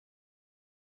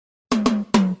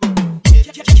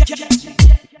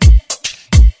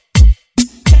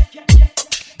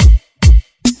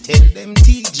them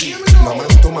TG. No man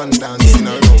to man dancing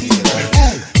around here.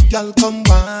 Hey, y'all come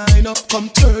wine up, come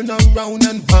turn around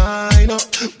and wine up.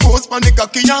 Post on the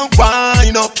cocky and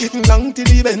wine up. Getting long till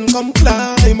the bend, come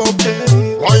climb up.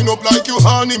 Hey. Wine up like you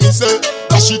honey, me say.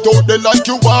 Dash it out there like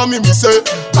you want me say.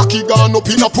 Cocky gone up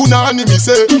in a punani, me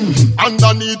say.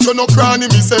 Underneath you no cranny,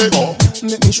 me say. Oh.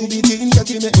 Make me should be teen,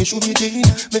 catty, make me should be teen.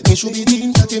 Make me should be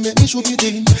teen, catty, make me should be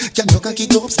teen. Can you cock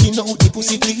it up, skin out the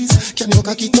pussy, please? Can you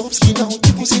cock it up, skin out the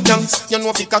pussy, dance? You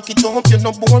know if you cock it up, you're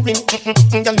not boring.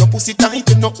 Girl, your pussy tight,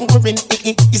 you're not boring.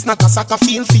 It's not a soccer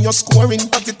field for your scoring,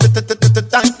 but it's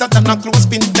tighter than a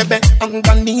clothespin, baby.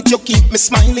 Underneath you keep me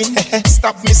smiling.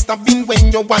 Stop me stopping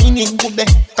when you're whining. Good,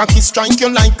 cocky strike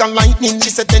you like a lightning. She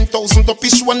said 10,000 up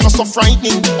each one, not so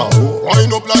frightening. Oh,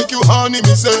 wind up like you honey,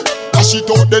 me say. Dash it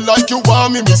out there like you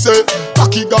want me say.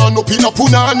 Cocky gone up in a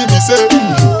punani, me say.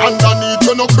 Underneath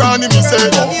you no cranny, me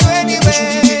say. Make me should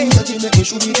be teen, make me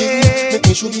should be teen. Make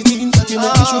me should be teen, make me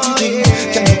should be teen.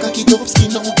 Can you cock it up,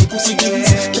 skin out the pussy, please?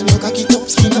 Can you cock it up,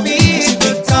 skin out the pussy,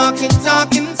 please?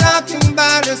 Talking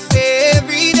about us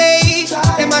every day.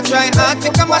 Them a try hard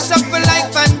to come a shuffle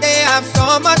life and they have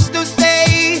so much to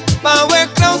say. But we're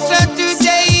closer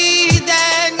today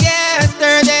than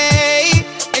yesterday.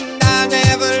 And I'll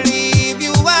never leave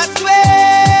you, I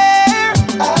swear.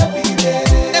 I'll be there.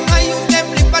 Them I use them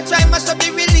lip, I try mash up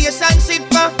the relationship.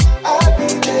 I'll be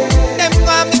there. Them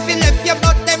want me feel left you,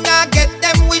 but them not get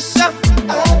them wish.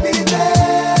 I'll be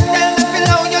there. Tell them feel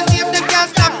how you name, them can't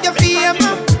stop your fame.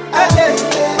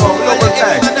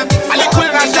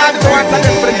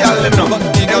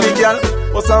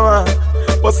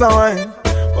 Bossa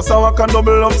wine, can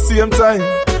double up same time.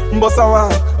 Bossa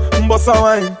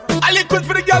wine. I liquid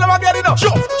for the girl, I'm getting up.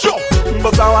 Sure.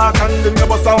 Bossa walk and then you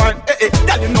bossa wine.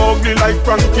 Girl, you know ugly like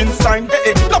Frankenstein.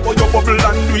 Love how you bubble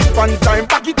and do it one time.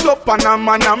 Back it up and a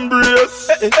man embrace.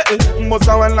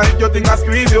 Bossa wine like you think I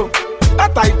squeeze you. A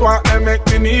tight one, I make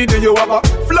me need you. You have a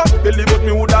flop belly, but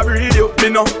me woulda breed you. Me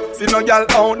no see no girl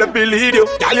out the believe you.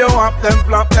 Girl, you want them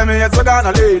flop, them heads so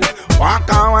gonna lead.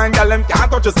 Walk on one, girl, them can't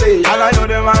touch your stage. Girl, you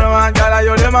the man one, girl,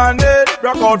 you the man dead.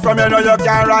 Rock out from you, know you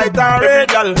can't write and read.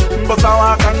 Girl, bossa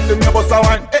walk and then you bossa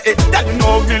wine. Girl, you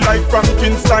know ugly like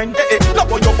Frankenstein. Love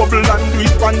how you bubble and do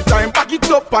it one time. Back it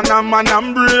up and a man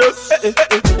embrace.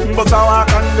 Bossa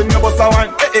walk and then you bossa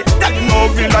wine. Girl, you know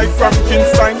ugly like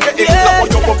Frankenstein. Love how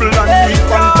you bubble and do it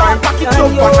one time. Back it up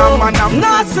and a man embrace.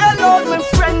 Not sell out my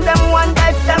friend, them one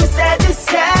life, them say the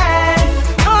same.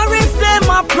 Or if them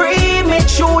a pray, make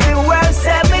sure the world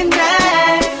say me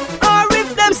name. Or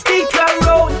if them stick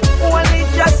around, only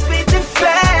just be the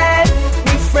fed.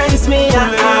 Me friends, me a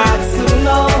ask to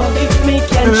know if me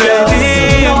can trust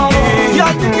you.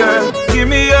 Girl, give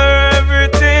me your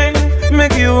everything,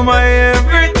 make you my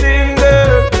everything,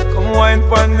 girl. Come wine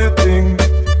pon the thing,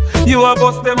 you a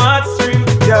bust them heartstring,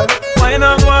 girl. Wine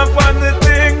and go pon the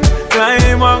thing,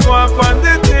 climb and go pon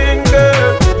the thing,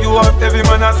 girl. You want every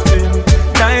man a sing.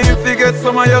 Time to get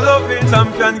some of your loving.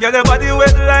 Champion, get your body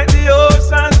wet like the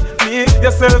ocean. Me,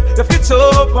 yourself, you fit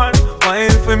open. Wine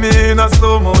for me in a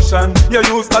slow motion. You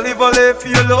use olive oil for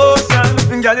your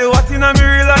lotion. Girl, you hot in a me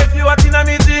real life, you hot in a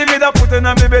me dream. Me da put in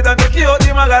a me bed and take you out the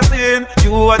magazine.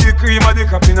 You are the cream of the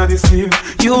cup in the sleeve.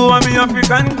 You are me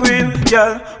African queen,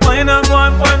 girl. Wine and go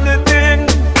on the thing.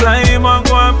 Climb and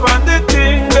go on the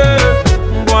thing, girl.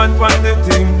 Go on the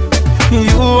thing. You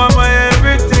are my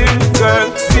everything, girl.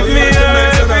 Give me your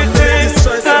everything.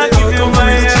 I give you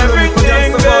my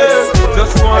everything, girl.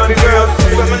 Just one girl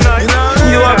thing.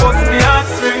 You are bust me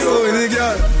heartstrings. So the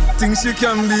girl think she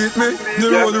can beat me.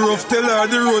 The road rough, tell her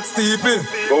the road steepy.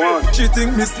 Go on. She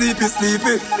think me sleepy.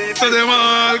 So them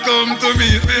all come to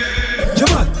meet me.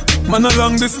 Come on. Man a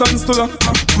long distance to la.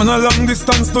 Man a long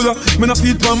distance to la. Man a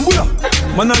feed bambula.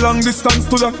 Man a long distance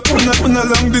to la. Man a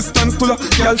long distance to la.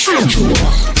 Girl,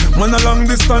 man a long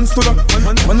distance to la.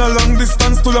 Man a long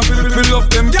distance to la. We love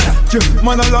them, yeah.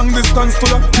 Man a long distance to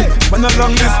la. Man a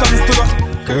long distance to la.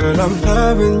 Girl, I'm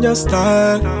loving your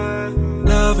style,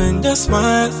 loving your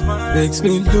smile. Makes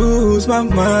me lose my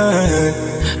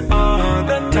mind all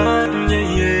the time,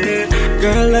 yeah.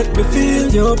 Girl, let me feel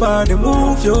your body,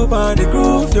 move your body,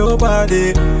 groove your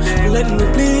body. Let me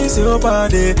please your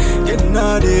body, get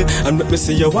naughty. And let me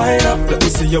see you wind up, let me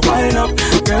see you wind up,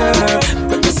 girl.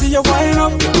 Let me see you wind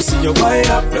up, let me see you wind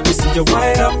up, let me see you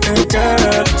wind up,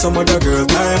 girl. Some other girl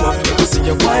time up, let me see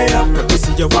you wind up, let me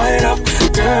see you wind up,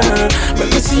 girl. Let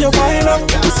me see you wind up,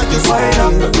 let me see you wind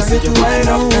up, let me see you wind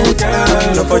up,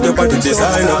 girl. Love how your body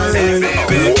design up.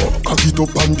 Cock it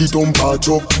up and the dump patch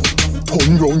up.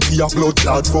 Turn round for your blood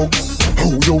clot fuck.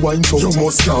 How you wine so you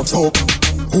must can't fuck.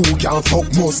 Who can fuck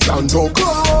must stand up.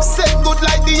 Set good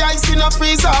like the ice in a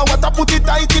freezer. What I put it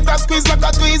tight, it a squeeze like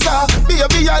a tweezer.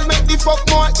 Baby, I'll make the fuck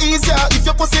more easier. If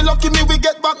your pussy lucky me, we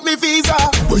get back me visa.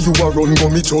 Where you a run, go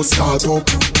me just start up.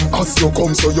 As you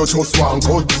come, so you just want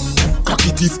cut.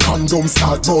 Cocky teeth condom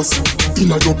start bust.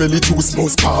 Inna your belly juice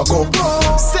must spark up.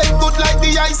 Set good like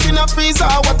the ice in a freezer.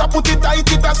 What I put it tight,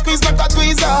 it a squeeze like a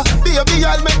tweezer. Baby,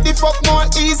 I'll make the fuck more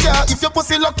easier. If your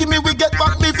pussy lucky me, we get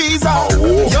back me visa.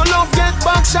 Your love get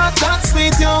back shot, that's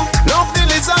sweet, yo. Love the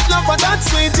lizard, love and that's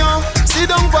sweet, yo. Sit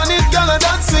down on it, girl, and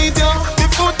that's sweet, yo. The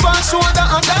foot back shoulder,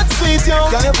 and that's sweet, yo.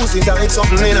 Girl, your pussy tight,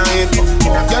 something in a it.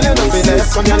 Girl, you don't feel left,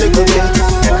 come your little bit.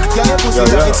 Girl, your pussy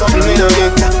tight, something in a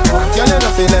it. Girl, you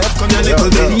don't feel left, come your little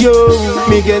bit. Yo,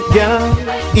 me get girl,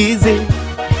 easy.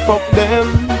 Fuck them,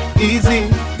 easy.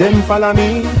 Them follow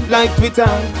me like Twitter.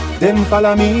 Them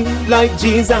follow me like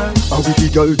Jesus. And with the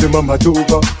girl, them a mad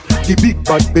over. The big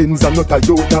bad Benz and not a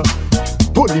Toyota.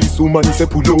 Police woman say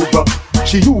pull over.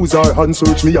 She use her hand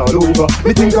search me all over.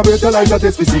 Me think I metalize a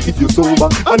test to see if you sober.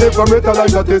 I never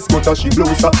metalize a test but she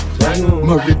blows her.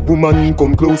 Married woman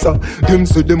come closer. Them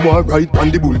say them want ride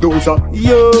on the bulldozer.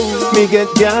 Yo, me get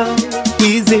girl,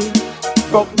 easy.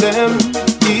 Fuck them,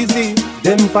 easy.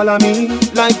 Them follow me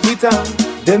like Twitter.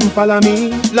 Them follow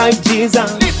me like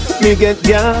Jesus. Me get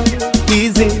girl,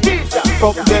 easy.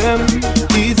 Fuck them,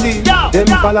 easy. Them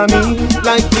follow me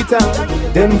like Twitter.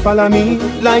 Them follow me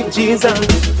like Jesus.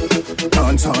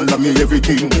 Dance all of me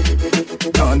everything.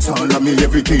 Dance all of me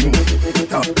everything.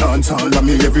 Dance all of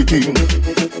me everything.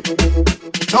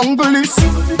 Jungle is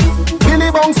Billy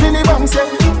Bounce,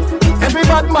 yeah. Every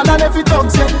bad man and every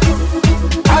dog, yeah.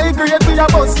 I grade we a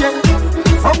boss, yeah.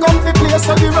 Fuck up the place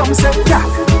so the rum say, yeah.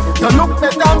 You look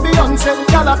better than Beyonce.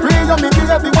 Y'all a pray you me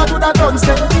baby, what would I done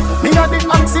say? Me a the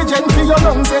oxygen for your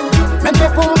lungs, eh. Make the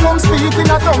pum pum speak in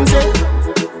a tongue, say.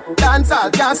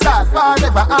 Dancehall can't start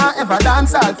forever and ever.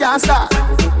 Dancehall can't start.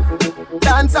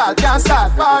 Dancehall can't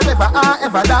start forever and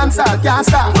ever. Dancehall can't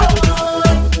start.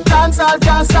 Dancehall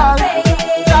can't start.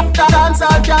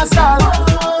 Dancehall can't start.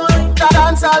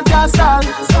 Dancehall can't start.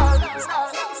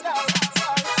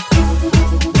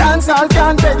 Dancehall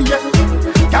can't ready yet.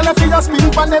 Y'all feel your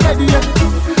spin on the ready yet.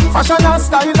 Fashion and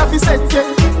style of his set yet.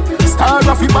 Star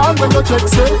of the band when you check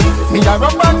say. Me a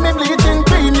rub and me bleaching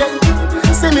cream yet.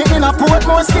 See me in a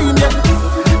Portmore scheme, yeah.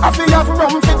 I feel have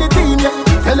rum for the team, yeah.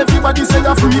 Tell everybody say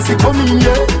you're free to come in,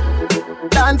 yeah.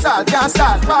 Dancehall can't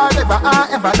start forever and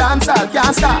ever. Dancehall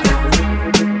can't start.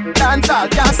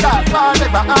 Dancehall can't start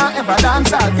forever and ever.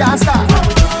 Dancehall can't start.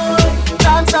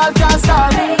 Dancehall can't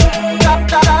start.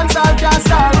 Dancehall can't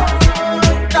start.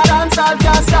 Dancehall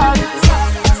can't start.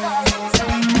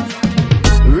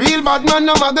 Real bad man,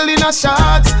 no muggle in a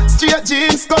shots. Straight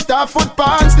jeans, cut off foot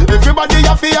pants. Everybody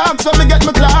have the axe when me get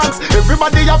my clocks.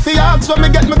 Everybody have the axe when me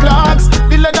get my clocks.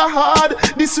 The leather hard,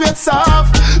 the sweat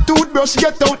soft. Toothbrush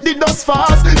get out the dust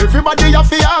fast. Everybody have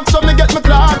the axe when me get my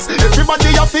clocks.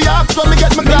 Everybody have the axe when me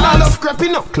get my clocks. I love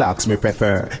creeping up. Clocks me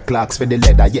prefer. Clocks for the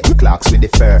leather, yeah. Clocks with the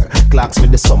fur. Clocks for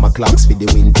the summer, clocks for the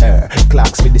winter.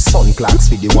 Clocks for the sun, clocks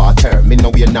for the water. Me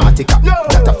know you're nautica,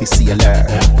 that of a sailor.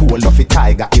 Pull off a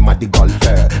tiger, him a the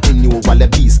golfer. Me knew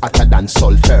wallabies hotter than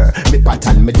sulfur. Me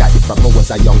pattern me daddy from I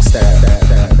was a youngster.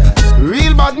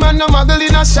 Real bad man, no muggle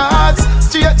in a shots.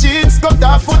 Straight jeans, cut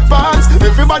off foot pants.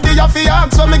 Everybody have the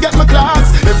axe when me get my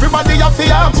clocks. Everybody have the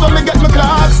axe when me get my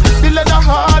clocks. The leather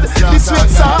hard, the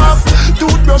sweat soft.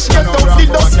 Toothbrush get out the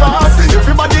dust fast.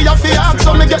 Everybody have the axe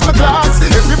when me get my clocks.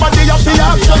 Everybody have the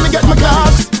axe when me get my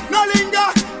clocks. No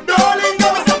linger, no linger,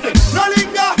 me stop it. No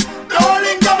linger, no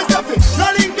linger, me stop it.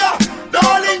 No linger, no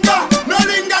linger, no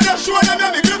linger. Just show them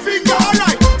your middle finger,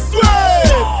 alright.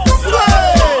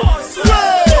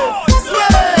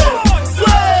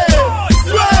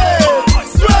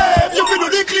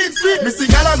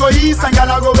 Go east and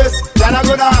gala go west, gala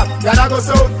go north, gala go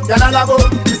south, gala la go.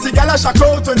 You see gala shack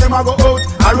out when them a go out.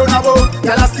 I run about,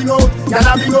 gala sing out,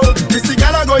 gala bing out. You see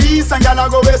gala go east and gala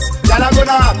go west, gala go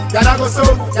north, gala go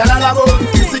south, gala la go.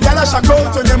 You see gala shack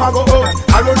out when them a go out.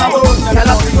 I run about,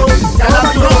 gala sing out, gala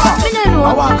bing out.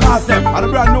 I walk past them, and the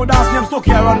brand new dance name stuck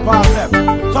here run past them.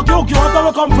 So Kyokyo, what do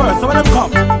we come first? So when them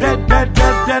come,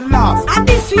 dead last. And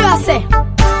this we are say,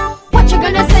 what you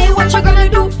gonna say, what you gonna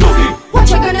do? What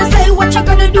you gonna say, what you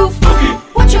gonna do?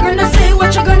 What you gonna say,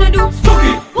 what you gonna do?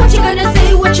 What you gonna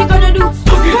say, what you gonna do? Girl,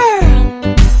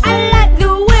 I like the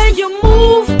way you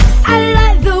move. I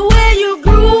like the way you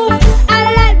groove.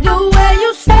 I like the way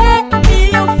you set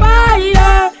me on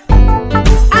fire.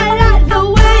 I like the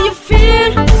way you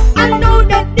feel. I know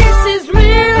that this is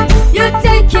real. You're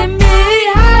taking me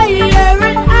higher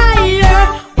and higher.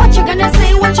 What you gonna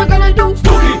say, what you gonna do?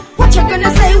 What you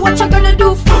gonna say?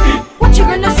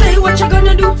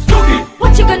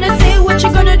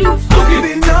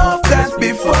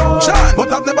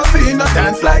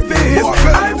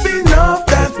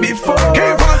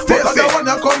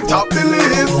 top the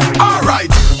list.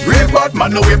 Alright, real bad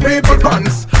man, no way people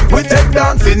pants. We take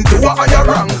dancing to a higher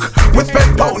rank. We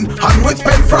spend pound and we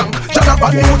spend franc.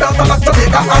 Jonathan New dance a lot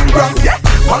Jamaica and Grand. Yeah,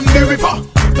 on the river,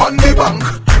 on the bank.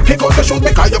 He got to shoot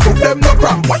because you put them no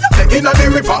cramp. Why you say in the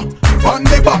river, on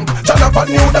the bank. Jonathan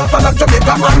New dance a lot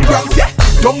Jamaica and Grand. Yeah,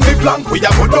 down the flank, we a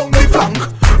go down the flank.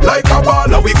 Like a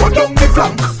baller, we go down the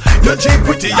flank. You cheap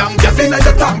pretty young, just in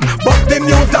the tank. But the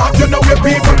new dance, you know where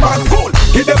people man cool.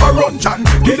 Give them a run, John,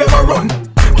 give them a run.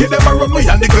 Give them a run, we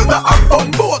and the girls that have fun.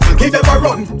 Both, give them a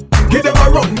run, give them a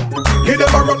run. Give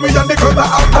them a run, we and the girls that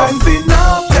have fun. I've seen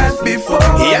enough dance before,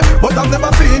 yeah, but I've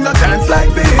never seen a dance like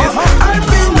this. I've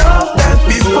seen enough dance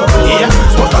before, yeah,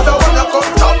 but I don't wanna come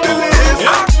top the list.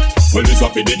 Well, this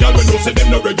up for the girl when you say them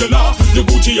no regular. You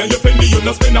Gucci and you Fendi, you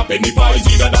no spend a penny for. It's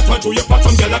either that or through your fat,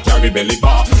 some girl a carry belly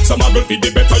bar. Some a girl feed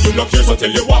the better, you no care, so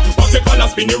tell you what. Pop the collar,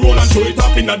 spin your roll and throw it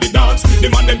up in the dance. The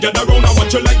man them gather round and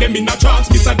watch you like them in a trance.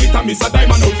 Miss a glitter, miss a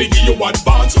diamond, I'll figure you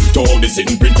advance. To all the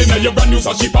sitting printing and your brand new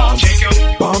sashi pants.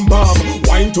 Bam bam,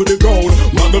 wine to the ground.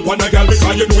 Muggle on a girl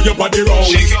because you know your body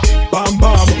round. Bam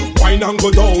bam, wine and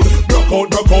go down. Rock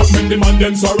out, when the man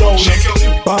them surround.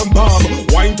 Bam bam,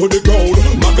 wine to the ground.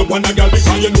 Muggle on a girl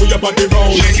because you know your body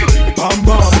round. Bam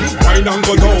bam, wine and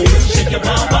go down. Shake your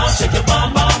bam bam, shake your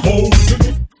bam bam. Oh.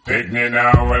 Pick me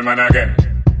now, well man again.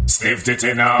 Stiff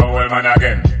titty now, well man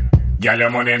again. Girl your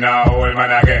money now, well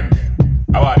man again.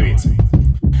 How are it?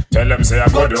 Tell them say I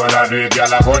go do all I do it,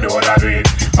 girl I go do all I do it.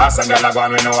 Ask them girl I go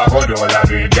me know I go do all I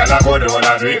do it, girl I go do all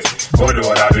I do it, go do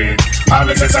all I do it. All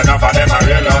the sisters enough of them are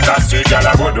real on the street, girl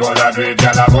I go do all I do it,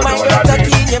 girl I go do all I do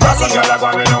it. Ask them girl I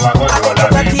go me know I go do all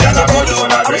I do it, girl I go do all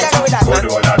I do it, go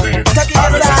do all I do it. All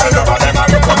the sisters enough of them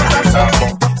are real on the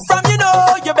street. From you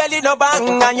know your belly no bang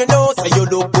and you know say you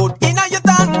look good inna your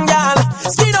tongue, girl.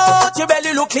 Skin out your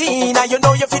belly look clean and you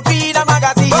know you fit feed a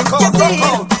magazine. You see,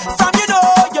 from you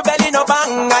know your belly no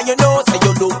bang and you know say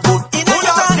you look good inna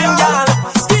your tongue, girl.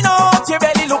 Skin out your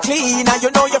belly look clean and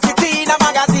you know you fit feed a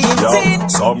magazine. Yo,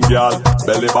 some girl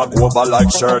belly back over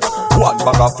like shirt. One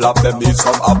bag of flap them need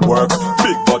some up work.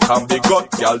 Big butt and big gut,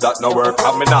 girl that no work.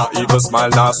 And me not even smile,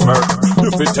 not smirk. You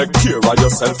fit take care of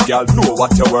yourself, girl, know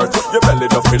what you're worth. Your belly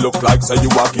don't feel look like say you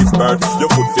a give birth. You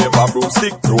put favor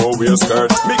broomstick through your skirt.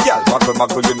 Me girl,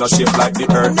 muggle in a shape like the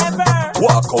earth.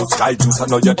 Walk out sky juice, I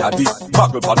know your daddy.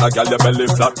 Muggle pan a girl, your belly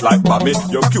flat like mommy.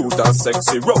 You're cute and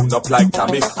sexy, round up like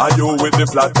Tammy. And you with the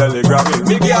flat belly Grammy.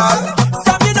 Me girl,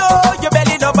 from you know your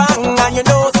belly no bang and you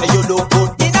know say you look good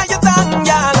inna your tongue,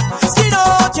 girl. Skin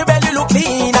out your belly look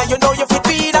clean and you know you fit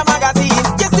feed a magazine.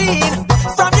 You see,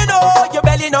 from you know your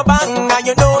belly no bang and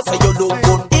you know say you look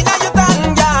good inna your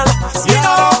tongue, girl. Skin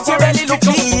out your belly look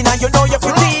clean and you know you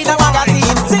fit feed a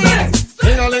magazine. See,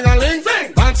 ling-a-ling-a-ling,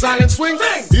 dance silent swing.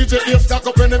 DJ Dave stack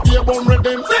up in the beer bone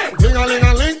rhythm.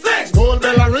 Ling-a-ling-a-ling, gold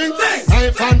bell a ring.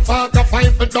 Knife and fork a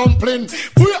fight for dumpling.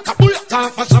 Booyaka booyaka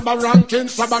for Shabba ranking.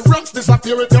 Shabba ranks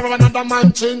disappear with you another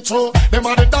man change. So them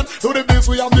are the done to the beats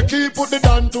we have the key. Put the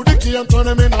down to the key and turn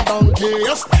them in a donkey.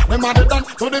 Yes, them are the done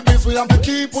to the beats we have the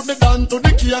key. Put the down to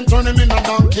the key and turn them in a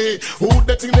donkey. Who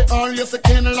they think they are? Yes, they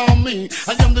can't allow me.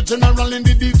 I am the general in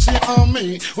the DJ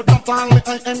army. With that all the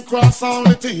I and cross all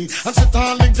the T. And sit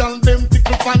all the gal them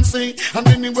tickle fancy. And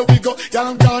anywhere we go,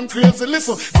 y'all gone crazy.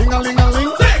 Listen,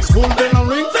 ding-a-ling-a-ling, school bell a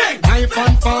ring. Knife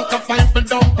and fork a fight for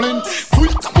dumpling.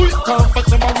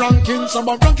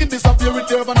 Shabba ranking disappear with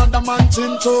you another man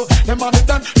chin. So them are the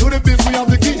done to the beats we have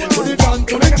the key. Put it down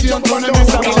to the key and turn them in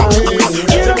the donkey.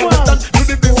 Them are the done to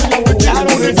the beats we have the key.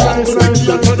 Put it down to the key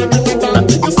and turn them in the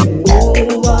donkey. You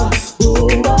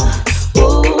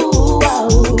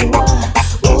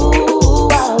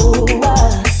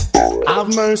see? Have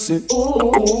mercy.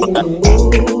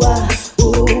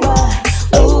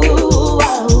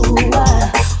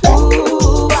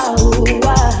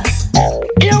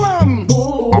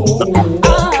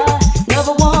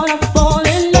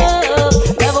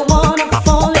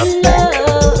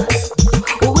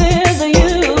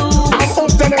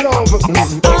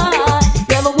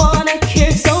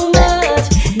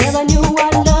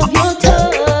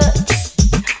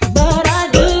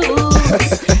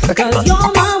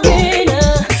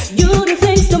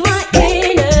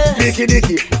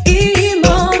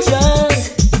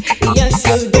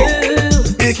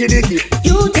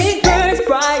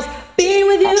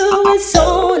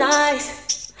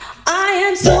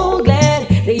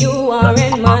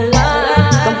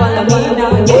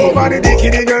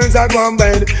 One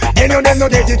bed, and you them no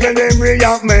get it when them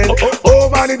react, man.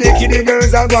 Over the dicky, the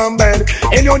girls are one bed,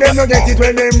 and you them no get it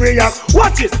when them react.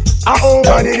 Watch it.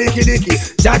 Over the dicky.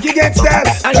 Jackie gets dead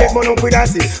and get money up with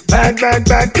us. Bad,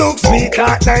 look sweet,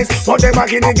 that nice. But them a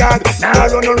guinea god. Now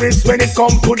run no risk when it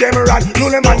come to them rod. No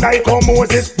them a like how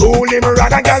Moses rule him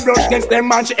rod. And girl brush against them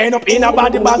man, she end up in a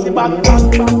body bag.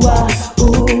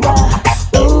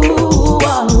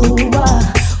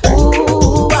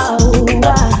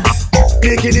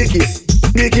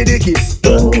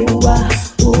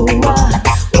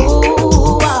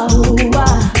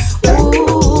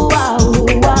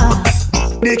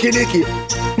 Dicky.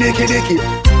 Dicky.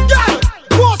 Girl,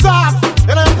 what's up?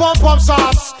 You know pump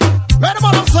sauce. Where the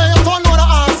man say you don't know the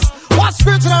ass. What's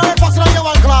spirit in the red pass in your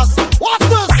one class? What's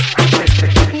this?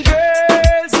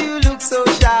 Girls, you look so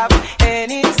sharp.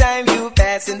 Anytime you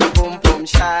pass in the pum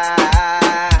shop.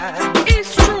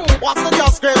 It's true. What's the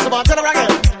just crazy about? Tell them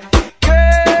again.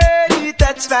 Girl, you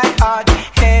touch my heart.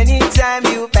 Anytime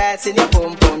you pass in your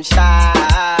pum shop.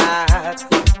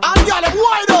 And girl, I'm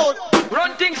wide out.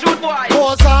 Run things with boy.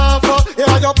 Pose off,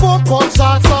 yeah, your pump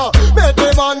shots, make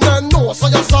the man them know so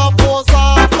you soft. Pose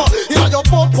off, yeah, your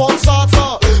pump shots,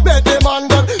 make the man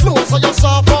them know so you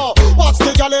soft. Watch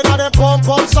the girl inna them pump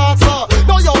shots,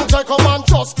 no young take come and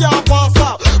just can't pass.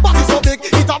 Body so big,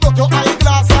 it a broke your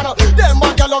eyeglass. Them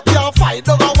man girl can't fight,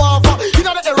 no go off.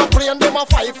 Inna the aeroplane, them a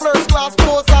fight first class.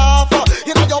 Pose off,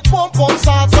 inna your pump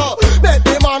shots, make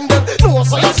the man them know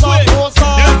so you soft. Pose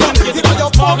off, inna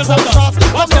your pump shots,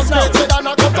 I'm just greater than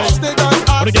a go touch the girl's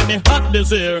ass. Wanna get me hot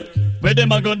this year? Where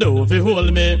them a gonna do if you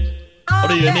hold me? Or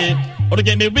do you hear me? Or to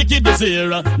get me wicked this year?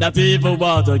 Not even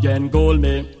water can cool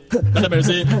me. Not a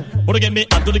mercy. Or to get me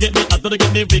hot, to get me hot, to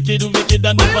get me wicked.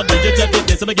 And if I did it,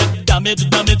 just I get damage,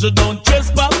 don't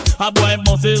trespass. A boy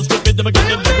must is stupid, to get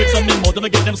them lyrics on me more, to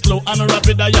get them slow and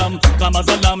rapid. I am calm as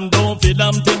a lamb, don't feel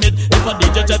I'm timid. If I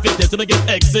did it, just I get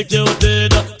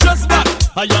executed. Trespass.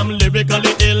 I am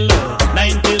lyrically ill.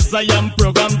 90s I am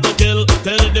programmed to kill.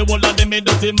 Tell the world that they made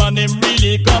dirty man him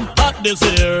really come hot this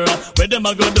year. Where them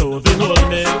a go do if you hold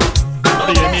me?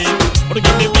 What do you mean? What do you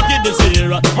give me wicked this year?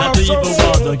 Not even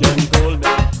water can cool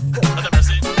me.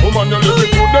 Woman, you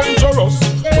living too dangerous.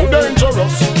 Too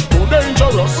dangerous. Too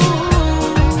dangerous.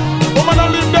 Woman, I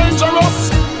live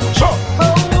dangerous. Sure.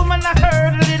 Oh, woman, I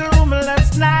heard a little rumor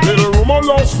last night. Little rumor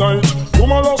last night.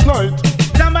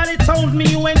 Somebody told me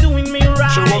you ain't doing me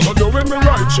right. She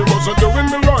wasn't doing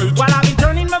me right. While I've been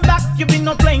turning my back, you've been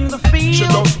not playing the field. She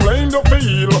just playing the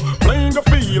field.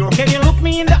 Can you look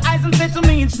me in the eyes and say to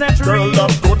me it's not girl, real?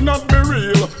 that could not be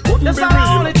real. That's all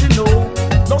I wanted to know.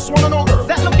 Just wanna know, girl.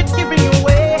 That look it's giving you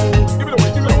away. Give it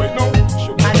away, no.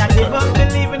 And I never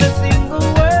believe in a single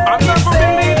word. I never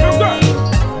believe in that.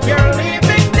 You're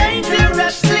living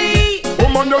dangerously.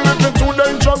 Woman, you're living too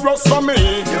dangerous for me.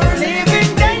 You're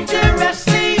living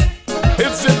dangerously.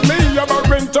 It's it me, I'm a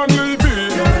rent and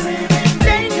leaving. You're living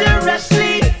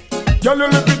dangerously. You're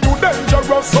living too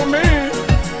dangerous for me.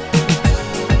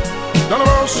 No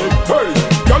mercy, hey.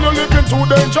 You're living too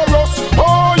dangerous.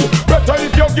 Oh, better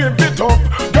if you give it up,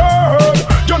 girl.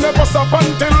 You never stop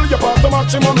until you pass the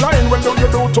maximum line. When do you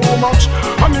do too much?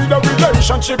 I need a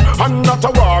relationship and not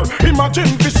a war.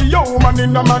 Imagine this woman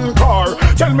in a man car.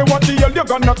 Tell me what the hell you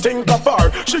gonna think of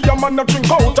her. She a man a drink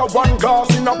out of one glass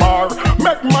in a bar.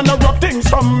 Make man a rock things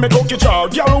from me cookie jar.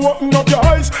 Girl, open up your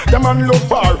eyes, the man look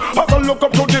far. As I look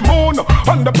up to the moon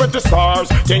and the pretty stars,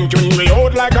 thinking me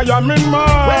out like I am in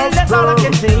Mars. Well, that's all I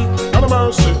can see. No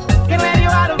mercy. Can let you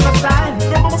out of my sight.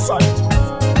 Out of my sight.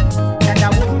 And I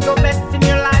wouldn't go best in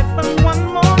your life for one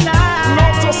more night.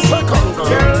 Not a second, girl.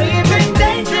 You're living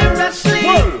dangerously.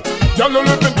 Well, you're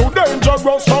living too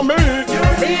dangerous for me.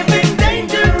 You're living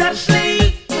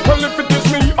dangerously. Well, if it is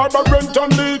me, I'm a rent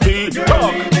and leave. You're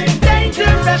living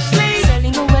dangerously.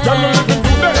 You're living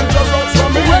too dangerous for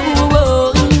me.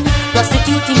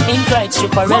 Prostituting in Christ,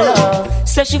 Chuparella.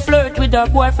 Says she flirt with her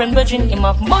boyfriend, virgin him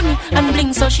of money and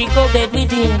bling, so she go bed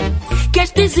with him.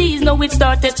 Catch disease, now it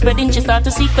started spreading. She start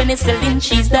to see penicillin,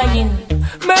 she's dying.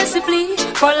 Mercifully,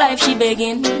 for life she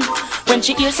begging. When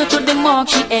she hears her to the mark,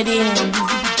 she heading.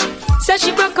 Says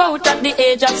she broke out at the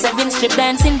age of 7, strip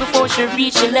dancing before she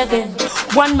reached 11.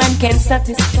 One man can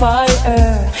satisfy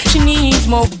her. She needs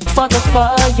more for the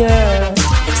fire.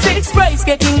 Sex price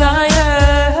getting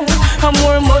higher. And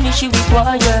more money she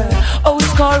require.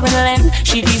 House, car and land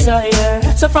she desire.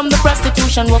 So from the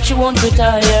prostitution work she won't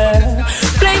retire.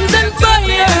 Flames and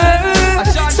fire.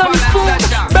 Some spoon,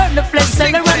 burn the flesh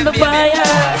and run the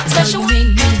fire. So she make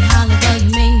me holler, though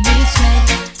you make me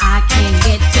sweat. I can't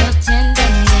get your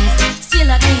tenderness.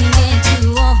 Still I can't get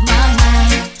you off my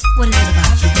mind. What is it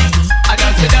about you, baby? I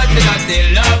got the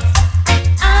love.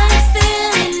 I'm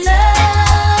still in love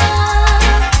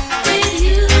with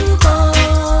you, boy.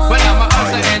 Well, I'm a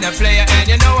hustler and a player, and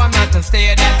you know I'm not to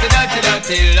stay. That's it.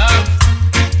 dirty love.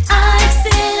 I'm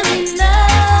still in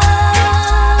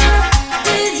love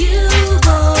with you,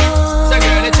 boy. So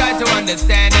girl, I try to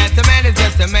understand that a man is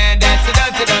just a man. That's a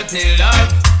dirty, dirty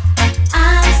love.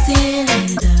 I'm still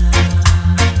in love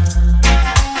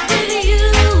with you,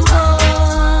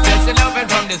 boy. That's the loving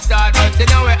from the start, but you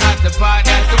know we're at the part.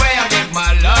 That's the way I give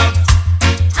my love.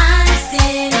 I'm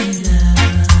still in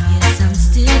love. Yes, I'm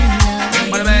still in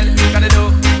love. What a man gotta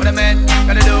do, what a man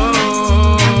gotta do.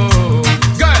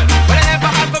 Girl, when I never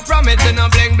have a promise and no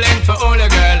bling bling for all a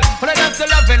girl. When I love so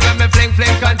loving when me fling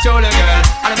fling control a girl.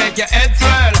 And I make your head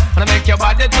swirl, and I make your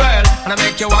body twirl, and I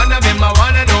make you wanna be my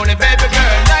one and only baby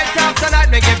girl. Night after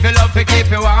night, make you feel love to keep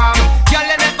you warm. Girl,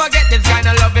 you never get this kind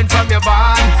of loving from your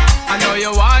bond. I know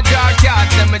you want your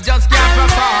cats, and me just can't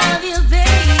perform. I love you,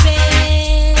 baby.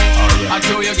 I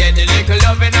know you get the little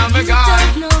loving of a God.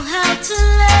 You don't know how to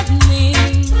love me.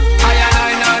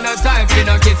 I know no time for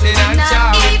no kissing and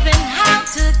chow. Not even how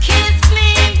to kiss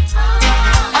me.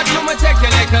 I do me take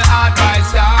your little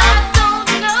advice, dog. I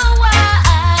don't know why.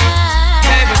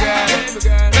 Baby girl, baby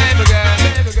girl, baby girl,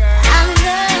 baby girl. I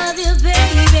love you,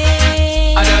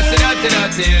 baby. I know dirty,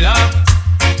 dirty love.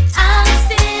 I'm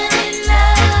still in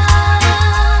love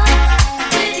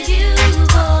with you,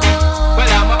 boy.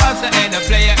 Well, I'm a hustler and a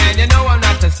player, and you know I'm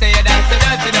not to stay. That's a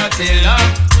dirty, dirty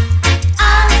love.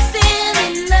 I'm still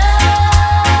in love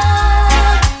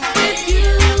with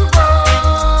you,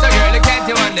 boy. So girl, can't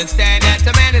you understand that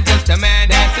a man is just a man?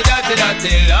 That's a dirty,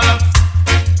 dirty love.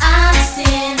 I'm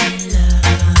still in love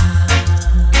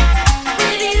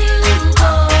with you,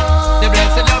 boy. The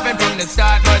blessed loving from the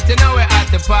start, but you know we're at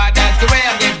the part. That's the way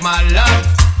I give my love.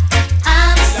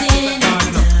 I'm still in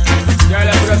love. Girl,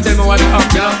 I forgot to tell me what's up,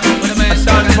 you know. I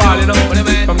start falling up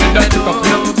from the dirty cup,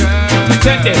 you know.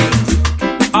 Check this.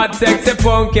 Hot sexy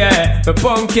punky, me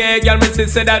punky girl, me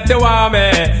say that you want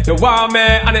me,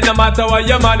 and it no matter what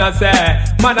your man a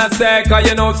say, cause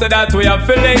you know so that we are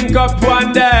filling up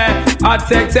one day. Hot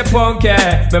sexy punky,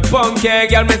 me punky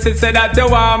girl, me say that you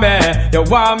want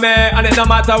me, and it no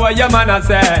matter what your man a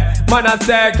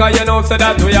say, cause you know so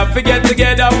that we are get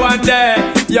together one day.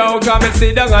 Yo, come and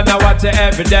sit down and I watch you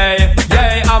every day.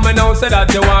 Yeah, I'ma know so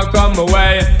that you want come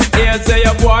away. Here say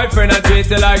your boyfriend a treat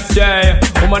you like stray.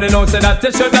 Woman, you know so that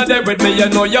you shoulda there with me. You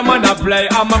know your man a play.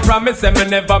 I'ma promise him me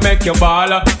never make you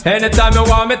ball. Anytime you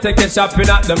want me, take you shopping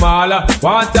at the mall.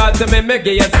 Want talk to me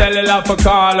give you cellular for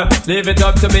call. Leave it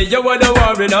up to me, you wouldn't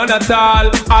worry none at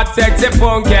all. Hot sexy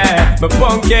punky, me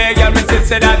punky girl, me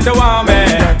say that you want me,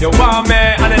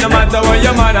 and it no matter what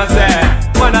your man a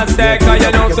say, cause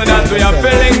you know so that we are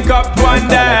filling up one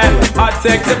day. Hot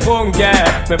sexy punky,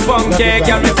 me punky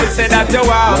girl, me say that you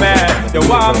want me,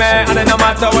 and it no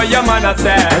matter what your man a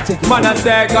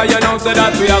say, cause you know so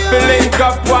that we are filling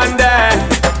up one day.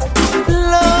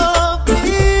 Love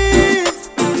is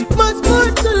much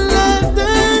more to life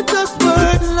than just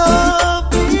words.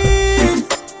 Love is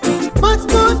much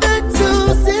more than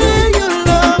to say you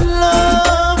love.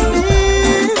 Love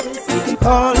is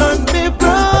call on me,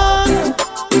 brother.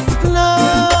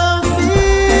 Love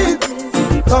is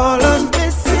call on me,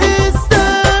 sister.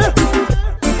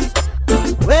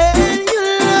 When you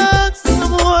love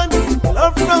someone,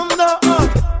 love from the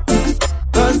heart.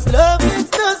 'Cause love is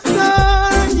the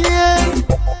start, yeah.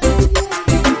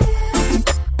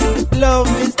 Love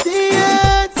is the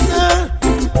answer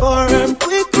for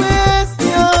every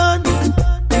question.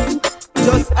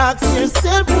 Just ask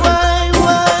yourself why.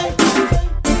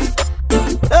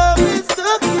 Love is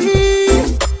the key.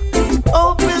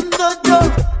 Open the door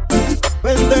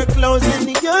when they're closing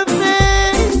your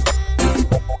face.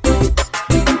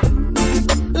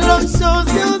 Love shows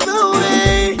you the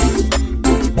way.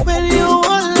 When you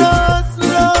are lost,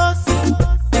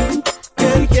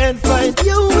 and can't find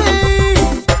your way.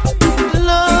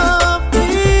 Love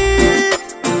is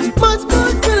much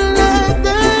more to life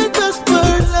than just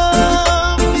words.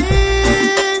 Love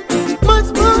is much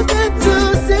more than to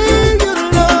say you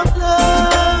love.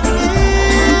 Love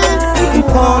is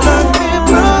all of me,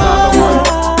 brother.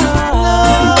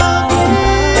 Love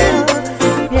is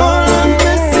all of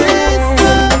me,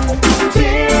 sister.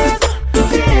 Tears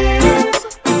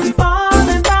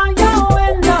falling down your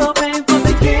window, paying for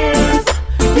the years,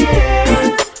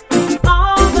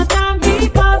 all the time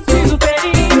because you pay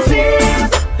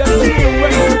tears.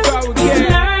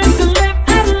 Learn to live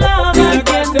and love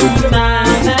again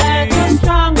tonight. Make you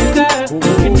stronger.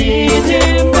 You need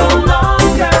him no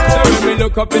longer. So when we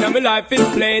look up in my life, it's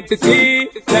plain to see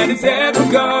that it's ever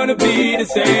gonna be the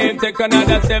same. Take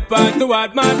another step on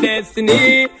toward my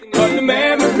destiny, but the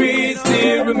memories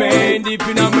still remain deep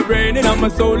in my brain and on my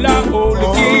soul. I hold the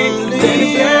key. Then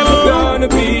it's never gonna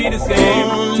be the same.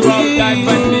 Throughout life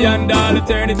and beyond all the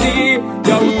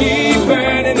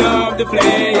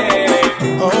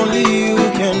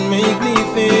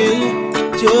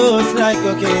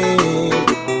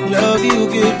love you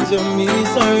give to me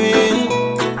so real,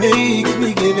 makes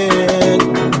me give in.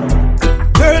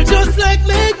 Girl, just like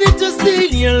magnet, just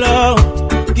steal your love,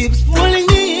 keeps pulling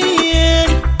me in.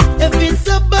 If it's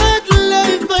a battle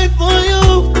I fight for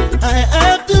you, I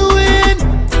have to win.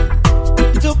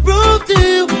 To prove to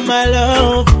you my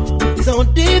love, so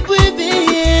deep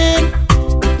within.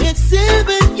 It's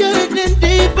even getting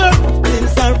deeper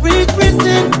since I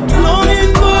represent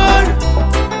longing more.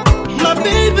 My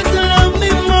baby to love me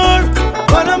more.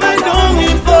 What am I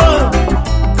longing for?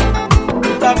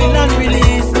 Babylon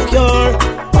release the cure.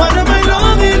 What am I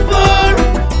longing for?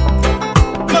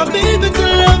 My baby to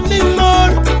love me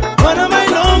more. What am I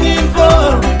longing for?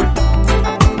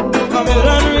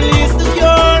 Babylon release the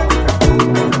cure.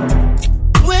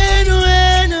 When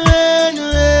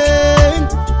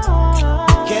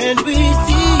can't we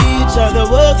see each other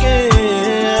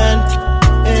again?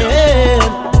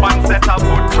 One set of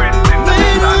good friends in the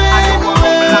land. I know a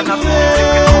humble and a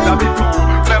soul.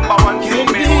 Remember one thing,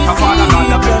 me out of all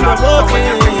another business. So when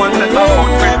you see one set of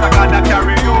good friends, I gotta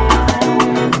carry you.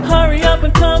 Hurry up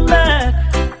and come back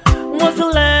was the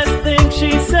last thing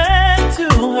she said to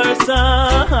her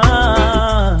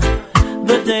son.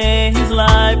 The day his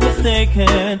life was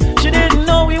taken, she didn't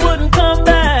know he wouldn't come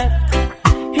back.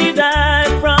 He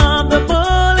died from the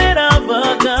bullet of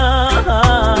a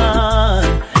gun,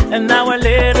 and now our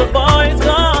little boy's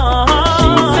gone.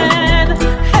 She said,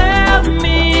 help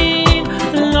me,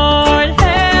 Lord,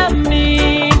 help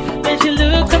me. Then she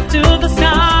looked up to the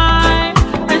sky,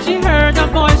 and she heard a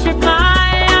voice reply.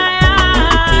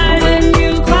 When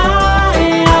you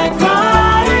cry, I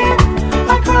cry.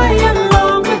 I cry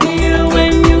along with you.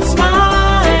 When you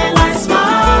smile, I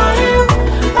smile.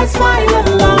 I smile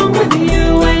along with you.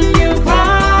 When you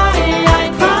cry, I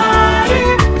cry.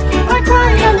 I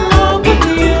cry along with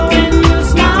you. When you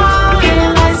smile,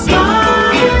 I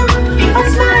smile. I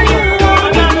smile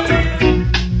along with you.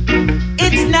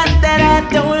 It's not that I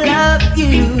don't love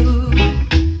you.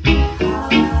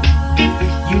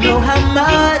 You know how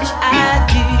much I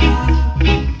do.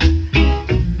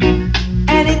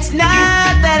 And it's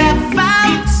not that I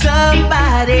found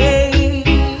somebody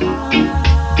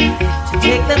to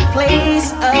take the place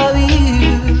of you.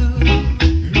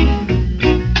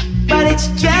 But it's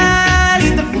just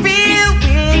the feel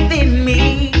within me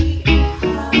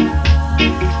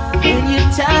when you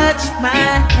touch my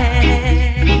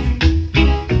hand,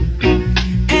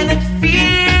 and the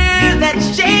fear that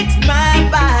shakes my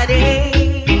body,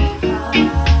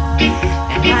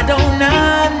 and I don't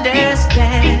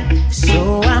understand,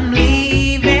 so I'm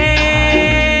leaving.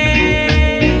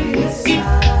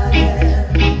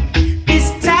 This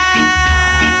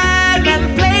time I'm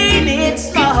playing it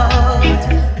smart.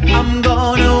 I'm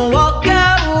gonna walk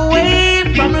away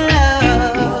from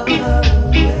love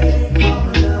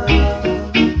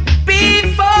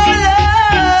before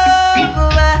love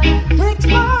breaks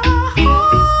my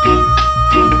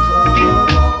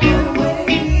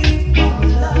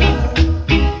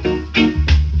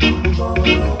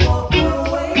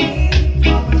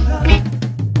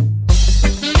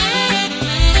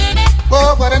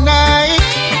Oh, what a night,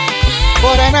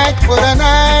 what a night, what a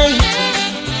night.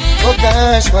 Oh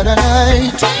gosh, what a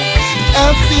night.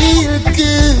 I feel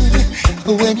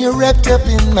good when you're wrapped up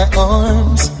in my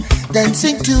arms,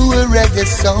 dancing to a reggae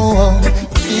song.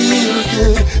 Feel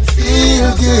good,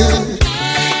 feel good.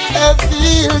 I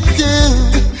feel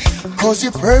good, cause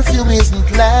your perfume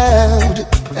isn't loud,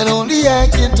 and only I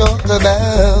can talk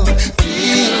about.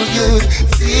 Feel good,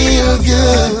 feel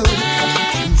good.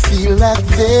 You feel like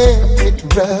velvet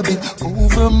rubbing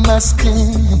over my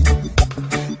skin,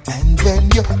 and when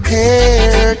your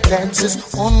hair dances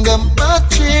on my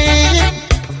chin,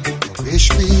 I wish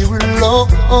we were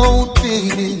alone,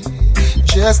 baby,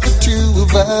 just the two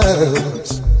of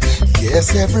us.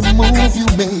 Yes, every move you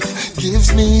make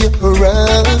gives me a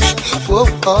rush. Whoa,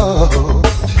 oh.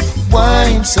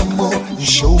 Wine some more and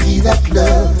show me that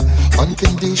love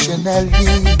unconditionally.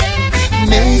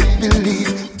 Make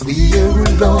believe we're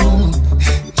alone,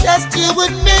 just you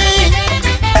and me.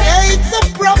 Take the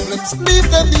problems, leave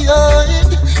them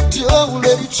behind. Don't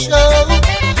let it show.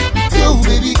 Go,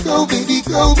 baby, go, baby,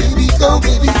 go, baby, go,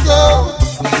 baby, go.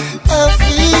 I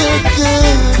feel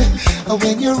good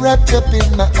when you're wrapped up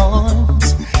in my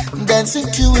arms, dancing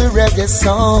to a reggae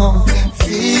song.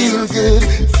 Feel good,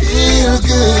 feel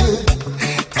good.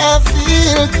 I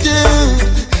feel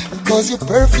good, cause your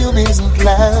perfume isn't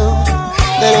loud,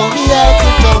 that only I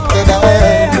can talk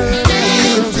about.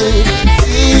 Feel good,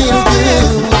 feel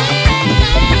good.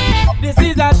 This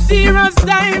is a serious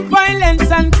time, violence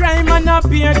and crime, and a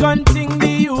beer gun thing, the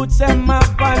youths them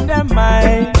up on their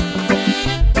mind.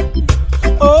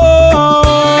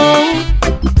 Oh,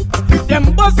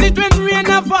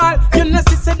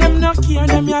 no care,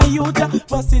 them your youth.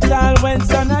 Bust it all when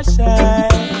sun a shine.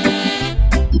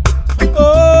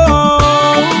 Oh,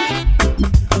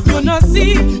 you no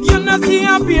see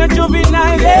a pure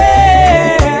juvenile.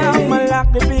 Yeah, I'ma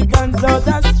lock the big guns out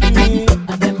the street.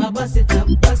 And them a bust it up,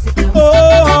 bust it up.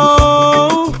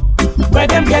 Oh, where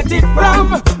them get it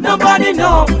from? Nobody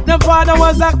know. The father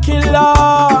was a killer.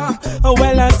 Oh,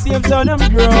 well, I see him so them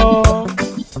grow.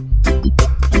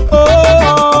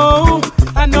 Oh,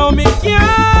 I know me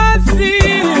can't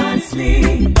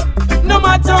sleep. No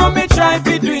matter how me try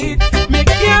to do it, me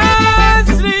can't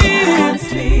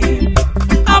sleep.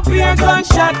 Up here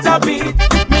gunshot a beat,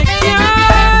 me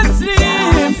can't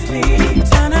sleep.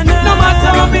 No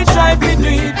matter how me try to do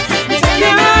it, me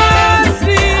can't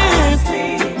sleep.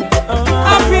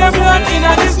 Up here blood in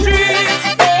the street.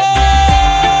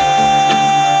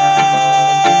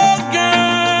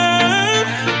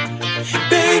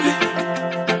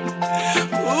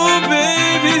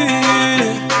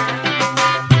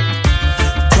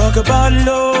 Talk about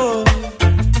love,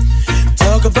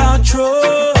 talk about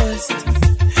trust,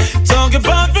 talk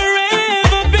about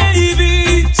forever,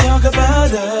 baby, talk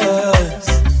about us.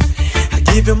 I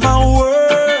give you my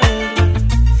word,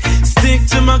 stick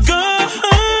to my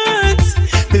guns,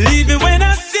 believe it when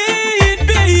I say it,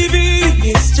 baby,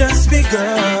 it's just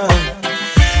begun.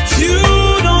 You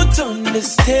don't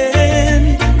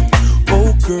understand,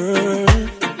 oh girl,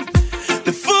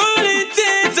 the full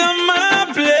intent of my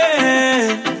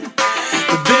plan.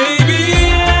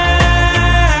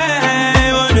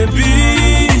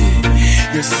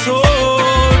 Your soul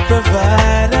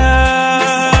provider,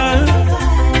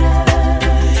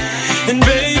 and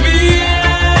baby, I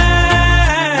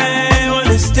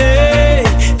wanna stay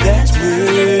that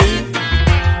way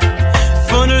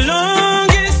for the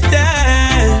longest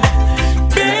time.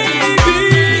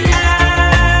 Baby, I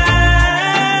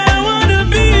wanna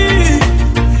be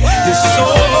your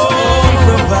soul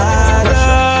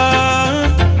provider.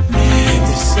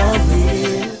 It's so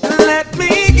real. Let me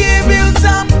give you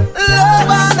some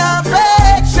love and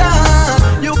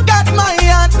affection. You got my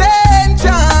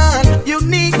attention. You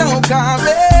need no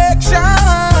correction.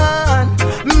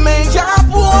 Major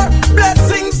pour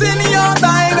blessings in your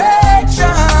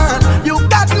direction. You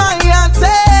got my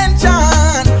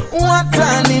attention. What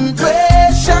an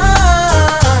impression.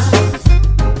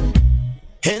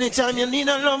 Anytime you need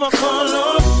a lover, call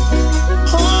up.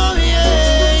 Oh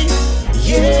yeah,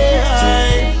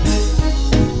 yeah.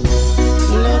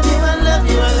 Love you, I love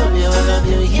you, I love you, I love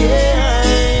you, yeah.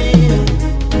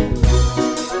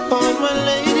 All my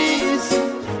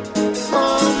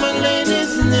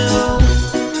ladies now,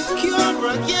 Cure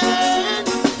again,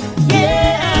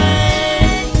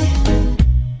 yeah.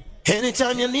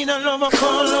 Anytime you need a lover,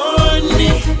 call on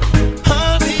me.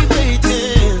 I'll be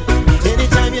waiting.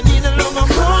 Anytime you need a lover,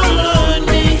 call on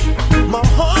me. My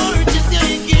heart is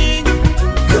aching.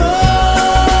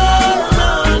 Call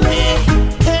on me.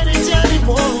 Anytime you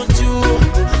want to.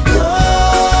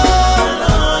 Call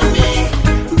on me.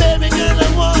 Baby girl, I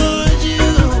want you.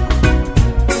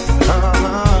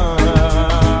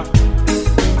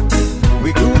 We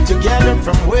grew together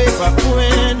from way back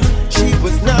when she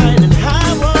was 9 and I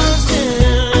was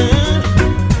 10.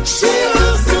 She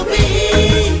used to be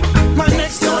my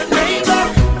next door neighbor.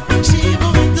 She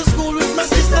even went to school with my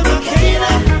sister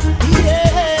Makeda.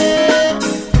 Yeah.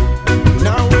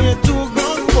 Now we're two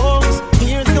grown folks.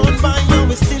 Years gone by and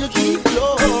we still keep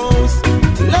close.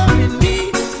 Loving me,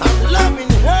 I'm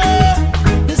loving her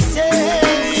the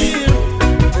same.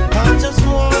 I just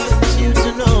want you to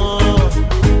know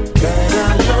that I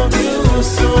love you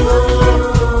so.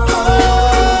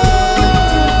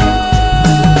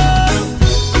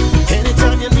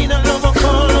 Anytime you need a lover,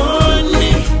 call on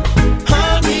me.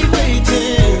 I'll be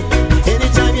waiting.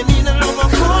 Anytime you need a lover,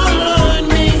 call on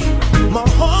me. My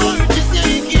heart is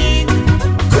aching.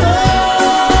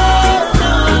 Call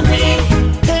on me.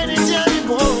 Anytime you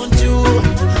want to.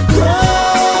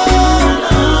 Call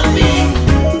on me.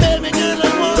 Baby girl, I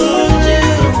want you.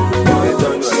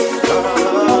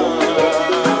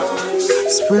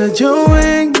 Spread your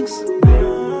wings.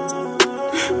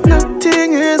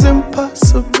 Nothing is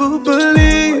impossible,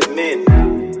 believe.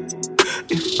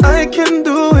 If I can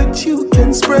do it, you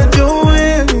can spread your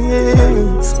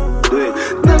wings.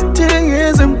 Nothing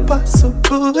is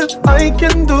impossible. If I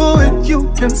can do it,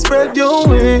 you can spread your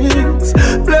wings.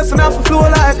 Blessing off a flow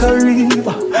like a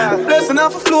river. Blessing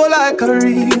off a flow like a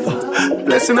river.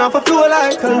 Blessing off a flow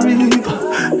like a river.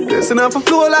 Blessing off a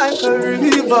flow like a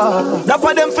river. That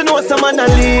for them for know some man a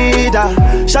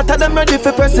leader. Shot at them ready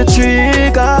for press the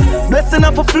trigger. Blessing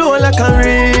off a flow like a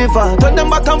river. Turn them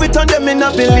back and we turn them in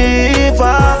a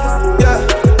believer. Yeah.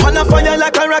 Man a fire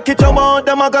like a rocket, you want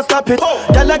them, I go stop it.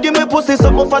 Y'all give me pussy,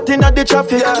 some more fat inna the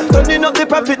traffic. Turning up the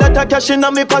profit that I cash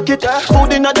inna me pocket.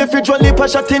 Food inna the fridge, only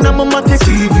pass shot inna my matic.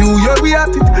 See view, yeah we at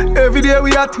it. Every day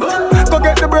we at it. Go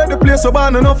get the bread, the place so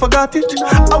bad and not forgot it.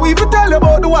 I will even tell you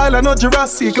about the wild and not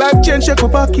Jurassic. Life change, shake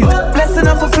up pocket. Blessing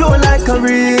off a flow like a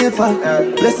river.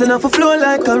 Blessing off a flow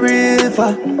like a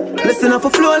river. Blessing off a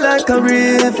flow like a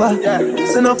river.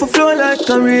 Blessing off a flow like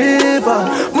a river.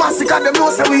 Massacre them know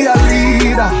say we a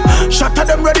leader. Shot at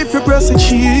them ready for pressing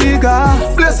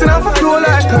trigger. Blessing off a flow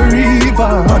like a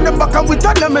river. On the back and we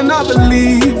tell them and I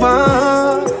believe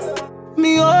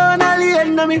Me own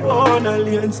alien, na me own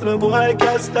alien. So no boy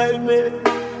can't style me.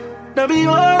 Na me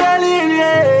own alien,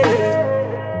 yeah.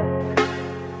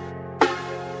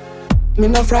 Me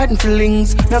no frightened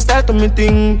feelings, now start to me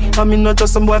thing. And me not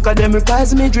just some boy academic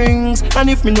prize me drinks. And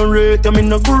if me no rate, me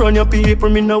no go run your paper.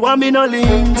 Me no want me no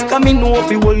links. Cause me know if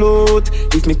he will out.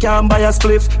 If me can't buy a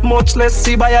spliff, much less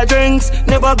see buy a drinks.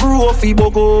 Never grew up he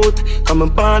bogot. Come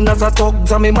and born as a thug,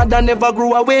 and me mother never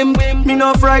grew a whim. Me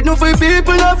no frightened for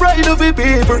people, no frightened for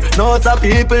people. No some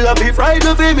people a be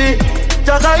frightened for me.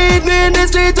 Just hide me in the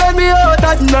street when me out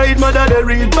at night. Mother they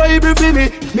read Bible for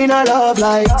me. Me no love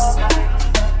likes.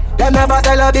 Them never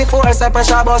tell her before, say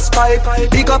pressure bus pipe.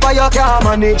 Pick up or you can't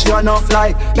manage, you enough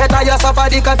like. Better you suffer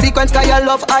the consequence cause you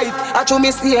love hype. I true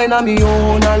me staying on me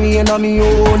own, a lane on me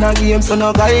own a game. So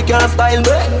no guy can style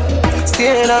me.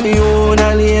 Staying on me own,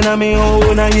 a lane on me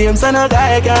own a game. So no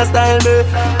guy can style me.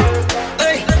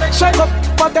 Hey, shake up.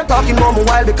 But they talking about me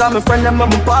while because my friend them I'm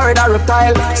parried a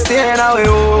reptile. Staying on me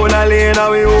own, a lane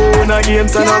on me own a game.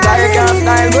 So no guy can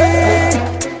style me.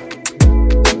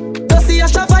 Just see a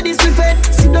shot for this buffet.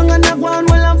 Sit down and have one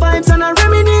while I'm vibes and I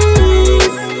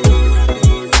reminisce.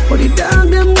 But the dog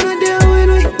them gonna deal with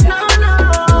me. No.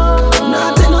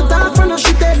 Nah, take no talk for no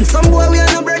shit. Some boy we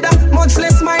are no brother, much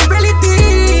less my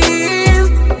relative.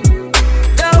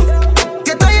 Yo,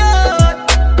 get tired.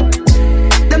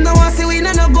 Them no want see we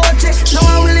no go check. Now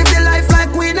I will live the life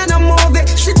like we no movie.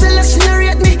 She tell us she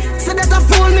narrate me, so that I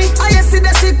fool me. I see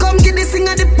that she come get this thing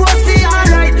at the pussy.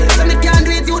 Alright, so me can't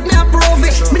do it, you'd me approve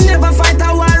it. Me never fight a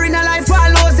war in a life,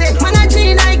 I lose it. Man I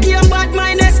Gene, I game bad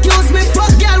mind, excuse me.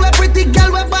 Fuck girl, we pretty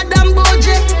girl, we bad and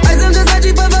bougie. I am just a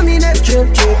jeep over me neck. Trip.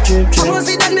 I wanna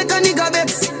see that make a nigga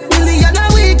vex. Million a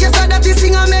week, yes I that this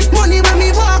thing I make money. When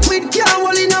me walk with can't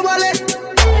hold in a wallet.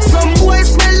 Some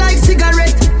boys smell like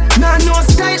cigarette. Nah no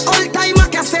style, all time a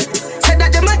cassette. Said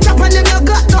that them a chop and them no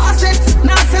got no assets.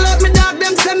 Now sell out me dog,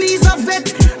 them say me is a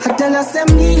vet. I tell us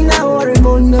them me now worry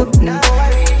about nothing.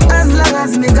 As long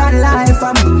as me got life,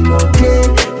 I'm doing okay,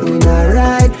 doing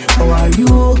alright. How are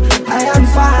you? I am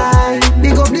fine.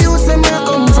 Big up the youth, say me I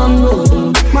come from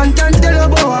nothing. Man can't tell you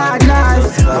about hard life.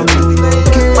 I'm doing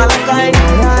okay, doing alright.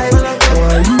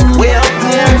 How are you? We up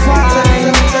here, I'm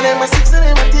fine. So them a six and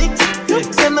them a ticks.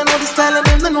 Them they know the style and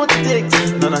them they know the ticks.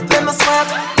 Them a smart,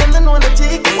 them they know the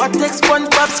ticks. What takes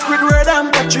SpongeBob, Squidward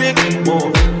and Patrick?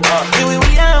 Here we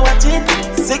are watching.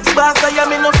 6 bars I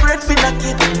am in no afraid for knock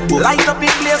it. Light up in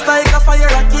place like a fire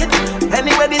rocket.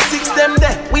 Anyway the 6 them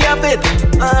there, we have it.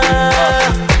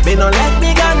 Me no let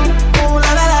me gun. Ooh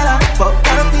la la la la. Fuck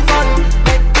can't be fun.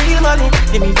 Make real money.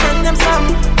 Give me friend them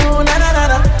some. Ooh la la la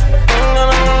la.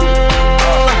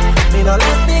 Me no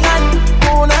let me gun.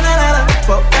 Ooh la la la la.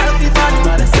 Fuck can't be fun.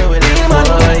 Mother say we real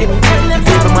money. Give me friend them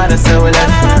some. Baby mother say we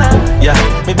left. Yeah,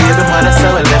 me baby mother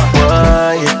say we left.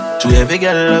 Boy, to every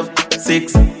girl love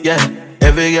 6. Yeah.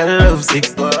 Every girl love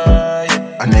 6, boy.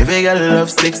 And every girl love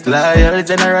 6. Loyal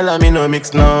general, I mean no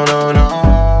mix, no.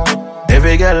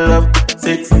 Every girl love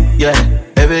 6, yeah.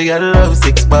 Every girl love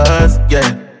 6 bars,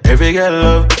 yeah. Every girl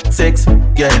love 6,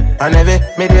 yeah. And every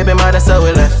me baby mother so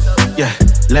we left, yeah.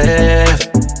 Left.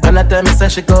 And I tell me say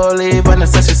she go leave, and I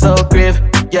say she so grieve,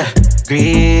 yeah.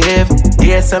 Grieve.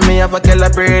 Yes, and me have a killer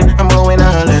brain, I'm going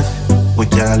on left. We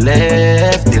can't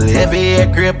left till every year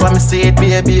grip on me seat,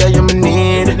 baby, you me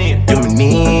need.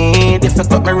 If you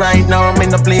cut me right now, I'm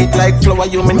in a plate like flour,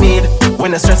 you me need.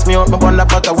 When I stress me out, me want a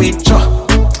bag of wheat,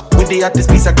 with the hottest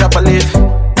piece of grab a leaf.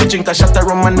 We drink a shot of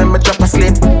rum and then me drop a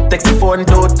sleep. Text the phone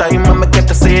 2 times and me kept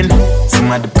the scene.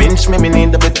 Somebody pinch me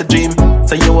need a better dream.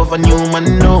 So you have a new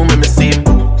man, know me seem.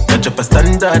 Not drop a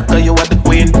standard, cause you are the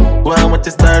queen. Well, what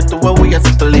you start to what we are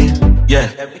settling. Yeah,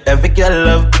 every girl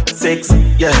love 6,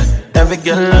 yeah. Every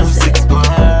girl love 6, boy.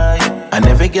 And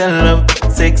every girl love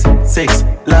 6.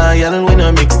 Loyal, we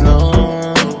no mix,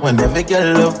 no. And every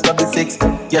girl love 6,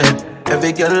 yeah.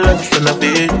 Every girl love son of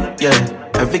it, yeah.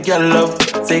 Every girl love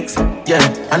 6, yeah.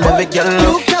 And every girl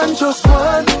love. You can just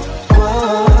one.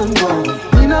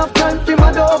 Enough time for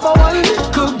my dog over one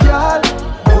little girl.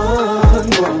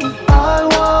 One. I'll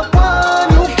walk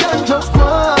on. You can just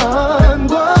one.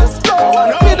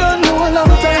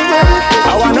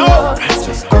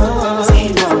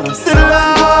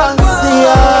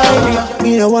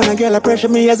 girl a pressure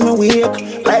me as me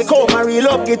wake. Like how my real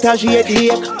love get a shade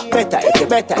ache. Better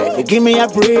if you give me a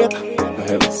break. For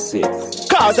heaven's sake.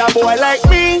 Cause a boy like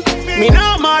me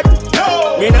not mad.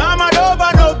 No. Me not mad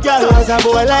over no girl. Cause a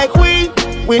boy like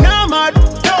we not mad.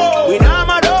 No. We not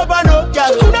mad over no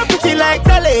girl. She coulda pretty like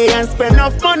Dolly and spend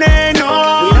enough money.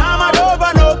 No. We not mad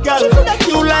over no girl. She coulda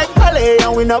cute like Dolly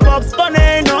and we no Bugs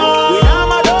Bunny. No. We not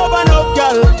mad over no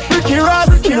girl. Ricky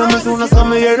Ross, you know me soon as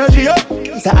some energy up.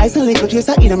 It's a ice and liquor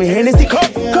chaser in me Hennessy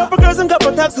cup. Couple girls and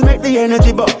couple taps to make the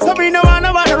energy bump. So we no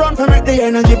wanna run for make the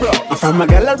energy bro. I'm from a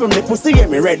girl from the pussy get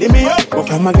me ready me up. But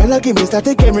from a girl give me start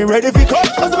to get me ready for cut.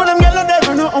 Cause some of them girls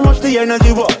never know how much the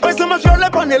energy was. But so much roll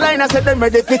up on the line I said them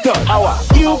ready for cut.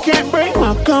 You can't break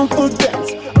my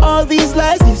confidence. All these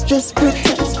lies is just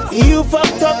pretense. You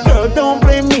fucked up girl, don't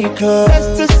blame me cause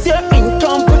that's just your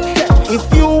incompetence.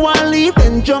 If you wanna leave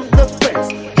then jump the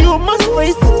fence. You must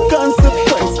face the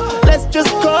consequence. Let's just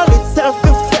call it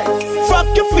self-defense.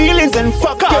 Fuck your feelings and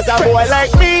fuck us. A boy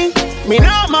like me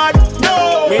not mad.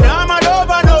 No. Me not mad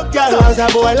over no girl. Cause a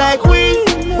boy like we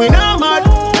not mad.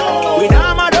 No. We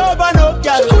not mad over no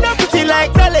girl. She coulda pretty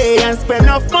like Dolly and spend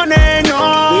enough money.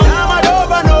 No. We not mad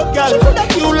over no girl. She coulda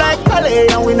cute like Dolly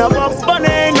and we no Bugs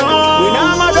Bunny. No. We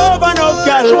not mad over no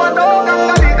girl. She want a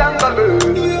gangali.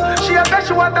 She a say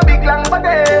she want a big long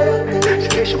body. She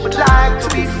say she would like to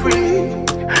be free.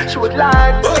 She would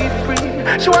like to be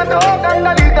free. She want a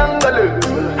gangali.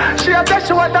 She a say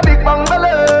she want a big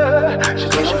bungalow. She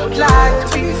say she would like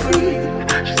to be free.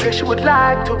 She say she would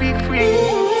like to be free.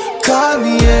 Call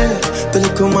me, yeah. The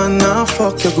little man now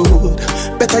fuck you good.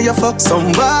 Better you fuck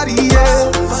somebody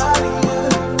else.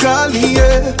 Call me,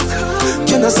 yeah.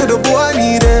 Can I say the boy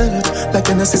need it? Like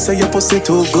can I say your pussy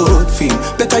too good feel?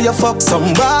 Better you fuck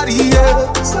somebody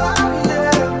else.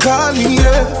 Call me,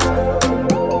 yeah.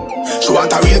 She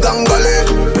want a real gangale.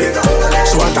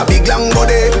 She want a big long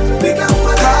body.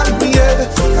 Call me, yeah.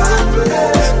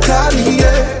 Call me,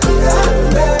 yeah.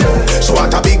 She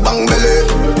want a big bang belly.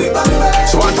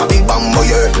 She want a big bamboo,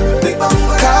 yeah.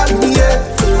 Call me, yeah.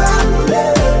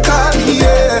 Call me,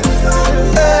 yeah.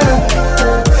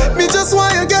 Me just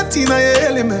want you get in your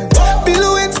element. Bill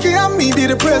Lewinsky and me be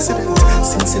the president.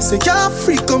 Since you say you're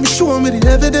free, come show me the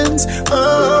evidence.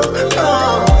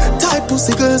 Type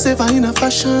pussy girls ever in a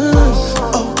fashion.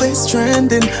 Always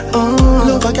trending.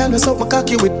 Love a girl with something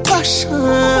cocky with passion.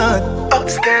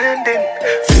 Outstanding.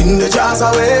 Fling the jars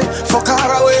away, fuck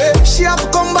her away. She have to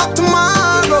come back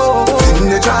tomorrow. Fling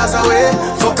the jars away,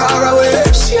 fuck her away.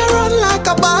 She run like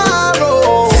a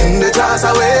barrow. Fling the jars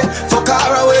away, fuck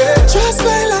her away. Just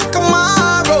play like a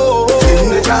marrow. Fling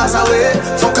the jars away,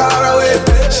 fuck her away.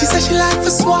 She said she like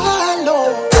to swallow.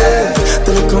 Hey,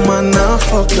 the little man now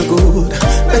fuck you good.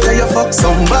 Better you fuck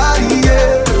somebody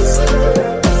else.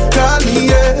 Call me,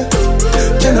 yeah.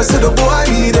 Can I say the boy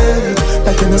need it?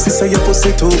 Like can I say your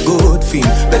pussy too good feel?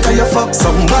 Better you fuck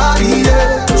somebody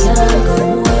else.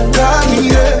 Call me,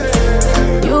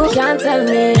 yeah. You can't tell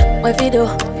me where fi do,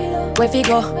 where fi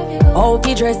go, how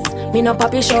fi dress. Me no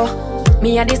papi show.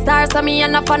 Me a the star, so me a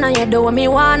no fan of you. Do me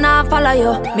wanna follow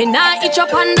you. Me nah itch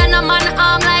up under no man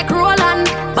arm like Roland.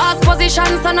 Boss position,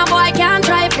 so no boy can't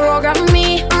try program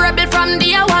me. Rebel from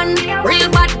day one. Real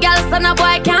bad girl, so no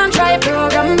boy can't try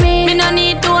program me. Me no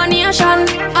need donation.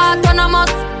 Autonomous,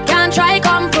 can't try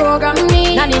come program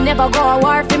me. Nanny never go a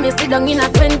war for me. Sit down in a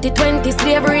 2020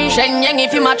 slavery. Shenyang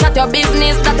if you match at your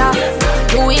business data.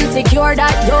 You insecure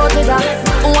that you is a.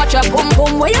 Watch your pum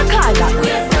pum, where you call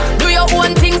that? Your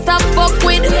own things to fuck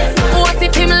with. What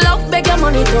if him love beg your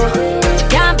money too?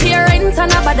 Can't pay rent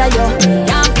and a bother you.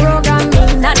 Can't program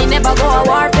me. Nanny never go a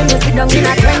war for me. Sit down in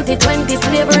a 2020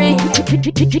 slavery.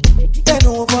 Bend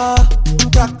over,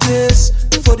 practice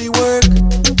for the work.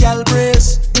 Gal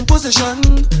brace, position,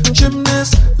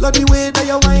 gymnast. Love the way that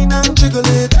you whine and jiggle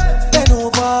it. Bend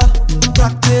over,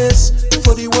 practice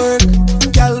for the work.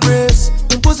 Gal brace,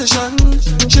 position,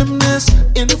 gymnast.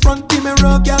 In front the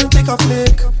mirror, gal take a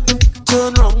flick.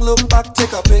 Turn round, look back,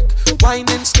 take a pic.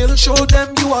 Whining skill, show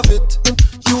them you have it.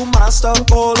 You master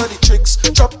all of the tricks.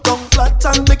 Drop down flat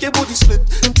and make your booty split.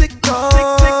 Tick tock,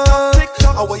 tick tock, tick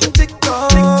tock. How are you tick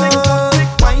tock, tick tock, tick.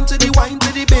 Wine to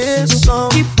the bass now.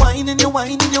 Keep whining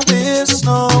your waist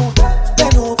now.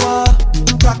 Bend over,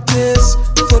 practice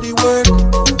for the work.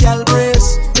 Gal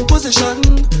brace, position,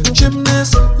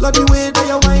 gymnast. Love the way that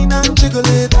you whine and jiggle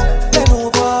it. Bend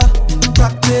over,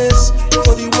 practice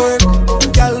for the work.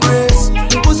 Gal brace,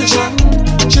 position,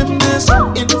 gymnast.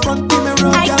 In front the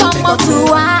mirror, I come up to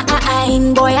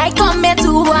wine, boy. I come here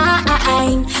to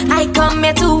wine. I come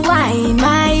here to wine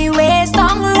my waist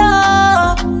down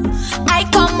low. I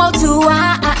come come out to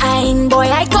wine. Boy,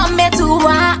 I come here to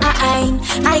wine.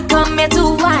 I come here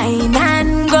to wine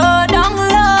and go down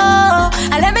low.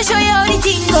 And let me show you how the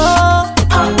thing go.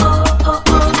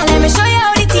 And let me show you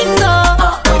how the thing go.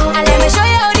 And let me show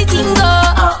you how the thing go.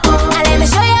 And let me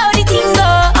show you how the thing go.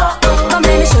 Come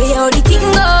let me show you how the thing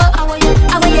go.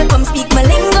 I want you come speak my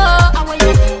lingo.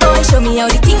 Boy, show me how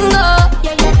the thing go.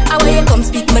 I want you come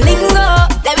speak my lingo.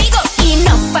 There we go.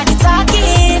 Enough for the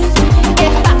talking.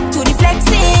 Get back to the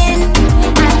flexing.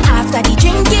 And after the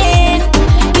drinking,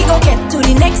 we go get to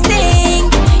the next thing.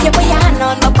 You put your hand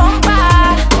on my bumper.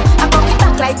 I pop it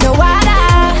back like no water.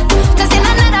 Cause in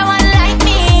another one like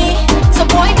me. So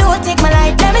boy, don't take my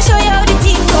life. Let me show you how the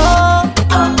thing go.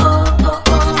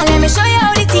 And let me show you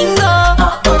how the thing go.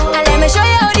 And let me show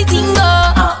you how the thing go.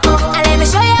 And let me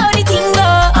show you how the thing go.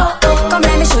 Come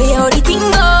let me show you how the thing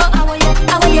go.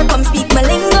 I want you come speak my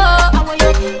lingo.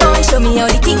 Boy, show me how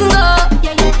the thing go.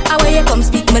 I want you come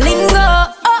speak my lingo.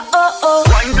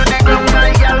 Wine to the ground, my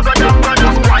girl, go down, go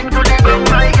down. Wine to the ground,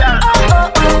 my girl.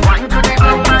 Wine to the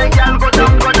ground, my girl, go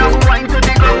down, go down. Wine to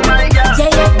the ground, my girl. Yeah,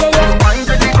 yeah, yeah, yeah. Wine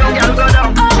to the ground, girl, go down.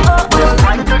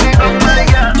 Wine to the ground, my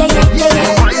girl. Yeah, yeah, yeah,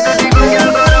 yeah. Wine to the ground, girl,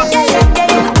 go down. Yeah, yeah,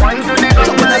 yeah, yeah. Wine to the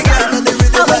ground, my girl.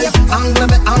 Angle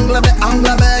me,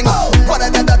 angle bang. What a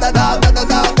da da da da da da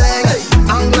da bang.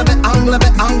 Angle me, angle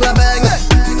bang.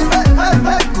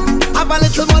 Have a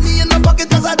little money in my pocket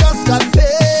 'cause I just got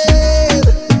paid.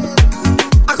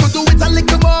 I could do it a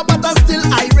little more, but I'm still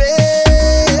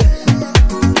irate.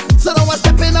 So now I'm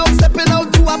stepping out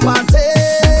to a party.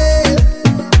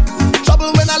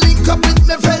 Trouble when I link up with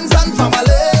my friends and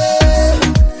family.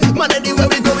 Man, anywhere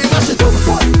we go, we mash it up.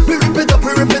 We rip it up,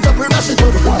 we mash it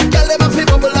up. Girl, them a fi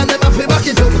bubble and them a fi back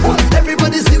it up.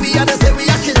 Everybody see we and they say we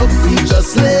act it up. We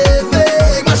just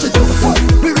living, mash it up.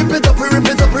 We rip it up, we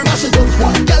mash it up.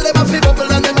 Girl, them a fi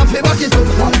bubble and them a fi back it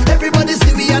up. Everybody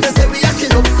see we and they say we act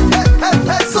it up. Hey, hey,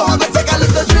 hey. So I go take a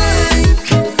little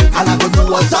drink and I go do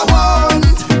what I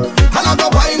want. And I go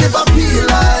wine if I feel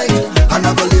like. And I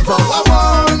go live how I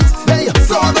want. Hey,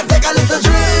 so I go take a little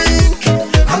drink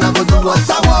and I go do what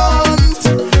I want.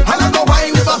 And I go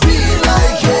wine if I feel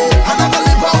like. Yeah. And I go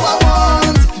live how I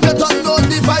want. You don't know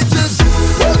the vices.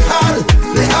 Work hard,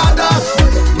 they harder.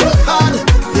 Work hard,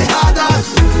 they harder.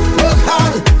 Work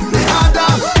hard, they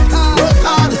harder. Work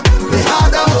hard, they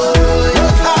harder.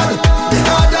 Work hard,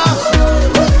 they harder.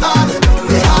 Work hard,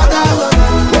 they harder.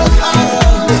 Work hard,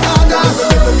 they harder.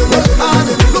 Work hard.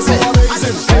 Look so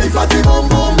amazing. Hey, fatty boom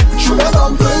boom, sugar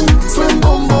dumpling, swim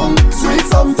boom boom, sweet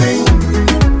something.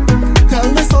 Tell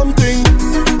me something.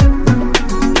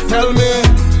 Tell me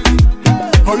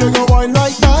how you go wine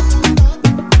like that.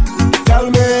 Tell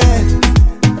me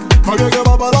how you go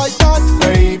bubble like that,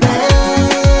 baby.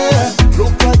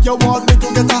 Look like you want me to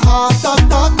get a heart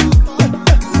attack.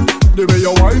 The way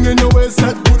you wine in your waist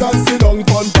set good and sit down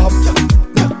on top.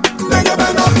 Then you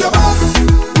bend up your back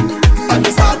and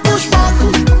you start push back.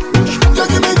 You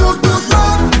give me good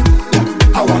love.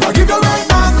 I wanna give you right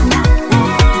back.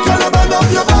 Can you bend up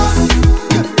your back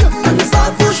and you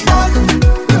start push back.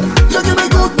 You give me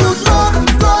good love.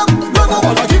 I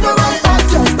wanna give you right back.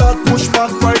 You start push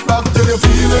back, right back till you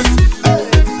feel it.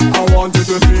 I want you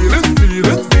to feel it, feel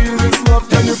this love.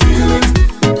 Can you feel it?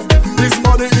 This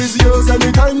body is yours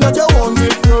anytime that you want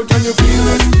it, girl. Can you feel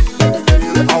it?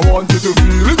 I want you to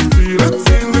feel it,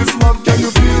 feel this love. Can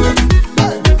you feel it?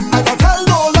 And I tell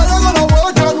no lie, you're gonna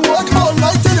work and work all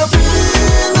night till you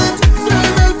feel it.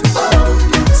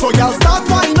 So y'all start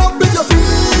wind up if you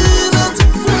feel it.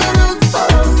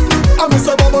 I miss a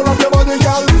bubble of your body,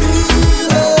 y'all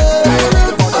feel it.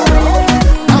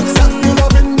 Accept me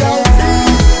loving, y'all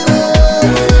feel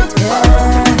it.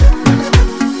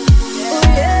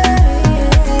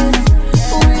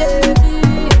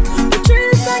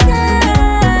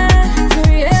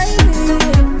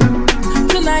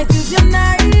 Tonight is your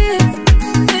night,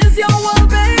 is your world,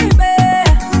 baby.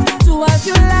 Do as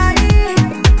you like,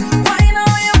 why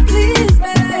not you please,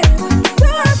 baby? Do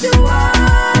as you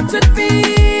want with me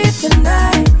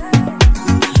tonight.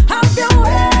 Have your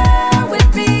way with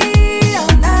me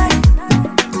all night.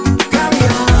 Carry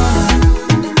on,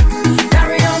 baby.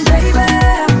 Carry on, baby.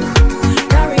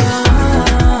 Carry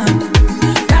on.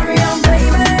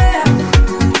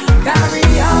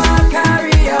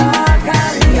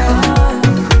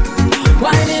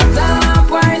 Wind it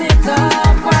up.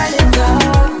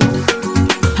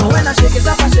 And when I shake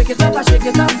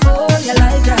it up, oh, you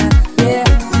like that, yeah.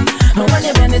 And when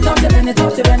you bend it up,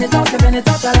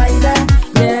 I like that,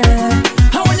 yeah.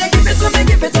 And when you give it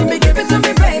to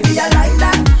me, baby, I like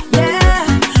that, yeah.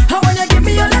 And when you give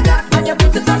me your leg up and you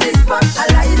put it on the spot, I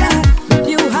like that.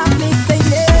 You have me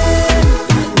singing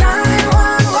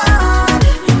 911.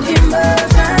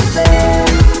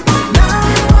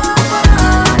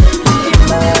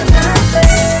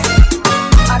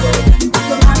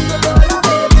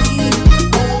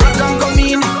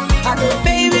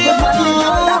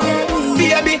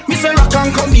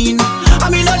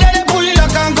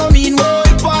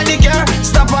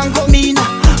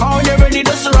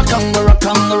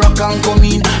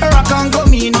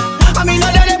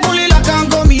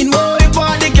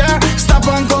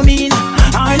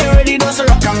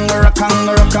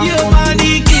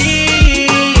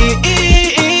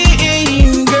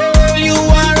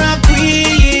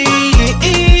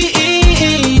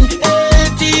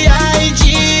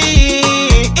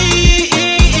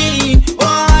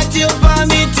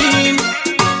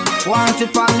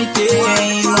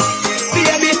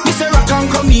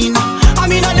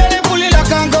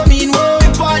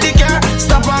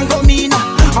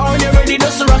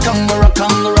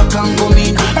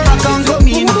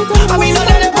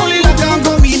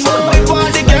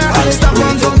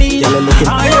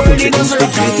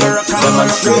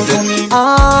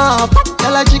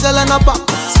 back.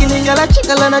 Skinny girl a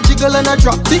jiggle and a jiggle and a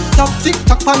drop. Tick tock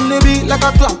on the beat like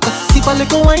a clock. Tip a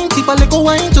little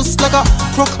wine, just like a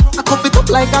crock. I cuff it up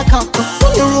like a cock.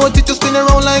 When you roll it, you spin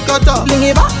around like a top. Fling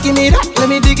it back, give me that, let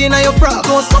me dig in your frock.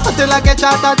 Don't stop until I get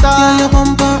shot at all. Feel your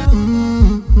bumper,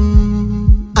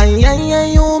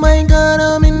 ay, oh my God,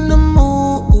 I'm in the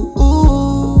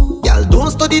mood. Y'all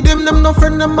don't study them no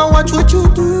friend, them I watch what you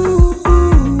do.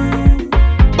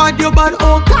 Bad you bad,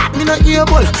 oh God, me not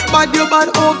able. Bad you bad,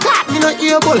 oh God, me not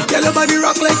able. Girl, your body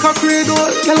rock like a cradle.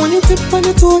 Girl, when you tip on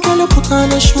your toe, girl, you put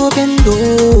on a show bend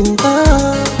over.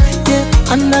 Yeah,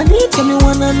 underneath, tell me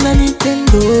one underneath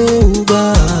bend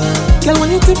over. Girl,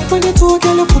 when you tip on your toe,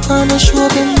 girl, you put on a show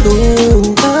bend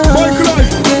over.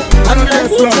 Yeah,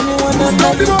 underneath, tell me one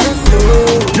underneath bend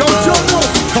over. Yo, John,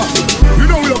 you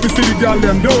know we love to see the girl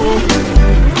them though.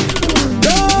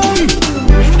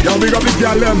 Yo, big up the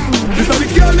girl them. This is the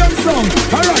girl them song.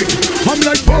 Alright, I'm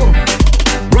like boom.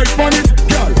 Right on it,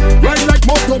 girl. Ride like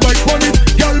motorbike on it,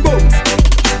 girl bounce.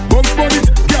 Bounce on it,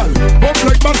 girl. Bump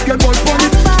like basketball on it,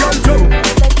 girl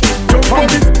jump on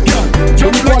it, girl.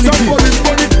 Jump like somebody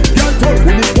on it, girl turn.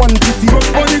 We need one titty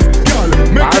jump on it, girl.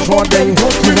 Make your bump down.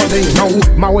 Now,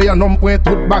 ma way a nom point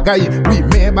tout bagay. Oui,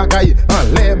 mais bagay, en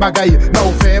les bagay.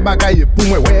 Now, fait bagay, pour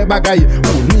moi, ouais bagay.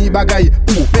 Ou ni bagay,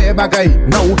 pour faire bagay.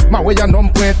 Now, ma way a nom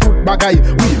point tout bagay.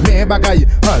 Oui, mais bagay,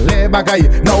 en les bagay.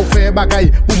 Now, fait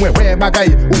bagay, pour moi, ouais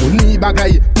bagay. Ou ni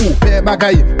bagay, pour faire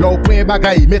bagay. L'au point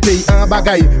bagay, mettez un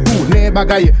bagay. Pour ne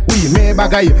bagay, oui, mais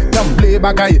bagay. Gamble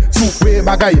bagay, soupe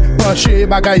bagay. Penché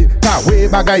bagay, kawe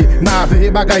bagay.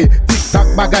 Nave bagay,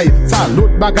 tic-tac bagay.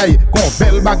 Salut bagay,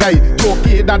 konvel bagay.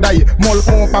 Choke daday, mol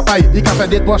kon papay. I ka fè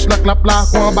des poches la clap la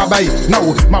kon babay.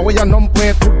 Now, ma way a nom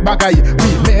point tout bagay.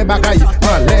 Oui, mais bagay,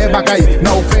 en les bagay.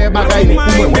 Now, fait bagay, ou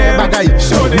me ouais bagay.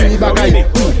 Ni bagay,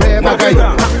 ou fait bagay.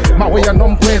 Ma way a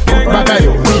nom point tout bagay.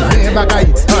 Oui, mais bagay,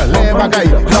 en les bagay.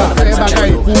 Now, fait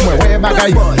bagay, ou me ouais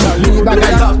bagay. Ni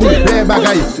bagay, ou fait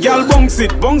bagay. Girl, bounce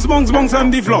it, bounce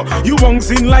on the floor. You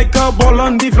bouncing like a ball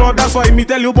on the floor. That's why me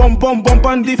tell you bump on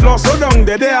the floor. So down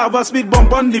there, they have a speed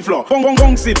bump on the floor.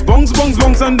 Bounce it, bounce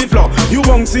on the floor. You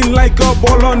bouncing like a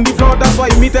ball on the floor. That's why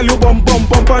me tell you bump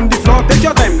on the floor. Take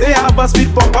your time, they have a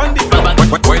speed bump on the floor.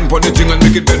 Wine pon the thing and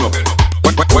make it bend up.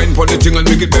 Wine pon the thing and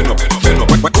make it bend up.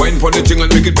 Wine pon the thing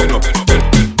and make it bend up. Bend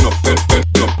up.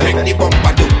 Make the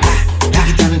bumper do. Take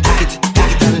it and take it.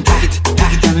 Take it and take it.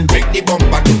 Take it and make the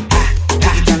bumper do.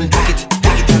 Take it and take it.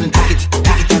 Take it and take it.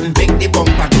 Take it and make the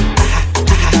bumper do.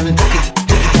 Take it and take it.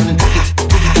 Take it and take it.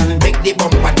 Take it and make the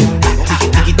bumper do. Take it.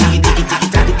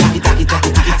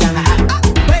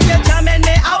 When you're jamming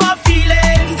me, our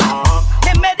feelings,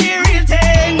 they made the real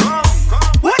thing.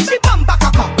 Watch the bumper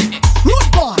cock up,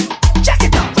 rude boy, check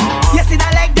it out. You see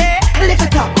that leg there, lift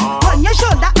it up. On your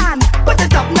shoulder and put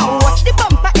it up. Now watch the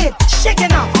bumper it,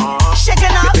 shaking up.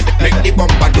 Make the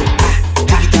bumper do.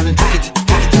 Take it and take it,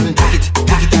 take it and take it,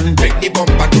 take it and make the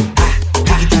bumper do.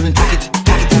 Take it and take it,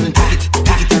 take it and take it,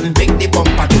 take it and make the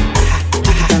bumper do.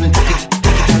 Take it and take it,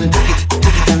 take it and take it, take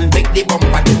it and make the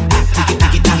bumper do.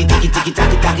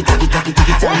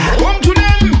 Come to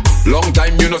them. Long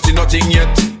time you no see nothing yet.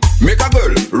 Make a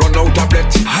girl run out a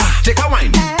breath. Take a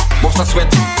wine, bust a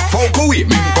sweat. Folk away,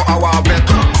 make go our vet.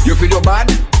 You feel your bad?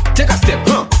 Take a step.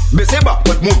 Bese back,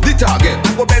 but move the target.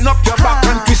 I go bend up your back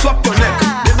and twist up your neck.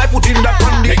 Then I put in that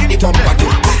on the bumper do.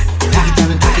 Take it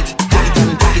and take it, take it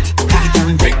and take it, take it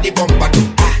and make the bumper do.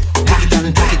 Take it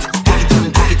and take it, take it and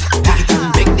take it, take it and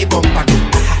make the bumper do.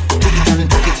 Take it and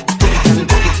take it, take it and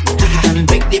take it, take it and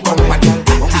make the bumper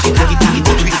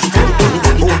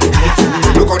do.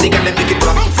 Look how they can make it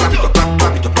clap, clap it up,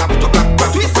 clap it up, clap it up, clap it up,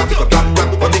 clap it up, clap it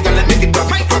up. How they can make it clap,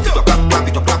 clap it up, clap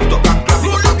it up, clap it up, clap it up,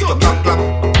 clap it up, clap it up.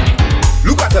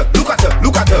 Look at her, look at her,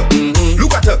 look at her,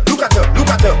 look at her, look at her, look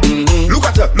at her, look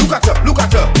at her, look at her, look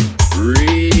at her.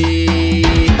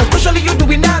 Especially you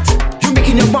doing that, you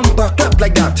making your bumper clap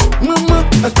like that, mama.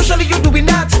 Especially you doing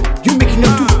that, you making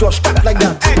your toothbrush clap like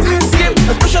that.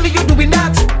 Especially you doing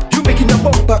that, you making your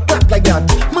bumper clap like that,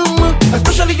 mama.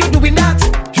 Especially you doing that,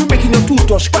 you making your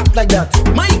toothbrush clap like that.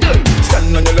 My girl,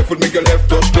 stand on your left foot, make your left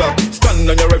touch clap. Stand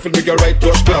on your right foot, make your right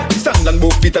touch clap. Stand on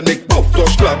both feet and make both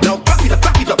touch clap. Now clap it up,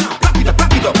 clap it up, clap it up,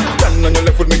 clap it up. Stand on your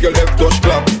left foot, make your left touch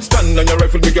clap. Stand on your right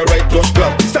foot, make your right touch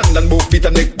clap. Stand on both feet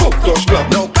and make both touch clap.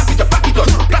 Now clap it up, clap it up,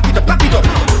 clap it up, clap it up.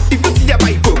 If you see a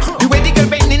bible, the way the girl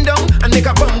bending down and make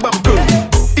a bum bum curl.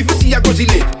 If you see a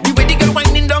gozile, the way the girl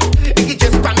winding down, make it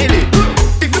just panele.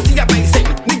 If you see a bicep,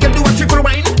 the girl do a triple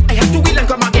wine. I have to wheel and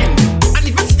come again. And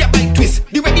if you see a bike twist,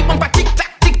 the way the bumper tick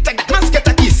tack, that man's get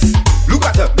a kiss. Look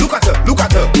at her, look at her, look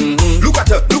at her, look at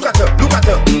her, look at her, look at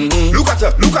her, look at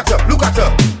her, look at her, look at her.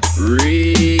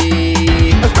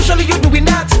 Especially you doing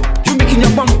that, you make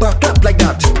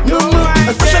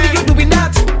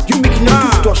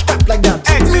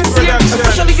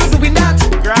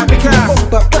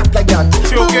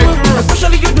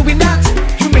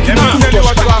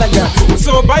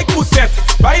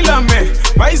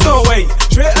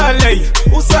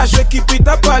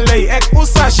palais. Ek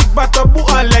usa chic bata bu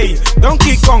alay.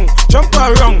 Donkey Kong, jump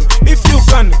around. If you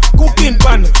can, cooking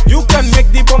pan. You can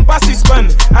make the bumper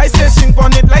suspend. I say sing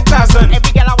on it like Tarzan.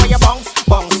 Every girl I wear your bounce,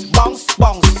 bounce, bounce,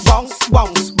 bounce, bounce,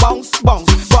 bounce, bounce,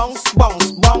 bounce, bounce,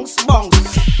 bounce, bounce,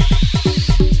 bounce.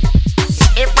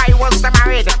 If I was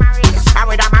married, I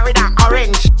would have married an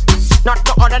orange. Not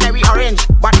the ordinary orange,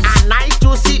 but a nice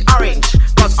juicy orange.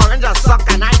 Cause orange does suck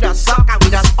and I does suck, and we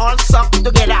just all suck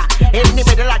together. In the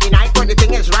middle of the night when the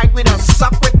thing is right, we just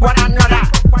suck with one another.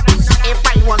 If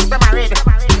I was married,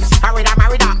 I would have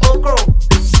married an okro.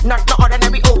 Not the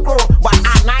ordinary okro, but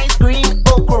a nice green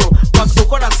okro. Cause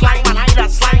okro does slime and I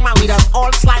does slime, and we just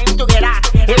all slime together.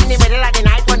 In the middle of the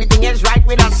night when the thing is right,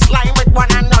 we just slime with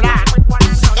one another.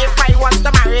 If I was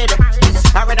married,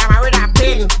 I would have married a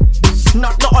pin.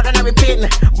 Not the ordinary pin,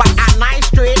 but a nice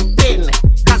straight pin.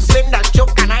 Cause pin does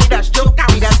choke and I does choke,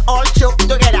 and we just all choke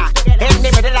together. In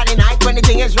the middle of the night when the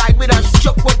thing is right, we just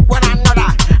choke with one another.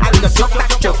 And we just choke,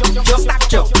 tap, choke, just tap,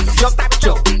 choke, just tap,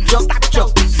 choke, just tap,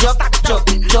 choke, just tap, choke,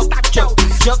 just tap, choke,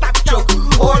 just tap, choke.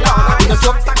 Oh Lord, we just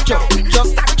choke, tap, choke,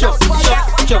 just tap, choke, just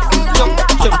tap, choke, just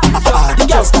tap, choke. The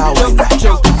girl star wine, the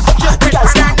girl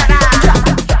star.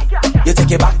 You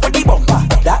take it back for the bumper,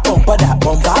 that bumper, that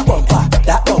bumper, bumper,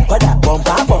 that bumper, that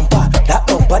bumper, bumper, that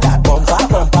bumper, that bumper,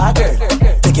 bumper, girl.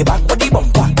 Take it back for the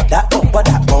bumper, that bumper,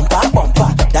 that bumper,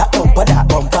 bumper, that bumper, that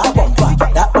bumper, bumper,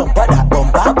 that bumper, that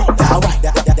bumper,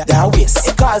 that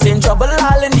waist, causing trouble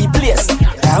all in the place.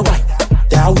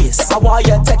 That waist, I want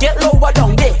you take it lower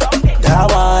down there. That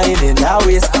wine in that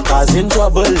waist, causing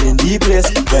trouble in the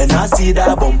place. When I see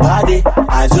that bumper day,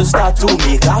 I just start to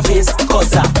make a face.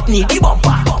 Cause I need the bumper.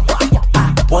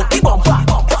 Want the bumper,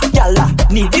 y'all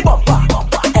need the bumper,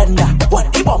 and want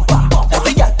the bumper.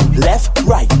 Every girl, left,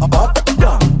 right, up,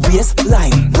 down,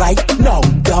 waistline, right now,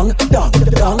 down, down,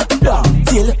 down, down,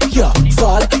 till you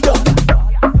fall down.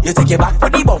 You take it back for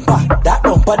the bumper, that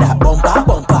bumper, that bumper,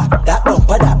 bumper, that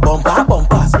bumper, that bumper,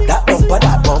 bumper, that bumper,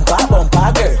 that bumper,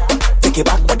 bumper, girl. Take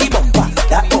it back for the bumper,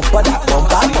 that bumper, that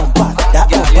bumper, bumper, that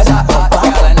bumper, that bumper,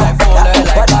 bumper, that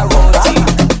bumper, that bumper.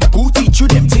 Who teach you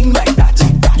them thing like that?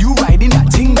 You riding that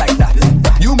thing like that.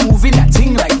 You moving that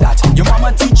thing like that. Your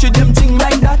mama teach you them thing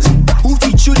like that. Who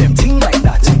teach you them thing like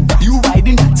that? You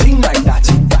riding that thing like that.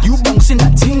 You bouncing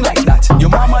that thing like that. Your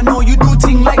mama know you do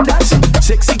thing like that.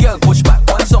 Sexy girl push back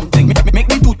on something. Make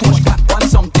me do touch back on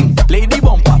something. Lady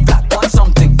bumper flat on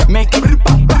something. Make it rip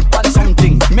on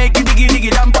something. Make it diggy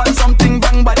diggy damp on something.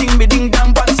 Bang ba ding be ding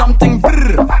damp on something.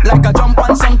 Brr, like a jump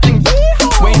on something.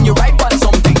 When you ride on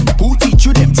something, who teach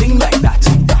you them thing like that?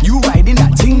 You riding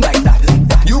that thing like that.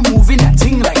 You moving that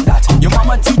thing like that. Your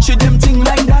mama teach you them thing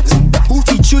like that. Who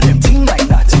teach you them thing like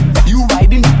that? You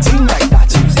riding that thing like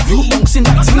that. You bouncing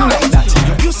that thing like that.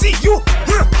 You see, you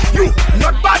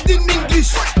not bad in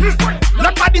English,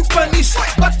 not bad in Spanish,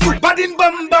 but you bad in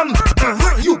bum bum.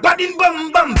 You bad in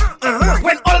bum bum.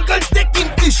 When all girls take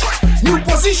English, new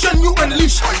position you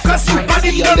unleash. Cause you bad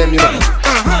in bum bum.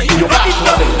 You bad in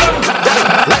bum bum.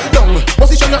 Lie down,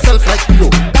 position yourself like pillow.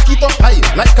 Back it up high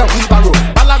like a wheelbarrow.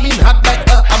 Balamin hat like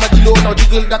a armadillo. Now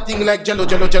jiggle that thing like jello,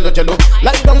 jello, jello, jello.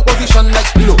 Lie down, position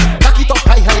like pillow. Back it up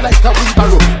high like a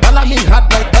wheelbarrow. Balamin hat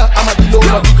like a armadillo.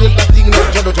 Now jiggle that thing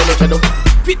like jello, jello, jello.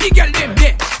 Fit the girl them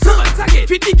there.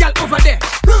 Fit the girl over there.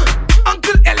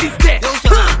 Uncle Ellie's there.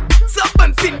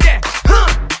 Serpent's in there.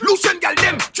 Lucian girl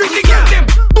them. Treat the girl them.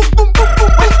 Boom, boom, boom,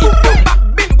 boom. When it go back,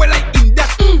 bend well I in that.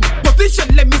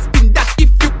 Position, let me spin that.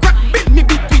 If you crack, bend me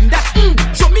between that.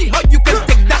 Show me how you can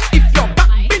take that. If you're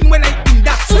back, bend when I in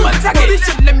that.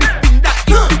 Position, let me spin that.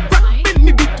 If you crack, bend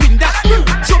me between that.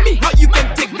 Show me how you can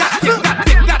take that. Take that,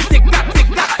 take that, take that,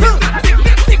 take that, take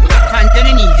that, take that. Hand to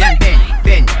the knees and bend.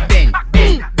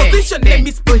 Position, let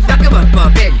me spin that.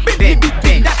 Bend.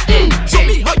 Show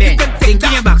me how you can take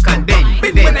that. Your back and bend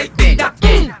when I in that.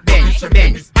 Bend.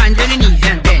 Hand to the knees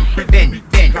and bend.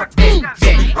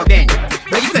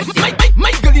 Where you first?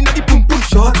 My girl inna the pum pum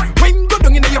shot. When go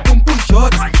down inna your pum pum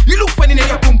shot. You look funny inna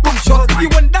your pum pum shot. If you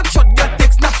want that shot, girl,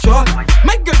 take snapshot.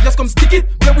 My girl just come stick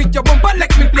it. Play with your bumper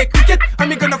like me play cricket. And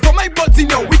me gonna throw my balls in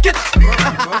your wicket.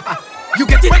 You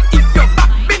get it? If your back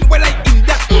bend well I in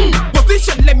that.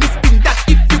 Position, let me spin that.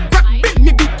 If you crack, bend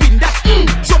me between that.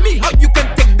 Show me how you can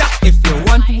take that. If you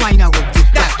want to wine, I will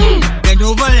take that. Bend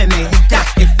over, let me hit that.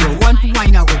 If you want to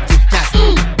wine, I will take that.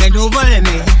 Bend over, let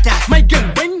me hit that. My girl,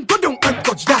 when go down and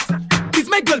touch that. Please,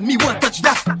 my girl, me want touch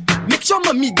that. Make sure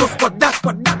mommy go spot that.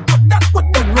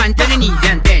 Hand to the knees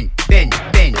and bend.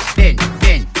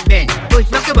 Push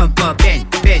back your bumper, bend.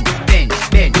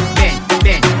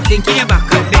 Sink in your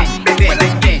back and bend.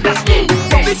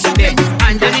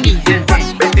 Hand to the knees and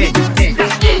bend.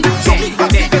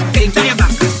 Sink in your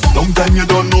back. Long time you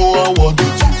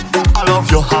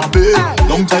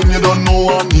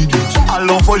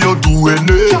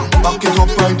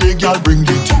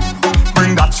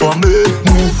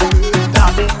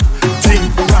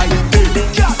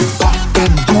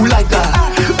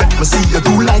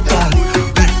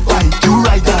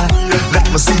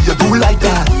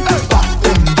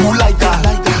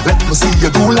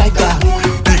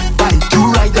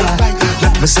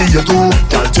you do.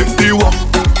 Girl, take the walk,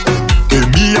 give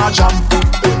me a jam.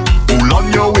 Pull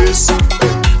on your waist,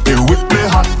 the whip me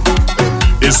hot.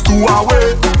 It's 2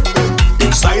 away,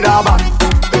 inside a band.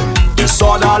 It's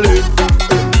orderly,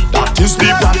 that is the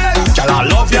plan. Girl, I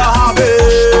love your habit,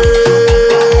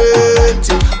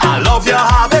 I love your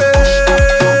habit.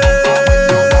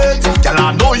 Girl,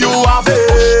 I know you have it,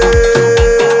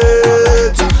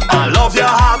 I love your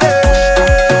habit.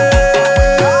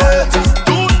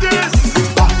 Do this,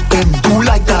 back then do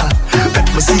like that. Let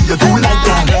me see you do like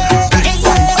that. Big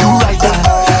right, do like that.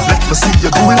 Let me see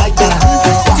you do like that.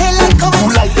 Back then do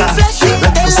like that.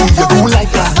 Let me see you do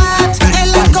like that. Big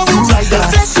right, do like that.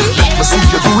 Let me see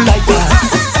you do like that.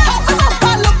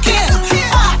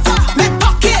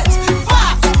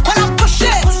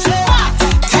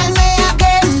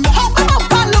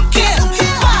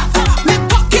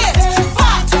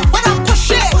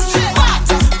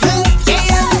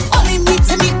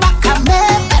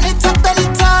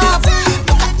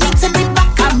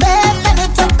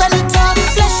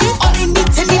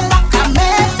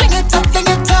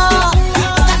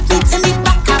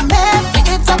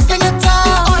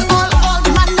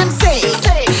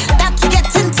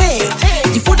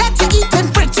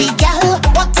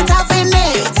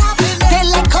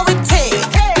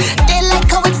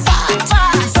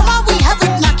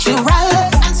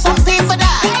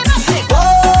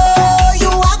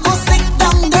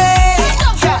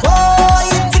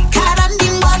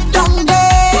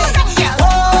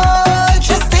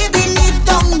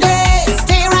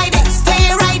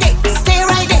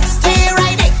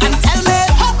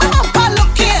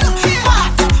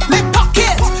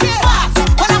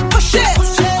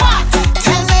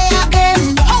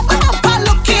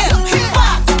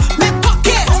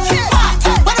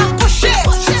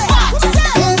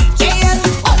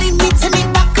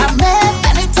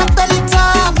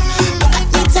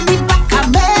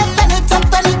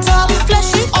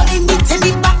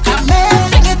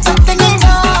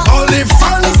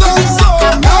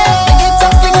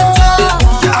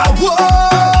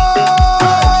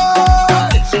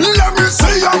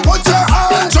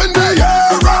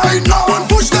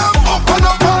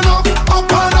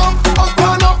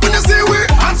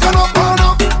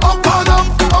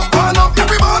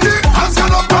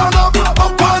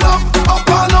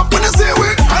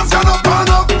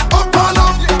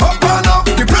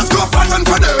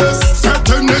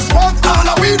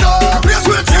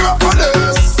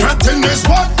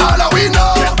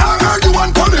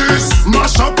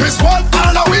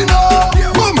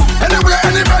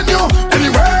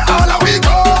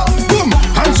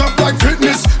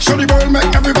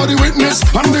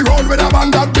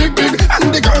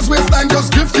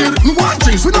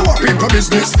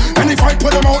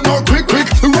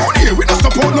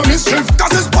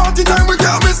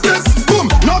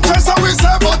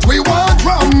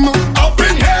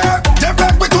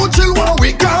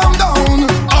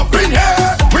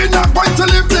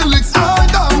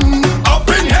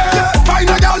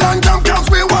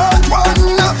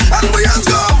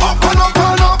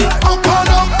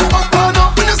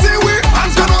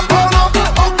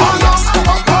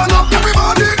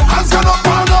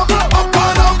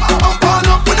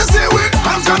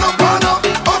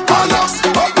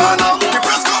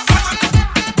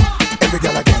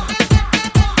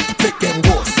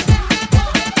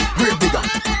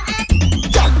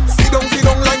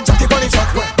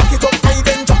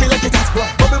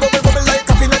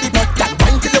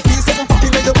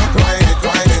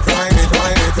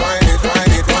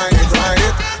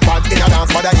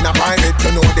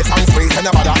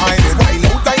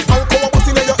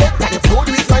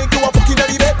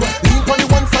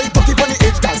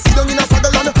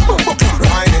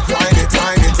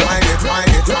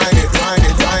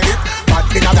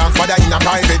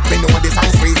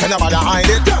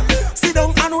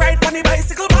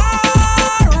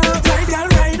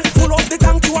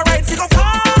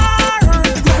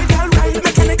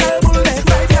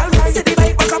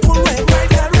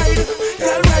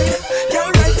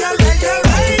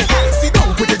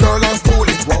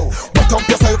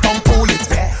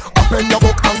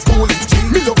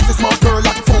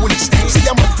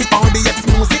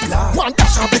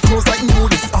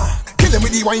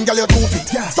 Wine, girl, you do fit.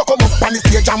 So come up on the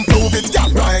stage and prove it.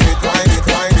 Ride it, ride it,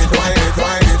 ride it, ride it,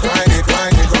 ride it, ride it,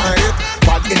 ride it, ride it.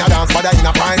 Bad in a dance, bad in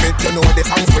a private. You know the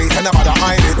song's great and nobody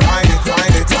hide it. Ride it,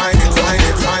 ride it, ride it, ride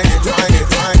it, ride it, ride it,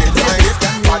 ride it, ride it.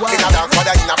 Bad in a dance, bad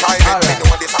in a private. You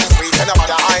know the song's great and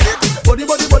nobody hide it. Body,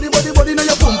 body, body, body, body, now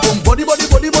your pum pum. Body, body,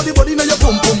 body, body, body, now your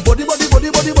pum pum. Body, body,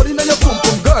 body, body, body, now your pum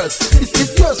pum. Girls, it's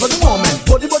yours for the moment.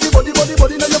 Body, body, body, body,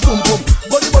 body, now your pum pum.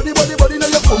 Body, body, body, body, now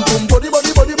your pum pum. Body,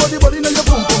 body, body, body, body, now your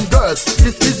pum pum. Girls,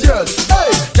 this is yours. girls. Hey,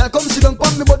 girl come sit down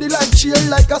on me body like chair,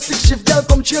 like a stick shift. Girl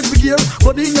come change me gear,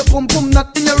 body in your pum pum,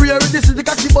 not in your rear. This is the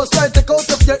cocky bus right, take out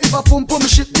of here. If a pum pum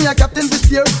shit me a captain this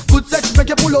year. Good sex make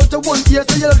you pull out your one ear.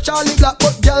 Say you love Charlie Black,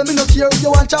 but girl me not here.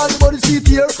 You want Charlie body seat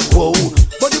here. Whoa,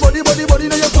 body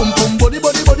now your pum pum, body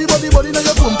now your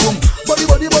pum pum, body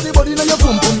now your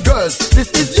pum pum. Girls, this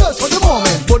is yours for the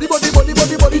moment. Body now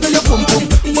your pum pum,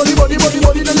 body now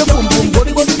your pum pum,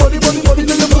 body now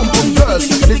your pum pum. Girls,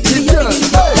 this is yours.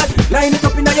 Hey. Line it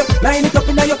up in your, line it up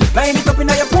in your, line it up in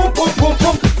your, pum pum pum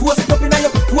pum. Pose it up in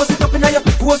your, pose it up in your,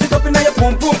 pose it up in your,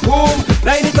 pum pum pum.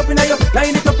 Line it up in your,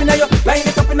 line it up in your, line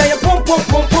it up in your, pum pum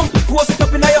pum pum. Pose it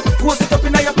up in your, pose it up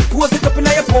in your, pose it up in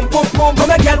your, pum pum pum.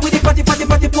 Come a girl with the fatty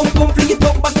pum pum. Fling it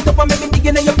up, back it up and make me dig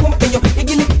in your pum in your.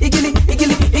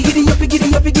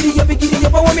 Iggity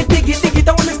up. I want me dig it.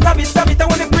 I want me stab it. I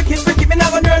want me break it. Me now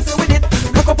gonna nurse with it.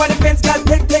 Cock up on the fence, girl,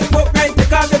 take fuck right.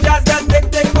 Take off your jazz, girl,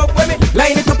 take fuck with me.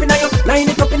 Line it up in your, line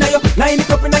it up in your, line it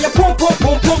up in your, pum pum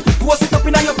pum pum. Pose it up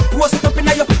in your, pose it up in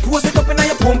your, pose it up in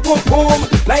your, pum pum pum.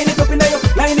 Line it up in your,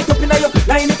 line it up in your,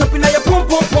 line it up in your, pum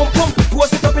pum pum pum.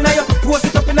 Pose it up in your, pose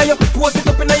it up in your, pose it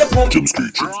up in your, pum. Jim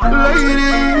Screech.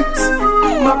 Ladies,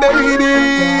 my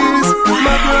babies,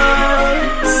 my girls.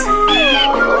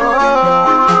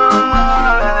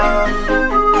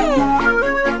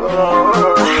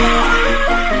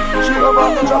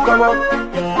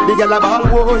 The girl a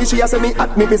ball boy, she a say me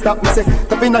at me fi stop. Me say,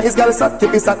 tap inna his girl sat,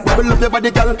 tip it sat. Bubble up your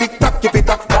body, girl, tick tock, keep it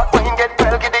up. When you get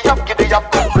well, giddy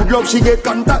up. Good love, she get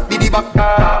contact, diddy back.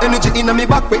 Energy inna me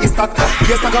back, where is that?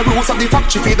 Yes, like a rose of the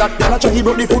fact, she feel that. Girl a try, he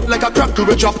broke the foot like a crack to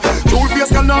a drop. Cool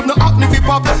face, girl have no acne fi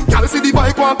pop. Girl see the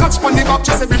bike, one catch pon the back.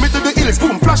 She say, bring me to the hills,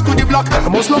 boom, flash to the block. I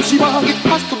must love she want, it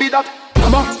has to be that.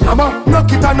 Mama,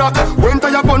 knock it or not. Went to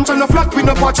your bunch and a flat with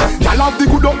no patch. Y'all have the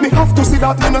good up, me have to see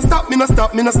that. Me no stop.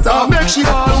 Make she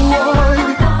all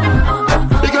wine.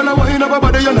 The girl a wine up her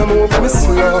body and a move me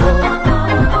slow.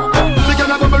 The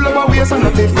girl a bubble up her waist and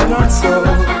a tip not so.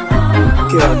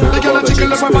 The girl a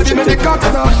jiggle up her body, make the cock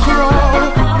start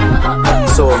crawl.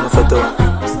 So I'm for two.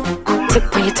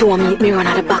 Tip on your toe and meet me run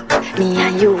out the back. Me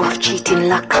and you have cheating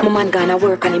luck. My man gonna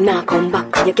work and him not come back.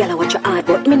 Your girl watch your hard,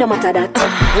 but me no matter that.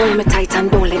 Hold me tight and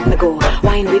don't let me go.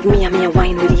 Wine with me and me a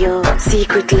wine with you.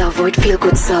 Secret love, oh it feel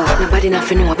good so. Nobody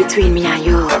nothing know between me and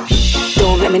you.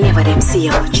 Don't let me never them see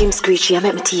you. Jim Screechy, I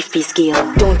make my teeth be skill.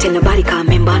 Don't tell nobody cause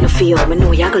member no feel. Me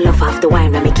know you gonna love half the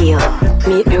wine when me kill.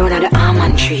 Meet me run out the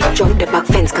almond tree. Jump the back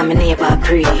fence cause my neighbor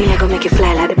pre. Me I gonna make you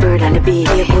fly like the bird and the bee.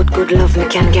 Be a good love me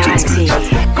can guarantee.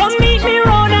 Come meet me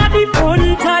round at the front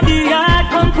of the yard.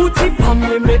 Come put it on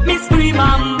me, make me scream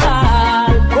and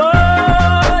ball.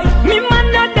 Boy, me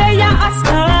man not there, a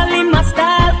style in my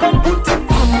style. Come put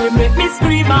it on me, make me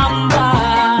scream and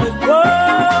ball.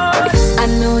 Boy, I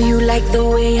know you like the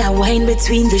way I whine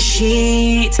between the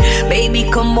sheets. Baby,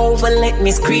 come over, let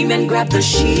me scream and grab the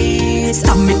sheets.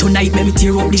 Stab me tonight, let me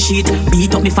tear up the sheet.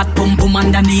 Beat up me fat pum pum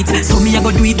underneath. So me I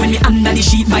go do it when me under the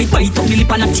sheet. Bite up me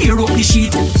lip and I tear up the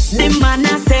sheet. The man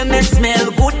I say me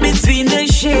smell good between the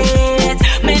sheets.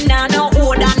 Me nah no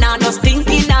odor, nah no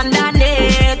stinking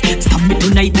underneath. Stab me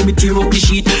tonight, let me tear up the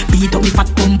sheet. Beat up me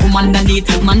fat pum pum underneath.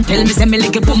 Man tell me say me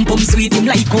like a pum pum sweet. Him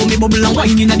like how me bubble and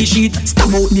wine inna the sheet.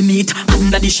 Stab out me meat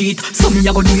under the sheet. So me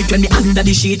I go do it when me under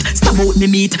the sheet. Stab out me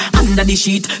meat under the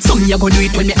sheet. So me I go do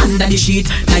it when me under the sheet.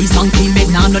 Nice and clean bed,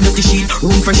 nah no dirty sheet.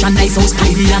 Room fresh and nice, house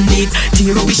tidy and neat.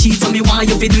 Tear up the sheet, so me want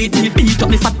you fi do it. Me beat up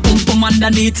me fat pum pum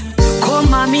underneath.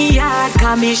 Come on me yard,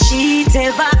 cause me sheet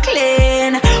ever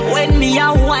clean. When me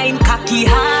a wine, cocky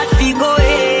hard fi go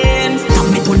in. Stab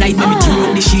me tonight, let me tear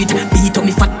up the sheet. Beat up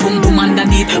me fat pum pum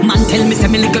underneath. Man tell me say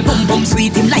me like a pum pum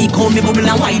sweet. Him like how me bubble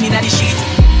and wine inna the sheet.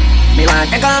 Me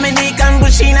want to call me dick and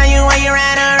push in on you while you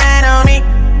ride on me.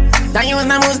 Don't use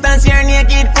my moustache, your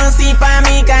naked pussy for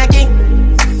me cocky.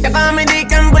 You call me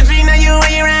dick and push in on you while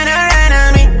you ride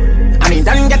on me. I mean,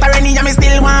 don't get already, and me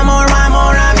still want more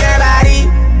of your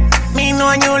body. Me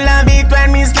know you love it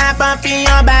when me slap up in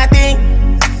your body.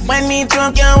 When me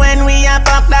choke you, when we up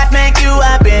that make you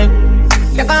happy.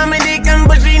 You call me dick and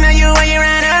push in on you while you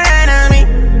ride on me.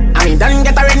 I mean, don't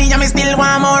get already, and me still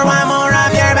want more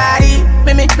of your body.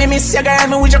 Me miss your girl,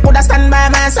 me wish you coulda stand by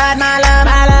my side, my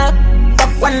love.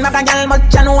 Fuck one bag of girl,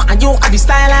 but you know and you have the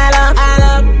style I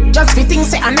love. Just fitting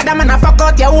say another man a fuck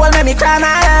out your hole, make me cry, my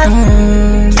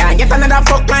love. Can't get another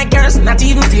fuck like yours, not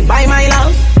even to buy my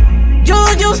love. You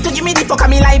used to give me the fuck of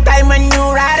me lifetime when you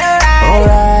ride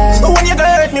around. When you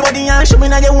hurt me body and show me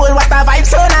now your whole what a vibe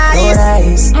so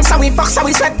nice. So we fuck, so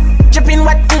we sweat, dripping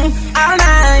wet all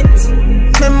night.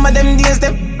 Remember them days,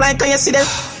 them like how you see them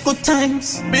good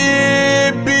times.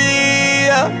 Baby,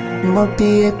 my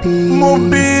baby, my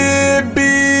baby.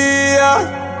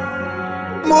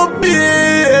 my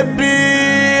baby.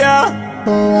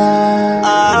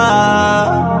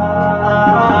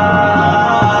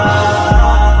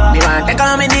 Me want to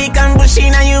come and dick and push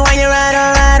in on you when you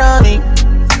ride on me.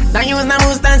 Don't use no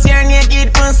Mustang, your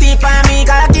naked pussy for me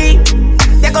cocky.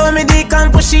 Take out me dick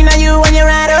and push in on you when you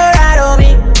ride on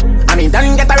me. I mean,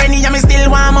 don't get already, and me still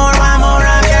want more of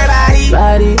your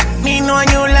body. Me know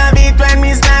you love it when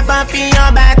me slap up in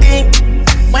your body.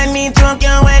 When me choke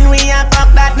you, when we a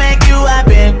fuck that make you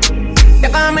happy.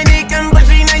 Take out me dick and push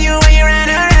in on you when you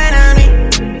ride on me.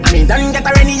 I mean, don't get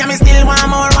already, and me still want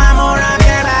more of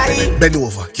your body. Bend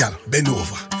over, girl, bend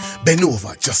over. Bend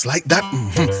over, just like that,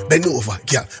 Bend over,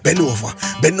 girl, bend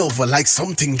over like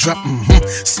something drop,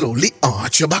 Slowly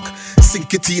arch your back,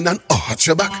 sink it in and arch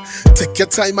your back. Take your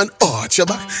time and arch your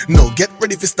back. Now get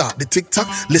ready to start the tick-tock.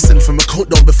 Listen for me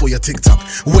countdown before your tick-tock.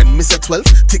 When me say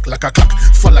 12, tick like a clock.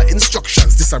 Follow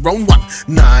instructions, this around 1,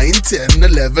 9, 10,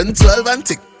 11, 12 and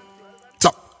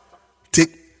tick-tock,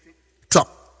 tick-tock.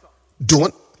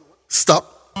 Don't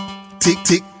stop,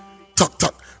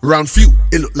 tick-tock. Round few,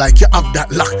 it look like you have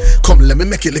that lock. Come, let me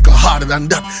make it look harder than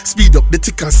that. Speed up the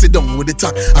tick and sit down with the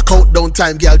talk. I count down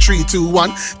time, girl, 3, 2,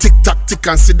 1. Tick tock, tick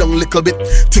and sit down little bit.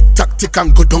 Tick tock, tick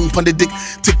and go down on the dick.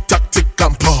 Tick tock, tick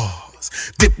and pause.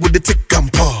 Dip with the tick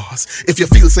and pause. If you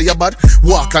feel say you're bad,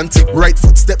 walk and tick. Right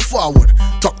foot step forward.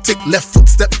 Tuck tick, left foot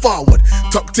step forward.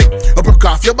 Tuck tick, broke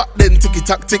off your back then ticky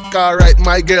tock tick. Alright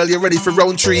my girl, you ready for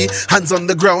round 3? Hands on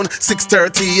the ground,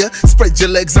 6:30. Spread your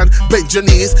legs and bend your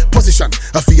knees. Position,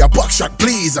 for your back shot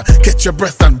please. Catch your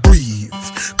breath and breathe.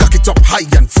 Cock it up high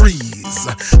and freeze.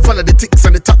 Follow the ticks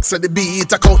and the tacks and the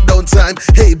beat. A countdown time,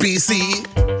 A, B, C.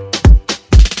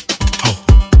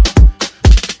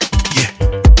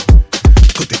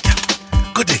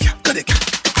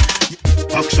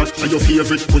 Back shot to your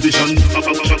favorite position. Back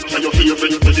shot to your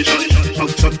favorite position.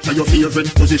 Back shot to your favorite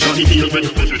position.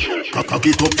 Cock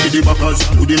it up to the backers.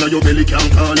 Good inna your belly can't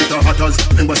call it a hatters.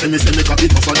 Remember say me cock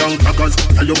it tougher than crackers.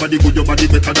 Tell your body good, your body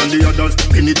better than the others.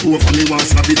 Penny two for me want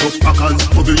slap it up packers.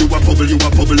 Bubble you a bubble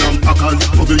and packers.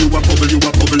 Bubble you a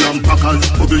bubble and packers.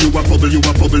 Bubble you a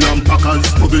bubble and packers.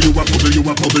 Bubble you a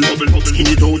bubble.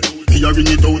 Skin it out, me a ring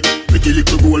it out. Pretty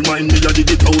little gold mine, me a dig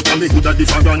it out. And me good at the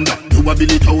veranda. You a bill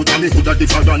it out, and me good at the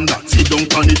veranda. Sit down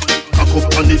on it, cock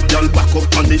up on it, girl, back up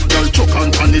on it, girl, choke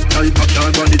on it, type a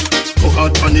car on it. Go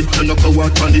hard on it, you no go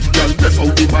hard on it, girl. Left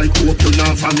out the bike, hope you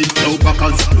not fan it. Now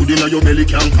backers, good inna your belly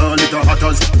can't call it a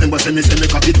hatters. Remember say me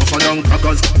cock it tougher than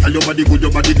crackers. Tell your body good,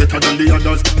 your body better than the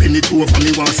others. Penny two for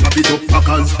me want slap it up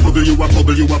packers. Bubble you a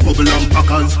bubble and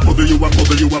packers. Bubble you a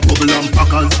bubble and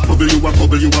packers. Bubble you a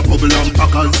bubble and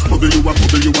packers. Bubble you a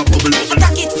bubble.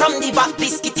 Attack it from the back,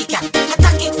 biscuity cat.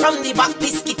 Attack it from the back,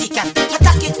 biscuity cat.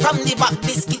 Attack it from the back,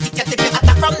 biscuity cat. If you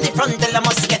attack from the front, then I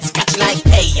must get scratched like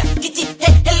hey, kitty,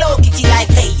 hey, hello, kitty, like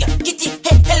hey, kitty,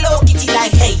 hey, hello, kitty,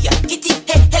 like hey, kitty,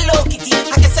 hey, hello, kitty.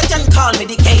 I guess I can call me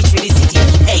the cage for the city.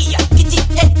 Hey, kitty,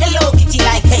 hey, hello, kitty,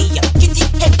 like hey, kitty,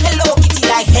 hey, hello, kitty,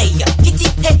 like hey, kitty,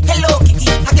 hey, hello,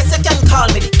 kitty. I guess I can call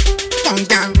me the.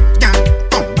 Down,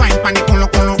 come wine panic, colo,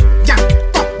 yeah,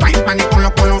 come wine panic,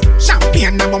 colo,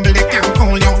 champagne and bubble they can't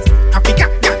call you. Africa,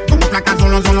 yeah, move like a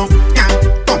zolo, yeah,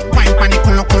 come wine panic,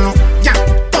 colo, yeah,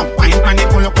 come wine panic,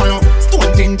 colo,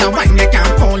 stone ginger wine they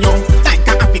can't call you. Like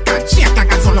a African, shake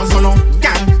like a zolo,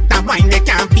 yeah, that wine they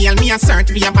can't feel me a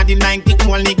search for your body like the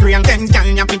holy grail. Then girl,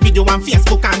 you have a video on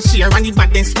Facebook and share, and the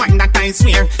baddest wine that I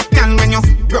swear. Girl, when you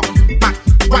broke back,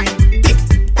 wine, tick,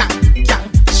 tack, girl,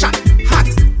 shot, hot,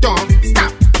 don't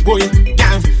stop, boy,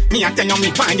 girl. Me a tell you me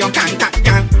why you can't cut,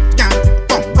 girl.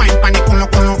 Come wine panic,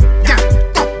 colo, yeah.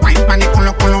 Come wine panic,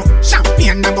 colo,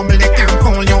 champagne and bubble they can't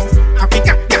call you.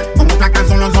 Africa, yeah, move like a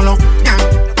zolo, yeah.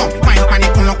 Come wine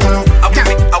panic, colo, yeah.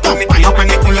 Come wine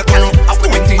panic, colo,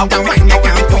 stone ginger wine they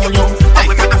can't call you.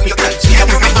 Like a Africa, yeah,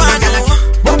 like a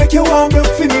zolo. Wanna make you warm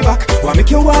broke for me back? Wanna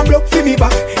make you warm broke for me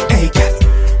back? Hey, girl.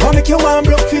 Wanna make you warm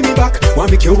broke for me back?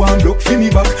 Wanna make you warm broke for me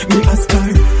back? Me ask her.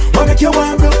 Wanna make you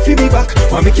warm broke for me back?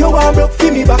 Wanna make you warm broke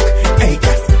for me back? Hey,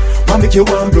 girl. Wanna make you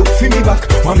warm broke for me back?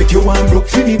 Wanna make you warm broke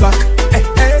for me back? Hey,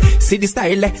 hey. See the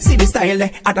style,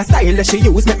 other style she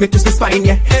use make me twist my spine,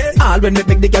 yeah. All when me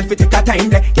make the girl fi take her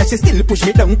time, yeah. She still push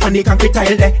me down on the concrete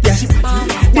tile, yeah.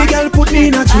 The girl put me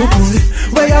in a choke hole,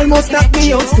 where almost knock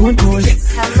me out stone cold.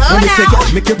 When me say girl,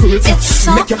 make you cool,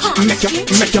 make you.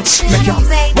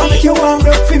 Wanna make you warm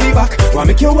broke for me back?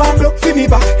 Wanna make you warm broke for me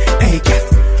back? Hey, girl.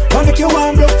 Wanna make you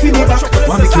warm broke for me back?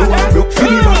 Wanna make you warm broke for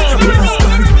me back?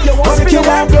 Wanna make you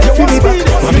warm broke for me back?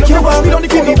 Wanna make you warm broke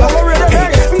for me back?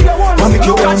 Wanna make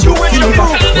you warm broke for me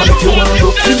back? Wanna make you warm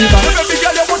broke for me back? Baby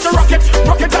girl, you want to rock it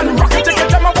and rock it. You get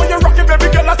them when you rock it, baby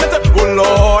girl. I said, oh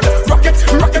Lord, rock it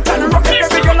and rock it,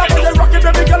 baby girl. I want you rock it,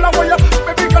 baby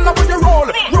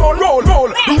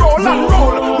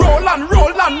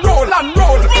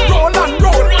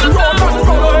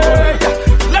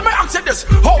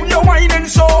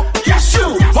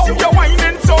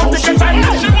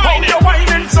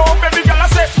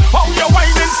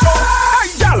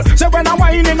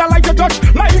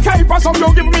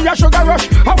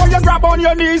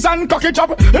your knees and cock it up.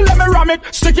 Let me ram it,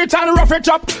 stick it and rough it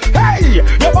up. Hey,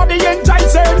 your body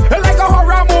enticing like a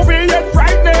horror movie, yet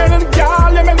frightening. And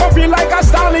girl, you make me feel like a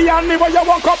stallion. When you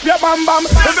walk up your bam bam,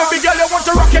 baby girl, you want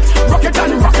to rock it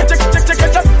and rock it, tick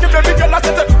it. The baby girl, I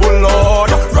said, oh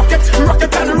Lord, rock it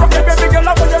and rock it, baby girl,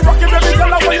 I want you rock it, baby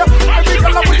girl, I want you, baby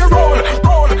girl, I want you roll,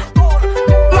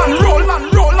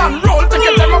 and roll, take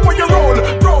it time, I want you roll,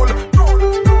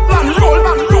 and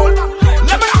roll.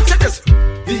 Let me ask you this,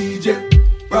 DJ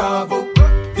Bravo,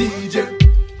 DJ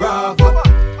Bravo,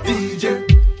 DJ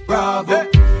Bravo,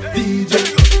 DJ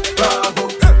Bravo,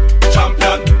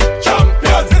 champion.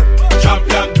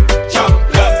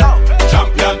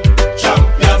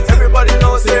 Everybody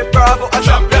knows it, Bravo, a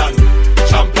champion.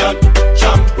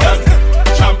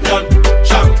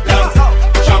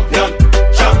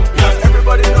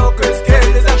 Everybody know Chris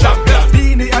Cale is a champion.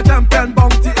 Beanie a champion,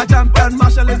 Bounty a champion,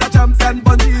 Marshall is a champion,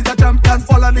 Bungie is a champion,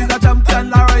 Fallen is a champion,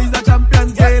 Lara is a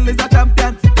champion, Gale is a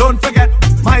champion. Don't forget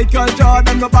Michael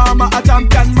Jordan, Obama a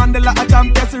champion, Mandela a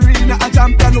champion, Serena a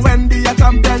champion, Wendy a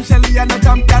champion, Shelly and a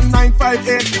champion,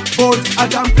 958 both a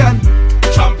champion.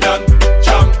 Champion.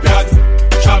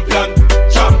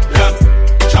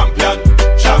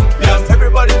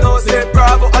 Everybody knows it,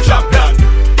 Bravo a champion.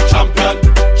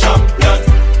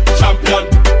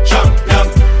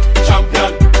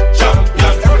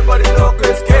 Everybody know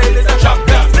Chris Cale is a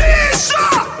champion. This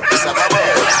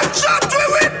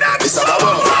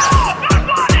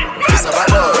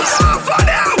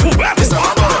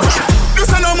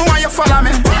I know me why you follow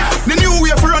me. The new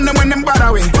way for run them when them bad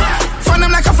away. Fund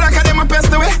them like a flag of them a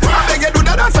pest away. I beg you do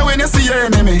that answer when you see your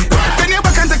enemy. Then you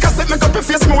back and take a step, make up your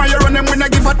face more. You run them when I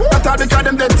give a that all because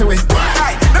them dead to it.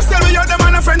 Aye, they sell me out them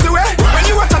and a friend to it. When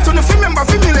you watch that to the film, remember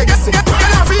for me legacy. You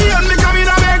know for you and me come in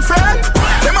a big friend.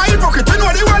 Them a hypocrite, you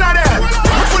know the one of them.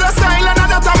 We full of style and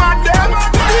that I'm at them.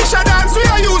 These are dance, we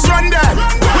are use run them.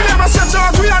 We never stretch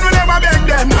out, we and we never beg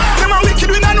them. Them a wicked,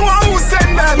 we don't know who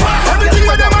send them. Everything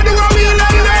with them I do, we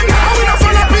lend them. And we don't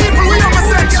follow people, we have a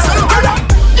sense. So look at that.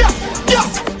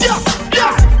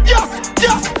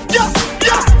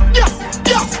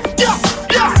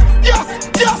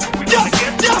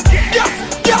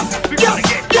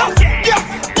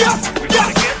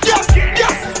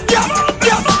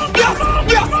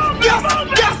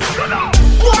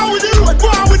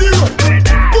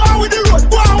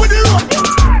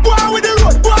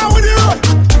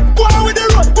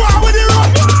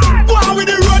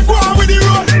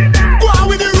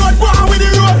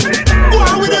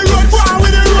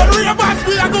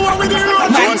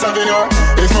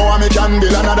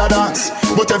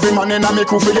 But every man in a me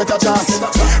crew fi get a chance.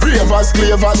 Ravers,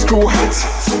 clavers, crew hats.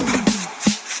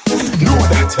 Know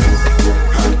that.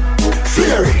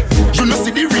 Flary, you know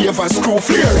see the ravers, crew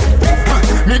flary.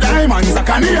 Me diamonds a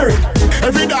canary.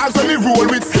 Every dog when me roll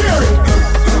with scary.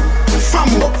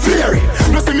 Fambo, flary,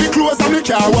 no see me clothes and me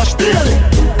car wash daily.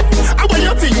 And when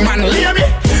you think man lay me,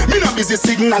 me not busy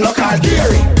signal local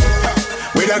dairy.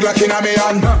 With a Glock in a me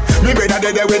hand, me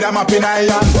brother dead with a map in a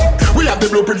hand. We have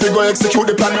the blueprint to go execute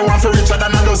the plan. Me want for richer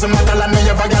than a dozen metal and me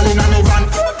have a gal in a me van.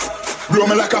 Blow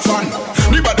me like a fan.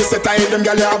 The body set I hate them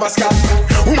gal you have a scam.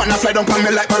 Woman a fly down on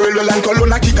me like Marillo and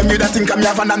Cologne. I keep them with that think I'm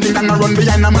have and think I'm run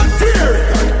behind a man.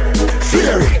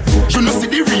 Flary, you know see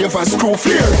the ravers crew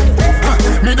flary.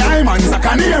 Me diamonds a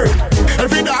canary.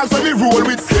 Every dog when me roll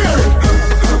with scary.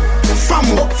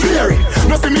 Fambo, flary,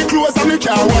 no see me clothes and me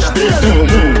car wash daily.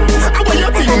 And when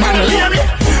you think man lay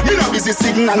me not busy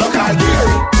signal local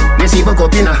dairy. Me see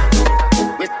Bokopina,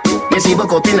 me see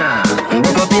Bokopina,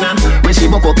 we see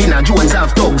Bokopina. Jones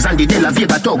have thugs and the De La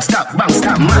Vega thugs. Stop, bang,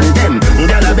 stop, man them.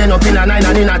 Gyal a been up in a 9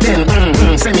 and in a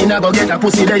 10. Say me never get a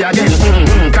pussy there again.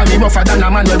 Can me rougher than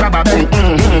a man with rubber band.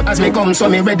 As me come, so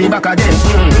me ready back again.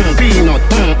 Peanut,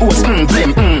 oats,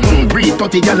 blame. Breed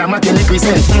 30 gyal a matin the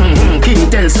crescent. King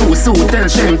tell Sue tell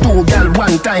Shem. 2 gyal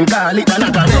one time call it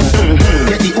another rent.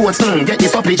 Get the oats, get the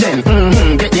supplement.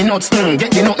 Get the nuts, get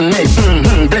the nothing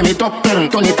head. Blame it up,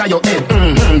 turn it to your head.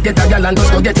 Get a gyal and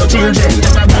just go get your children.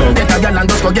 Get a gyal and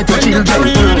just go get your children.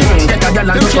 Get a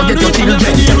gyal and just go get your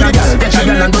children. Get a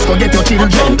gyal and just go get your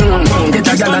children. Get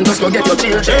a gyal and just go get your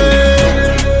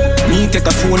children. Me take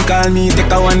a phone call, me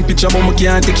take a one picture, but me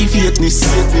can't take your fakeness.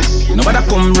 Nobody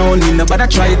come round me, nobody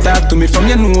try talk to me. From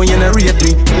you know you not rate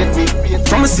me.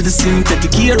 From a citizen, take a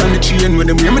care on the train. When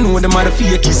them hear me know them are the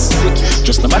fakies.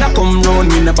 Just nobody come round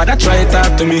me, nobody try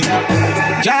talk to me.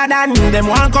 Jordan, them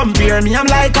want compare me, I'm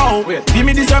like, oh, give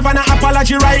me deserve an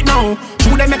apology right now.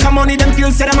 Who they make a money, them feel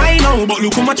say them I know. But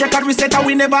look how much record we set and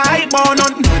we never hype on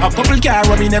none. A couple car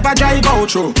where we never drive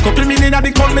out through. Couple million at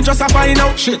the count, me just a find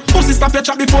out shit. Pussy stop your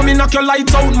chat before me knock your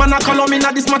lights out. Man, I call me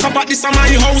na this matter, but this a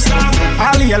my house.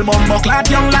 All the album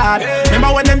bucklat young lad.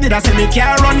 Remember when them did I say me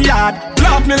care run yard.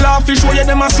 Laugh, fish show you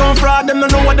them a some fraud. Them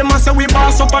don't know what them a say we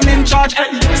boss up and in charge.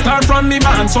 Hey, start from me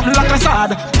band, something like a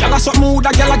sad. Gyal a suck mood, a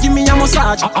gyal a give me a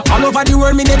massage. All over the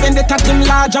world me they bend the tattoo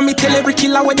large. And me tell every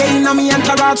killer where they in a me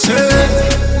entourage.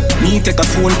 Me take a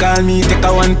phone call, me take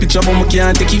a one picture, but me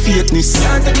can't take your fakeness.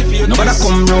 Nobody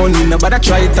come round me, nobody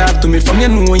try talk to me. From you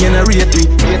know you not rate me.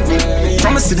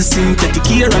 From a citizen, take the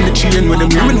care on the train. When them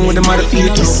hear me know them are the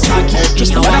fakeness.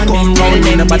 Just nobody come round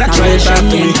me, nobody try talk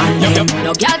to me.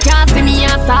 No girl can't see me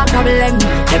as a problem.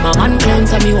 Them a man clown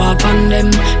so me walk on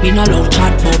them. Me no love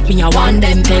chat but me a want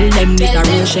them. Tell them this a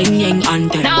real Shenyang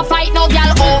anthem. Now fight no girl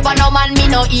over no man, me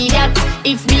no idiot.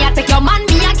 If me a take your man,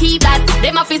 me a keep that.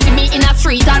 Them a see me in a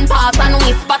street and pass and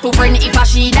whisper to friend if I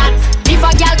she that. If a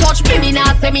girl touch me, me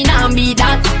nah say me nah be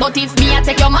that. But if me a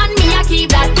take your man, me a keep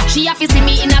that. She a see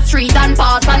me in a street and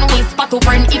pass and whisper to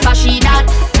friend if I she that.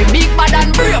 Me big bad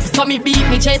and brave, so me beat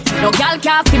me chest. No girl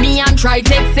can't see me and try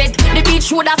text it. The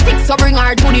bitch woulda stick, so bring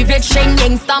her to the vet.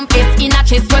 Shenyang stamp it in a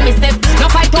chest when me step. No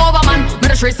fight over man, me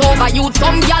the stress over youth.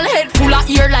 Some girl head full of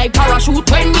ear like parachute.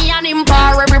 When me and him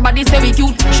par, everybody say we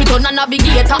cute. She turn a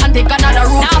navigator and take another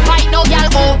route. Now fight no girl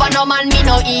over no man, me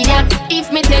no idiot. If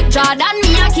me take Jordan,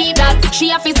 me a keep that.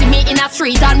 She a see me in a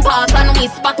street and pass and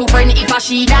whisper to friend if I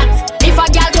she that. If a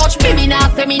girl touch me, me nah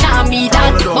say me nah be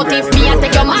that. But if me a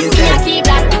take your man, me a keep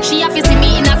that. She a see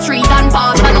me in a street and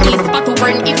pass and whisper to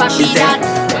friend if I she that.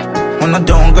 On a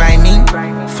don't grind me.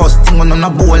 First thing on a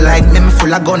bowl like me, me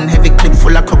full of gun, heavy clip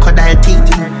full of crocodile teeth.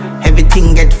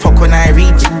 Everything get fuck when I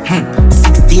reach.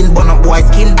 16 bun up boy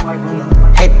skin.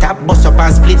 Head tap, bust up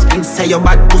and split. Say your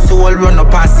bad pussy all run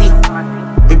up and see.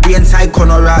 My brain side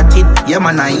corner rotted. Yeah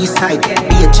man, I east side.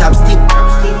 Be a chapstick.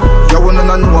 You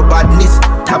wanna know badness.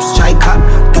 Top striker,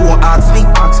 don't ask me.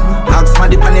 Ask my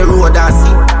dip on the road I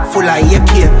see. Full of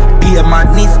AK, be a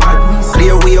madness.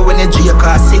 Clear way when you J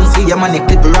car sing. See your man,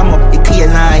 clip ram up. It clear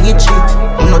now, hit shit.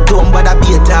 I'm not dumb, but I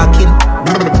be a talking.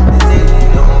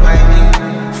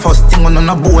 First thing on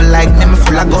a bowl like me, me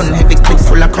full of gun. Heavy clip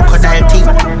full of crocodile teeth.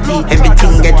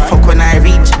 Everything get fuck when I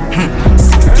reach.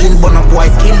 16 bun up boy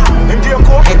skin.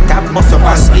 Head tap, bust up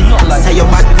and split. Say your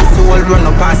bad pussy all run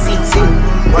up and see.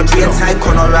 My brain side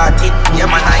corner rotted. Yeah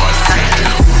man, I inside.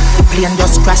 The plane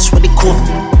just crash with the coke.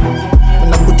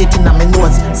 When I put it in on my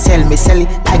nose. Sell it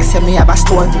like say me have a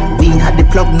store. We had the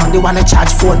plug, now they wanna charge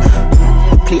phone.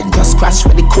 The plane just crash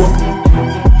with the coke.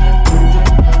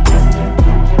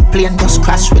 Plane just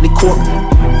crash with the coke.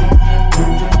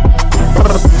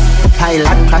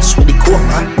 Pilot crash with the coke.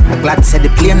 I'm glad said the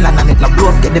plane land and it no blow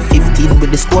up. Get the 15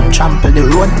 with the scope, trample the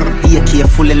road. AK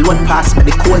fully load, pass me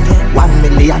the code. 1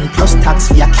 million plus tax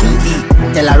for your key.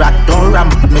 Tell a rat don't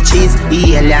ramp with me cheese.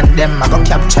 The alien them I go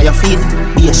capture your feet.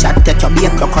 Be a shot, take your be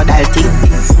a crocodile teeth.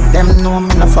 Them know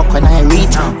me no fuck when I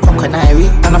reach. Fuck when I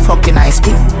reach, and no fuck when I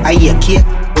speak. I AK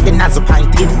with the nozzle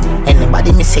pointed.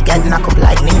 Anybody miss a get knock up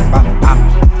like me. Bam bam.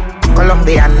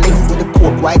 Colombian link with the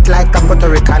coke white like a Puerto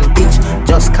Rican bitch.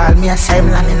 Just call me a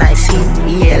Simon and I see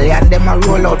the alien them a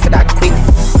roll out for that quick.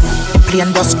 The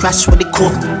plane just crash with the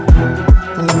coke.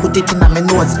 When I put it in on my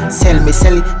nose. Sell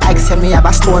it like say me have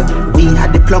a store. We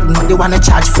had the plug, now they wanna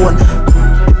charge phone.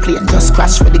 The plane just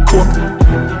crash with the coke.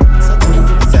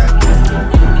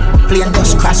 Plane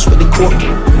just crash with the coke.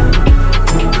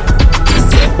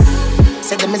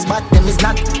 Say them is bad, them is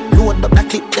not. Load up the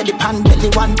clip, let the pan belly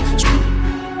one.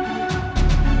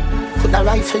 Put a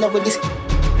rifle over this.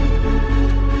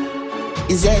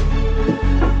 Is it?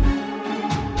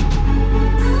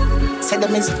 Say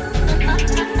them is.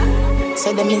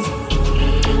 Say them is.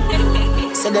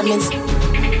 Say them is.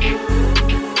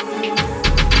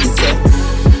 Is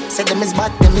it? Say them is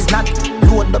bad, them is not.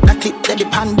 Load up the clip, let the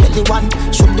pan belly one.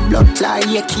 Shoot the blood clot,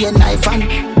 AK knife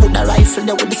and put a rifle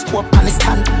there with the scope on his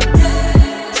stand.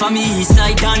 For me, east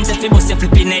side dance, if you bust your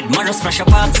flipping head, Maros pressure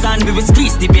park stand, we will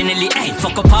squeeze the Benelli, hey,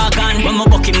 fuck up our gun. When my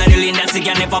buck him na the lane, that's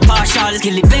again never partial.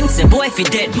 Skilly banks, say boy if he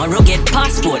dead, Maro get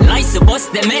passport, lice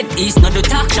bust them head, east not the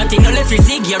talk, shot in no left,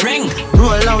 zig your ring.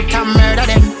 Roll out and murder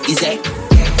them, is it?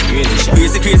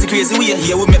 Crazy way,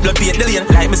 here we make blood pay the lane.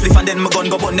 Like me spliff and then my gun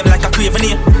go burn them like a craven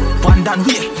here. One down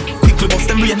way, quickly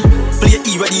bust them rain. Play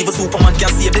E ready even Superman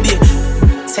can save the day.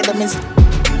 Say them is.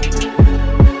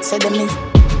 Say them is.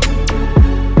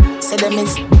 Say them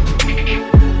is.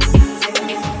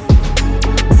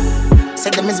 Say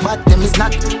them is bad, them is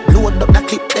not. Load up the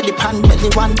clip, let the pan belly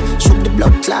one. Shoot the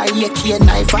blood clot, AK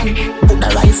knife and put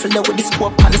the rifle there with the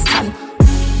scope on the stand.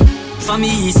 For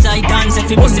me, east side dance, if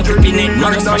you bust your flipping head,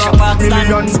 Morris Fresh up park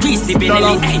stand. Squeeze the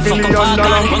belly, hey, fuck up our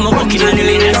gun. When we walking on the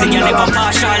lane, I see you never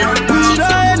partial.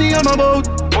 Any I'm about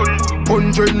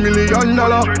 $100 million.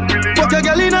 Fuck your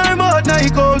girl in her mouth,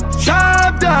 Nike out.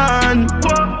 Sharp down.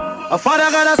 A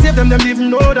father gotta save them even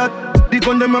know that. The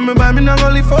gun them on me buy, me not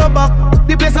gonna live for back.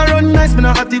 The place I run nice, me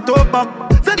not at it up back.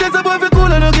 Sentence a boy fi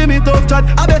cool and no give me tough chat.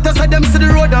 I better side them see the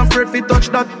road and afraid fi touch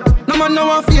that. No man now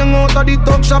want fi hang out of the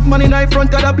talk shop. Man in the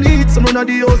front of the bleed, some run of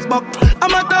the house back.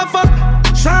 I'm a tough fuck.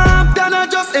 Sharp than a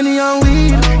just any and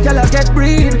weed. Y'all a get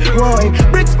breed, boy.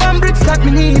 Bricks pan bricks that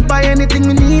me need. Buy anything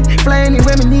me need, fly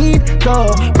anywhere me need.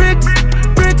 Go bricks,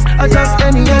 I just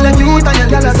any and weed.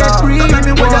 Y'all a get breed,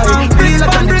 boy. Bricks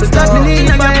pan bricks that me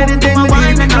need. Buy anything me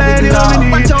need, fly anywhere me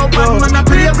need. Watch out, man, I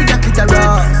play with your kid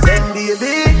around. Then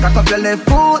baby, cock up your left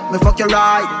foot, me fuck your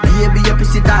right. Baby, your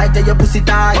pussy tight, tell your pussy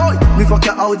tight. Me fuck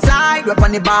you outside, rap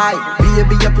on the bike.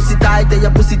 Baby, your pussy tight, tell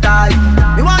your pussy tight.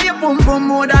 Me want you pum pum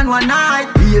more than one night.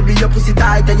 Baby, your pussy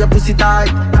tight, tell your pussy tight.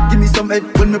 Give me some head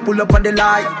when me pull up on the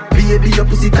light. Baby, your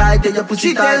pussy tight, tell your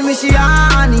pussy tight. She tell me she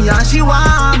honey and she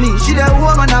want me. She the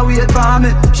woman that wait for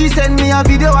me. She send me a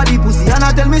video of the pussy and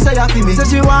I tell me say you feel me. Say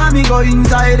she want me go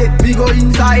inside it, me go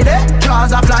inside it.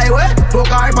 Jaws a fly away, fuck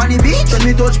her on the beach. When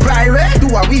me touch private, do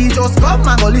a we just come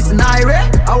and go listen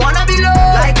irate. I wanna be low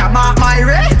like I'm at my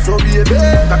rate. So baby,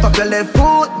 cock up your left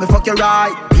foot, me fuck your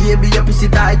right. Baby, your pussy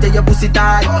tight, tell your pussy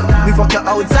tight. Me fuck you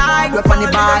outside, rap on the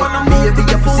bike. Baby,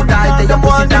 your pussy tight, tell your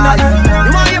pussy tight.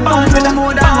 You want your bone with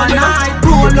more than one night.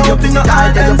 Baby, your pussy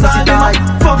tight, tell your pussy tight.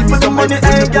 Give me some money,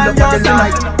 hey, girl, you're the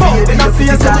light. Baby, your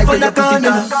pussy tight, tell your pussy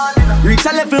tight. Reach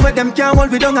a level where them can't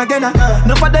hold we down again.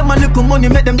 Enough of them a look money,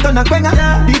 make them turn a quenga.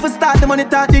 Even start the money,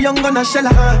 talk the young gonna shella.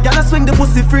 Y'all swing the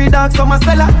pussy free dog, so my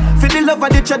seller. Feel the love of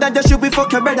the cheddar, just should be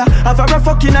fuck your brother. Have her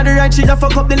fucking at the right, she a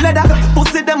fuck up the leather.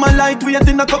 Pussy them a light, we ain't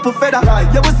in a couple feather.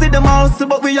 Yeah, we see them also,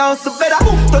 but we also better.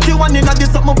 31 in a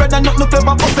this up, my brother, not no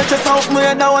clever. Pussy just out, me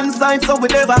and one side, so we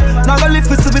never. Now go live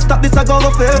for so we stop this, I go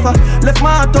forever. Left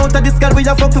my heart out of this girl, we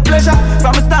a fuck for pleasure.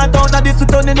 From the start out of this, we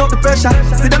turning out the pressure.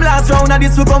 See them last round of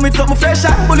this, we come with something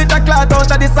fresher. Bullet a clot out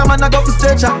of this, a man a go for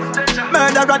stretcher.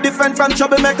 Murderer different from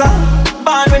troublemaker.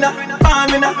 Born winner,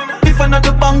 born winner. If I not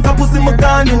the bank, I pussy my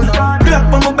gun in.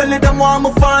 Clap on my belly, them want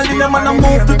me fall in. Them and I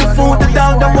move to the food, the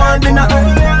dog, them want dinner.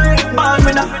 Born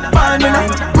winner, born winner.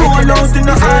 Roll out in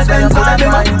the hard and so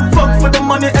them. Fuck for the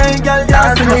money, hey girl,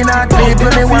 yeah.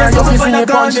 People, they want to see me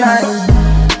punchline.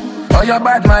 Oh, your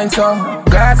bad mind, so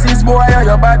glasses, boy, oh,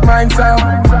 your bad mind, so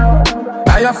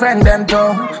are your friend them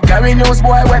too? Carry news,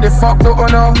 boy, where the fuck do you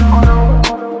know?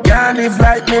 Can't live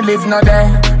like me, live no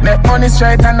day. Make money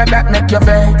straight and that make you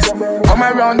vex. Come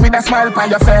around with a smile on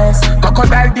your face.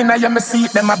 Crocodile dinner, you me see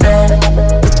them a bed.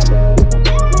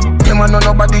 Them a know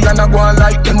nobody and a go on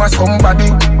like them a somebody.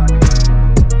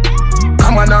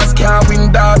 Come on, ask can't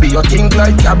win derby, you think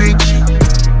like cabbage.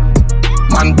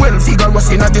 Man, well figure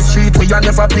us in the street where you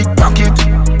never pickpocket.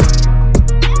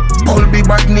 Pull be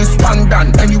badness,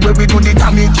 pandan, anyway we do the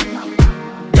damage.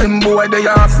 Them boy they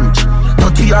average,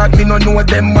 30 yard me no know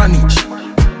them manage.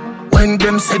 When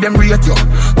them say them rate you,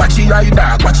 watch your eye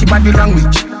dog, watch your body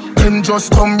language. Them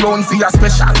just come round for your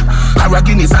special, or a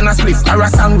Guinness and a spliff or a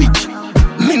sandwich.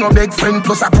 Me no beg friend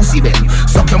plus a pussy them,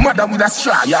 suck your mother with a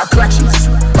straw, your clutches.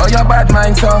 Oh your bad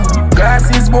mind so,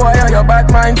 glasses boy, oh your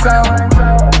bad mind so.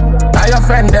 Are your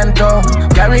friend them too?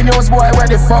 Carry news boy, where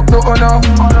the fuck do you know?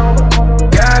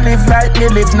 Can't live like me,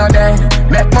 live no day.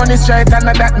 Make money straight and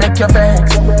that make you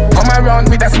vex. Come around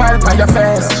with a smile on your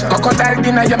face. Crocodile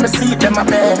dinner, you me see them a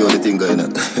bed. The only thing going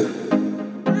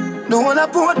on. Don't wanna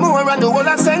put more and don't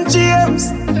wanna St. James.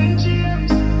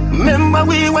 Remember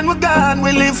we when we gone,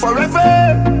 we live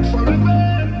forever.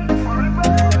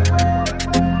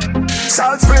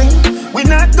 Salt Spring, we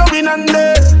not going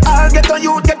under. I'll get on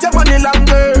you, get your money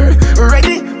longer.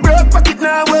 Ready, broke pocket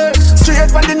now work.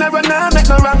 Straight from the narrow now, make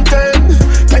no wrong turn.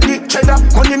 Get the cheddar,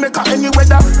 money maker any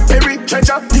weather. Perry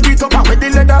treasure, dig it up and with the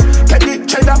leather. Get the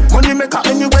cheddar, money maker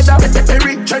any weather.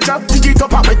 Perry treasure, dig it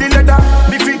up and with the leather.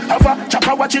 Me fi have a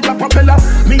chopper, watch it a propeller.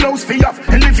 Me house fi off,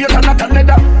 elevator not a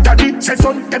leather. Daddy say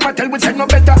son, them a tell we say no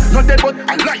better. No dead but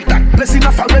I like that, blessing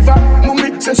a forever.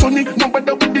 Mummy say sonny, no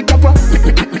better with the copper.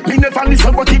 Me never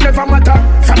listen but it never matter.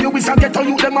 From you is a ghetto,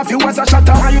 you them a few as a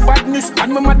shatter. My badness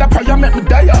and my mother prayer make me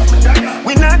die.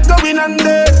 We not going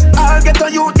under. I'll get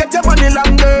on you, get your money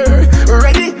longer.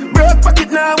 Ready, broke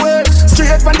pocket now work.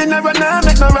 Straight from the narrow now,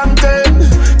 make no wrong turn.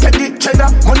 Get the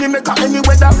cheddar, money maker any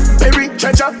weather. Perry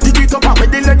treasure, dig it up and with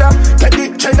the leather. Get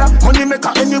the cheddar, money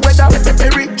maker any weather.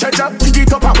 Perry treasure, dig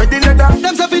it up and with the leather.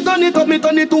 Them say fi turn it it up, me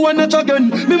turn it to a notch again.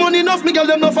 Me money enough, me girl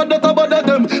them no for that about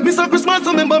them. Me say Christmas,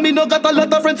 remember me no got a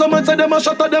lot of friends. Someone say them a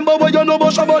shot at them, but what you know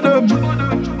about shabba them?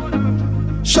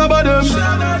 Shabba them,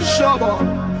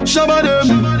 shabba them.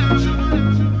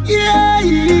 Yeah.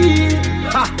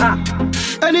 Ha ha.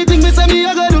 Anything me say me,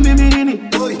 I gotta do me mean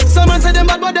it. Someone say them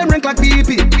bad, but them rank like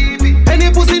pee-pee.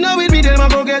 Any pussy now with me, them a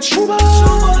go get shuba. Well,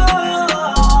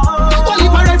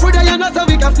 if I ride for the yana, so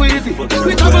we can squeeze it.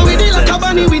 We travel with it like a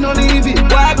bunny, we no leave it.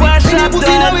 Any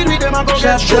pussy now with me, them a go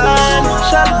get shuba.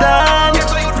 Shut down.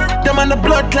 Them on the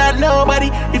blood clot, nobody.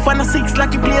 If I'm a 6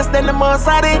 lucky place, then the most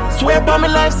of it. Swear by my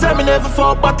life, say me never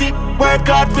fall body. Work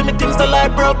hard for me things the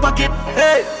life broke pocket.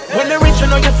 Hey, when they rich, you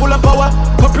know you're full of power.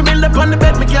 Couple mil up on the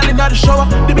bed, me girl in the shower.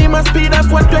 The beam and speed of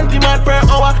 120 miles per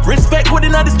hour. Respect good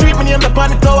in the street, me name up on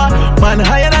the tower. Man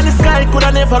higher than the sky,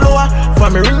 coulda never lower. For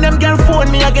me ring them girl phone,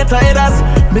 me I get a headers.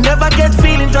 Me never get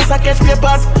feeling, just I catch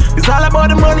papers. It's all about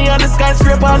the money and the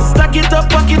skyscrapers. Stack it up,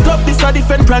 this a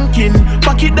different ranking.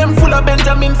 Pocket them full of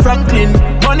Benjamin Franklin.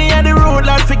 Money on the road,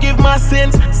 Lord forgive my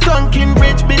sins. Stunking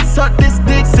rich bitch, suck this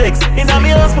dick 6. In a me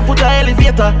house, me put a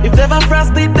elevator. If never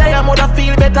frost did die, I woulda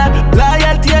feel better.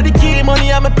 Loyalty are the key,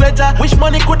 money I'm a pleasure. Wish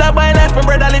money coulda buy life, my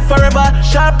brother live forever.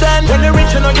 Sharp done, when you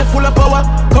rich, you know you're full of power.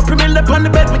 Couple mil up on the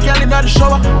bed, me girl in the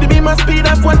shower. The beam and speed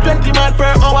of 120 miles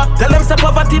per hour. Tell them some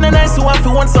poverty no nice, who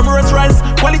want some Rolls Royce.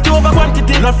 Quality over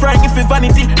quantity, not frightened if it's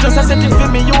vanity. Just a setting for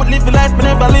me, you would live the life, me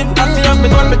never live. I feel I'm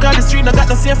done because the street, I got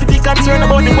no safety concern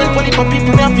about the wealth, for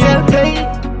people never feel pain.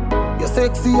 You're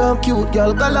sexy and cute,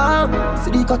 girl, galang.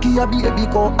 See the cocky, a baby,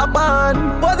 go a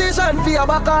band. Position for your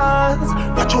backers.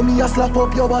 Watch how me a slap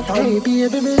up your bottom. Hey,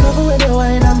 baby, me love when you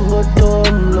wine and go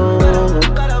down low.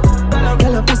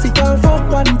 Girl, a pussy can't fuck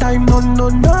one time, no.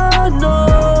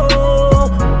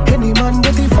 Any man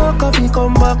get the fuck off, he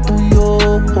come back to you.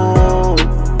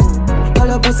 Girl,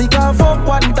 a pussy can't fuck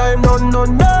one time, no.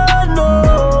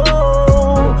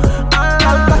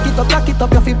 Back it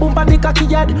up, you feel boom on the cocky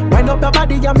head. Wind up your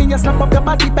body, you mean you slap up your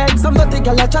body bed. Some dirty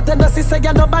girl you chat and the sister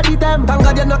you nobody them. Thank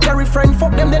God you not carry friend,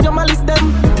 fuck them then you malice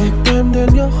them. Take them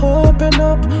then you open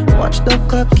up. Watch the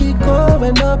cocky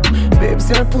going up.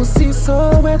 Babes your pussy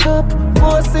so wet up.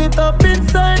 Force it up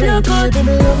inside your gut. Baby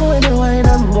me love when you wine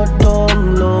and go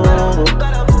down low.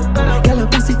 Girl your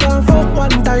pussy can't fuck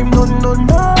one time, no.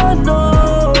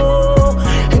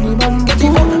 Any man get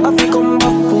it up, I feel come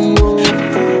back to you.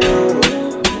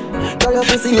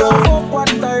 Pussy fuck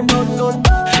one time, no.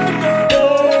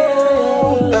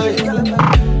 Hey.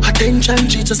 Attention,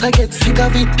 she just I get sick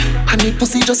of it. And the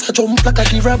pussy just a jump like a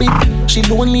the rabbit. She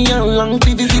lonely and long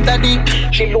to visit a dick.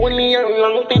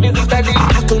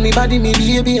 Tackle me body, me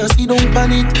baby, and see don't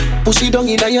panic. Push it down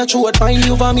in your throat, find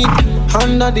you vomit.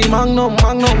 Under the magnum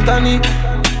tonic.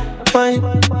 Fine,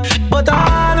 but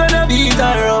I wanna beat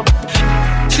her up.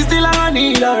 She still I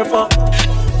need her fuck.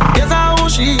 Guess how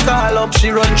she call up. She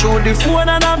run through the phone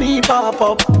and a me pop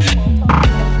up.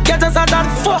 Get us a that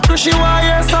fuck. She want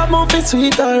hear some movie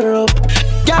sweet her up.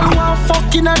 Girl want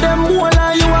fucking at them more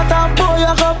like you at a boy.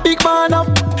 I got big man up.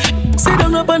 Sit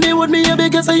down up and they would me a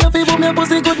big say you feel me a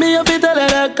pussy good me a fit tell her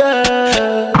that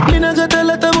girl. Me not gonna tell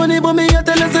her the money but me a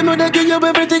tell her say me they give you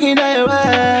everything in your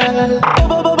world.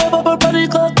 Body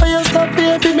cock for your stop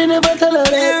baby me never tell her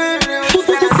that.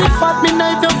 Pussy fat me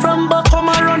knife you from back come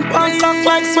and run pants cock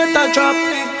like sweater drop.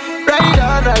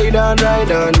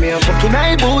 Ride on. Me a fucking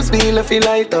eye boost me left it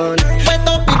light on. Wet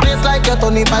up the place like a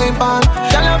Tony Pipe on.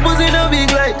 Tell your pussy no big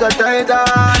like a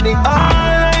Titanic.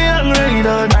 Ride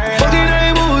on. Fucking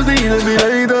eye boost me left it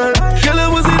light on. Tell your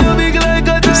pussy no big like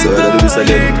a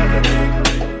Titanic.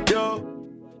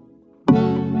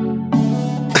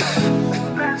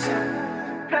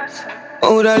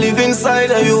 Oh, I live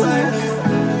inside of you.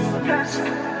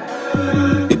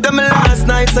 If them last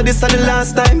night, so this is the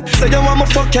last time. Say you want me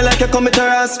fuck you like you commit a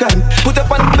rash crime. Put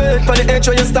up on the bed for the edge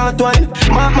where you start wine.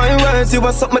 Mark my words, you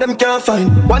are something them can't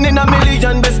find. 1 in a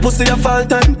million, best pussy of all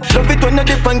time. Love it when you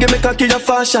dip and give me cocky your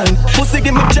fashion. Pussy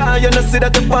give me joy, you know see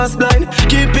that you pass blind.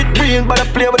 Keep it real, but I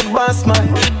play with the boss man.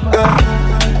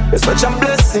 It's such a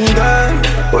blessing, girl.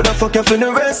 What the fuck you for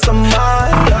the rest of my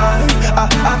life?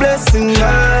 A blessing,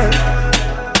 girl.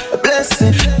 A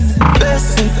blessing.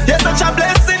 You're such a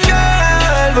blessing,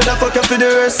 girl. What the fuck you for the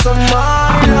rest of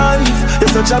my life? You're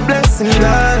such a blessing,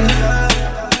 girl.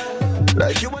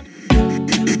 Like you want.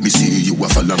 Let me see you a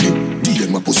follow me.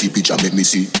 DM my pussy picture, make me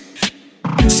see.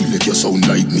 Select your sound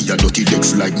like me, a dirty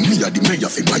decks like me, a the mayor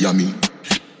for Miami.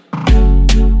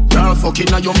 Y'all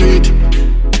fucking on your mate.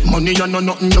 Money and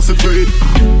nothing you fi breed.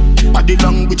 Body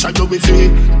language I do with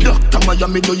it. Dr.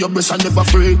 Miami do your best and never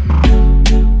afraid.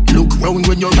 Look round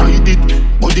when you ride it.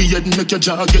 Body head make your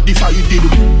jaw get divided.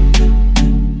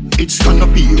 It's gonna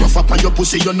be rough enough up on your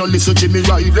pussy, you no listen Jimmy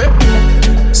Riley.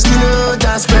 Skin out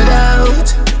and spread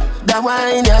out. That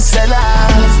wine you sell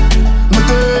off. My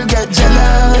girl get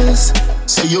jealous.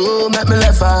 Say you make me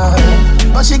laugh out,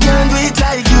 but she can't do it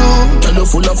like you. Girl, you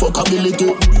full of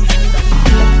fuckability,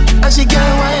 and she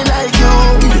can't wine like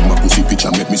you. Give me my pussy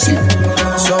picture, make me see.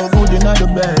 So good in the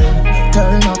bed,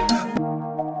 turn up.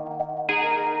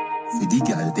 For the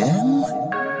girl them,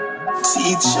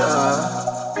 teacher,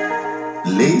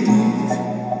 ladies,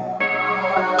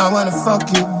 I wanna fuck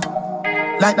you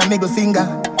like that middle finger.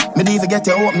 Me even get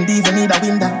you open, even need a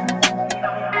window.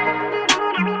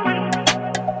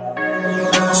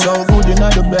 So good in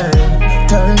the bed,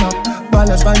 turn up,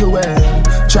 balance by your head.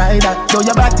 Try that, show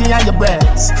your body and your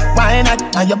breasts. Why not?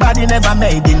 And your body never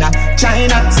made in a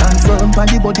China. Stand firm on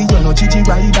the body, you know Gigi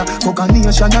rider. Fuck a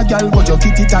nation, a girl, but your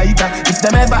kitty tighter. If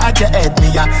them ever at your head,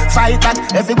 me a fight back.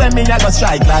 Everywhere me a go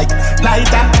strike like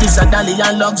lighter. This a dolly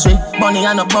and luxury, money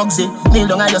and a bugsy.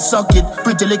 Kneel down and you suck it,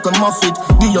 pretty little muffet.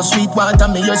 Give your sweet water,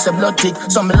 me use a blood tick.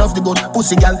 So me love the good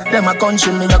pussy girl, them a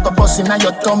country. Me a go bustin' and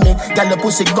your tummy. Girl, your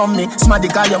pussy gummy, smarty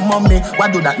call your mommy.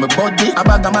 Why do that, me body? A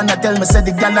bag of man a tell me say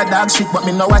the girl a dog shit, but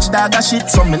me no watch dog a shit,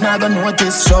 so me not gonna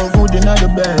notice. So good in the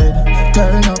bed,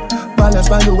 turn up, balance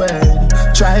by the way.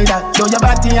 Try that, show your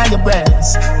body and your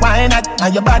breasts. Why not? And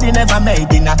your body never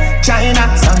made in a China.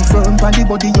 Stand firm on the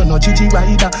body, you know Gigi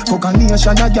rider. Fuck a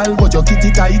nation, a girl, but your kitty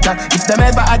tighter. If them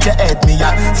ever at your head, me a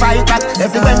fight back.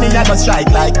 Everywhere me a go strike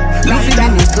like that. Pussy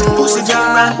brand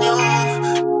new.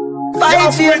 Fight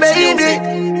for your baby.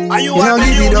 You don't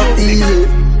give it up easy.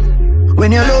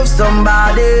 When you love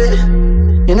somebody,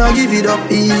 you know give it up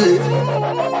easy.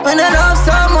 When you love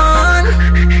someone,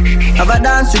 have a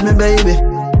dance with me, baby.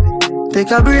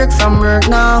 Take a break from work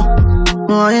now.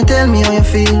 Why you tell me how you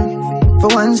feel? For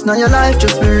once, now your life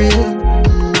just be real.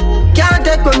 Can't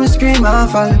take when we scream and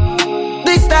fall.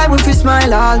 This time we feel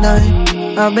smile all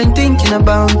night. I've been thinking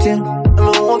about you, and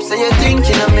I hope so you're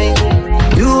thinking of me.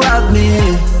 You have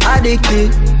me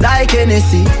addicted like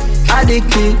Hennessy,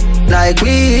 addicted like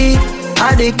weed,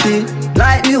 addicted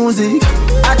like music,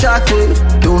 attracted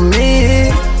to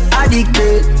me,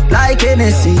 addicted like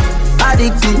Hennessy,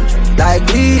 addicted like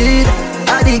weed,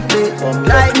 addicted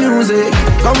like music.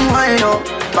 Come wind up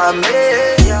for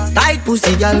me. Tight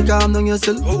pussy, girl, calm down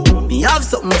yourself. Me have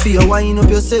something for you, wind up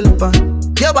yourself, man.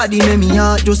 Your body make me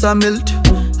heart just a melt.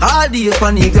 All the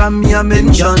panigram me a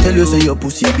mention. Tell you say your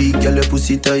pussy big, girl, your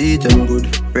pussy tight and good.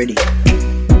 Ready?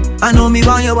 I know me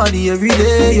want your body every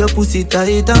day. Your pussy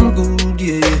tight and good,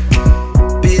 yeah.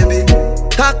 Baby,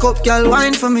 cock up, girl,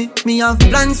 wine for me. Me have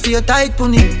plans for your tight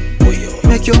pony.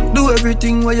 Make you do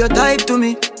everything while you type to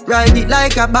me. Ride it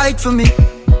like a bike for me.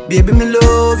 Baby, me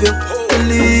love you,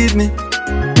 believe me.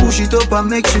 Push it up and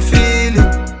make you feel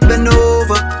it. Bend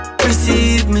over,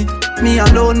 receive me. Me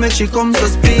alone make she come so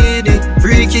speedy.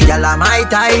 Freaky girl, I'm my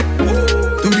type.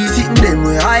 To be sitting them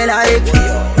way I like.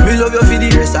 Me love you for the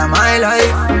rest of my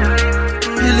life.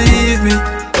 Believe me,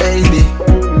 baby.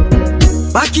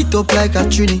 Back it up like a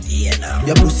trini.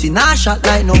 Your pussy nah shot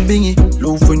like no bingy.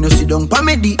 Love when you sit down pa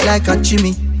me dick like a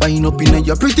chimney. Wind up in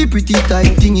your pretty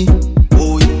tight thingy.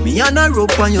 Boy, me and a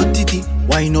rope on your titty.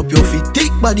 Wind up your feet,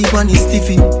 thick body pan is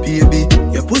stiffy. Baby,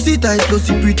 your pussy tight,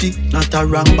 pussy pretty. Not a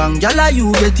wrong bang, gyal,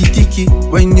 you get it ticky.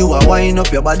 When you a wind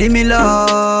up your body, me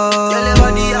love. Gyal, your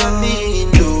body a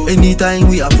mean though. Anytime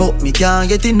we a fuck, me can't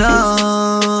get enough.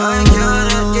 I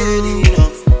cannot get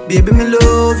enough. Baby, me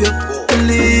love you,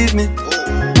 believe me.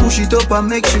 Push it up and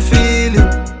make you feel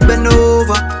it. Bend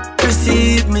over,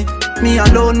 receive me. Me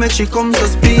alone make she come so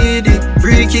speedy.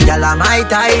 Freaky gyal, I'm my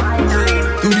type.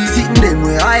 Do the sitting them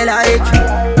way I like.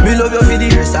 Me love you for the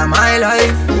rest of my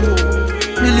life.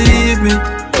 Believe me,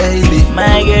 baby.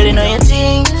 My girl, you know you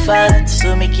think fat,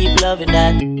 so me keep loving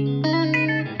that.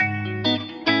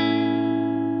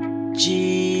 G.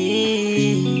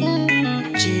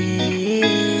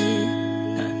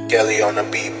 Kelly on the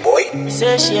beat, boy.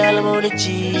 Say she all about the G.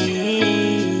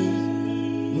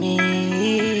 Me.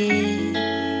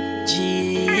 G.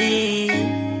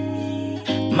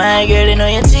 My girl, you know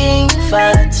you think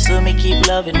fat, so me keep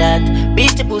loving that.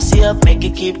 Beat the pussy up, make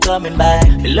it keep coming back.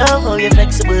 Me love how you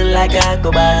flexible like a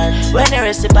go-bat. When you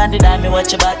rest upon the dime, me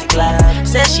watch your body clap.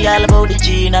 Say she all about the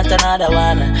G, not another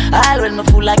one. All when me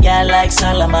fool like girl like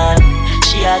Solomon.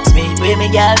 She asks me, where me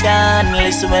girl gone?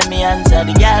 Listen when me answer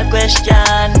the girl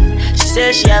question. She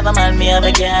says she have a man, me have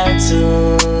a girl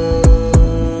too.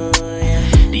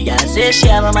 The girl says she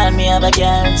have a man, me have a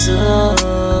girl too.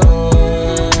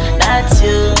 That's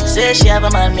you. Say she have a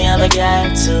man, me have a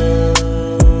girl too.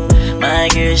 My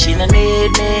girl, she don't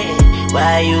need me.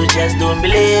 Why you just don't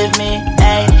believe me?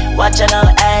 Hey, watch her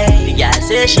now, hey. The girl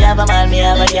say she have a man, me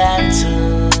have a girl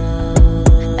too.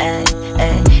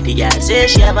 Hey, the girl say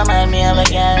she have a man, me have a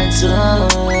girl too.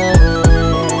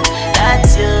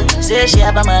 That's you. Say she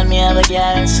have a man, me have a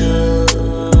girl too.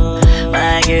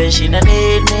 My girl, she don't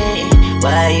need me.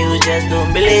 Why you just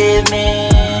don't believe me?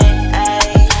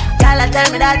 Girl,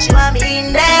 tell me that you want me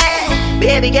in there.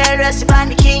 Baby girl, rest upon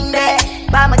the king there.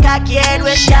 By my cocky head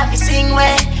where she have to sing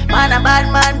where. Man a bad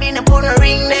man, be no put a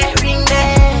ring there, ring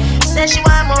there. Say she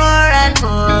want more and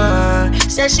more.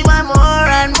 Say she want more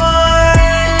and more.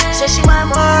 Say she want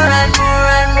more and more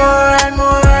and more and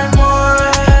more and more.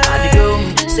 And the young,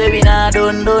 say we nah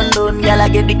done. Girl I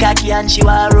get the cocky and she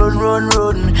want run.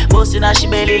 Bustin' her she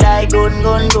belly like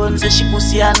gun. Say she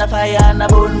pussy and a fire and a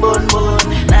bun.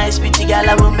 Nice pretty girl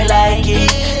I want me like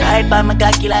it. Ride by my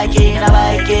cocky like in a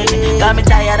Viking. Got me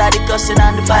tired of the cussing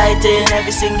and the fighting.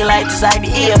 Every single light is like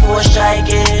the Air Force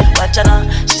striking. Watch her now,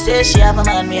 she say she have a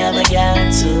man, me have a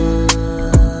girl too.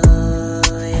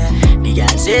 Yeah. The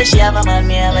girl say she have a man,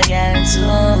 me have a girl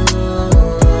too.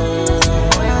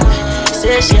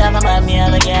 Say she have a man, me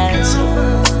have a girl too.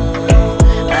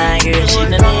 My girl, she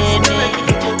don't need me.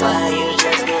 Why you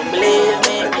just don't believe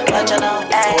me? Watch her now,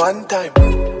 hey. One time.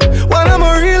 When I'm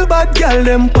a real bad girl,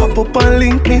 them pop up and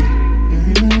link me.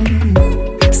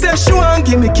 Say she want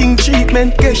give me king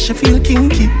treatment, guess she feel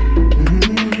kinky.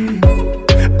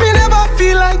 Me never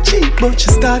feel like cheap, but she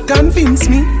start convince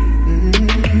me.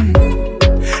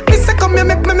 Me say come here,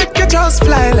 make you just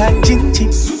fly like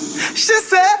Gingy. She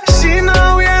say she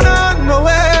know we ain't on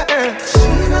nowhere.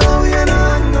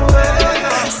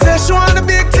 Say she want the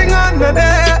big thing on the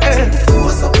bed.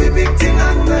 Force up the big thing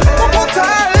on the bed. Put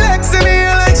her legs in the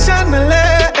election.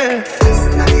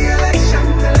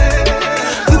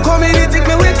 You come in, you think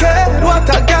me wicked. What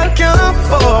a girl can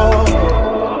afford.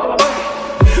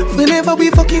 Whenever we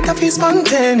fuck it, I feel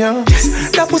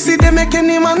spontaneous. That pussy, they make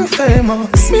any man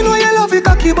famous. Me know you love it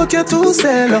cocky, but you're too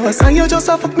zealous. And you just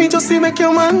a fuck me just to make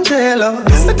your man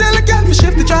jealous. I tell a girl to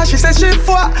shift the trash, she said she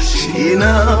fuck. She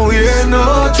now wear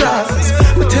no dress.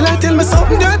 But tell me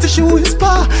something dirty, she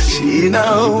whisper. She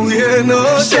now wear no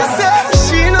dress. She said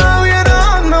she now wear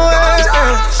no way.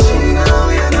 She now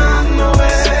wear no way.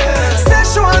 Say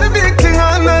she want a big thing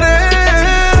on the day.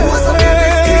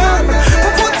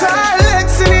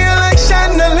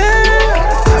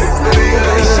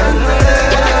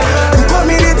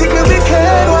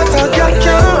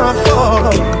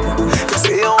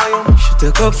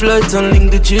 Take a flight and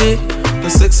link the G. The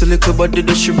sexy little body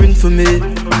that she bring for me.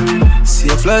 See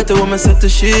a flight, I want me set to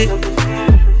she.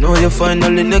 Now you're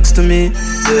finally next to me.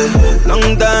 Yeah.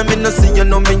 Long time I no see you,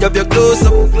 know me have your close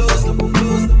up.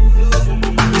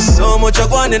 So much I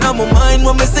want in my mind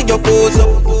when me see your pose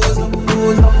up.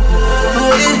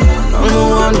 Hey, I'm the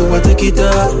one who will take it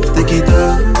off.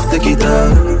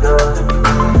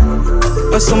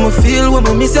 But some feel when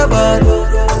I miss your body.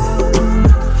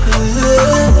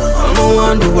 I'm the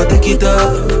one who will take it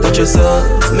off. Touch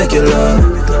yourself, make you love.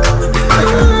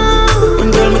 When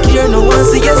girl me care, no one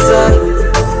see your side.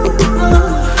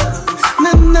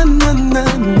 Na na na na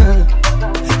na.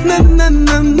 Na na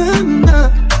na na na.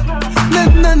 Na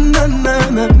na na na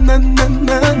na na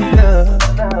na na.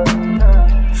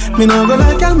 Me no go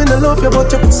like girl, me no love you,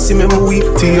 but your pussy me weak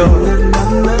to you.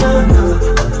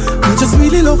 Me just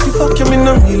really love you, fuck you, me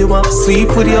no really want to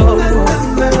sleep with you.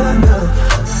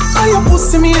 Oh, your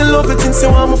pussy me in love it since you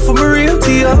want me for me real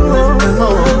to you.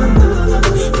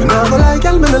 Me no go like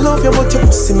girl, me no love you, but your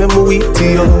pussy me weak to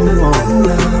you.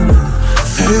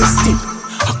 First thing,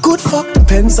 a good fuck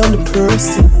depends on the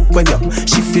person. When you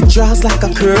shift your jaws like a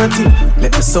curtain,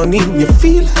 let the sun in, you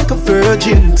feel like a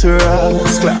virgin to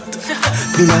us. Clapped.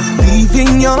 Me not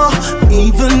leaving you,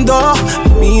 even though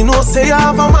me no say I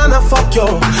have a man a fuck you.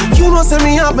 You know say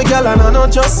me have me girl and I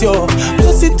not just you.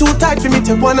 Pussy too tight for me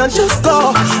to wanna just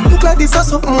go. Look like this or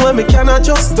something where me cannot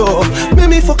just do. Make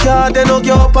me fuck you, then I'll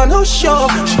get up and I'll show.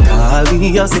 She call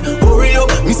me and say, hurry up.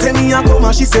 Me say me a come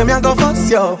and she say me a go fast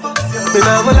you. Me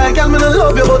not go like girl, me no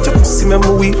love you, but your pussy me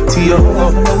weak to you.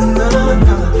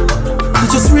 I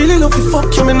just really love you,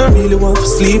 fuck you, me no really want to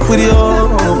sleep with you.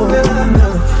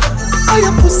 Oh,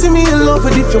 your pussy me in love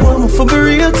with if you want me for be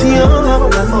real to you.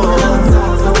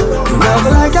 Now go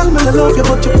like girl, me no love you,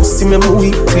 but your pussy me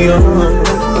weak to you.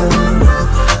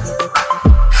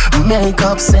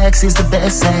 Makeup sex is the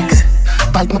best sex.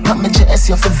 Bite me pop my chest,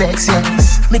 you feel vex,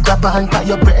 yes. Me grab on by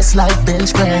your breast like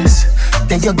bench press.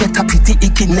 Then you get a pretty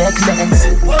icky necklace.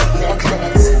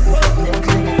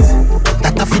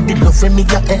 That I feel the love when me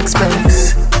your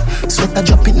express. Sweat a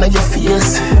drop in on your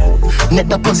face. Net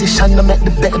the position to make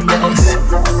the bed rest.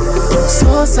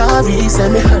 So sorry, say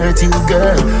me hurt you,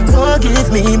 girl.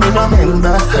 Forgive me, me no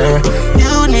remember her.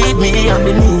 You need me, I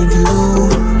me need you.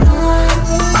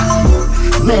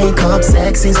 Makeup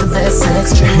sex is the best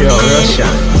sex. Yo, Russia.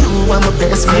 You are my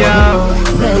best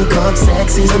friend. Makeup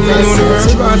sex is the best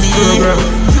sex. You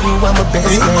are my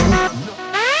best friend.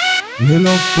 Me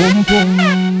love pum pum,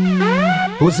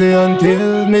 pussy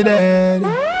until me dead.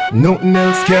 Nothing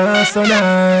else can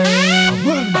survive.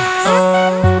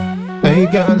 Hey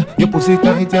girl, your pussy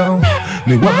tight down.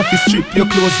 Me want to strip your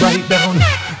clothes right down.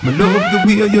 Me love the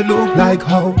way you look like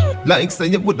how, like say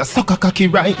you woulda suck a cocky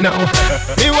right now.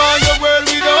 Me want your world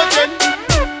without end.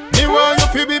 Me want you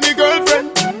to be me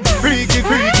girlfriend. Freaky,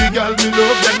 freaky girl, me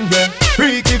love them, yeah.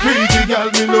 Freaky, freaky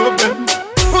girl, me love them.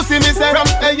 Pussy me say from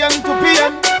AM to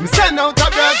PM. Me send out a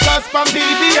broadcast from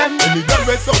BBM. Any girl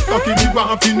we suck cocky, me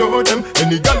want to know them.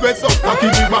 Any girl we suck cocky,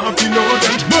 me want to know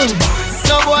them.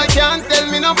 No boy can't tell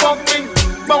me no fuck me.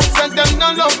 Bounce and them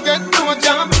no love get no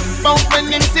jam. Bounce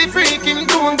when him see freak him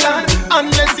too glad.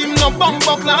 Unless him no bump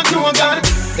up like no god.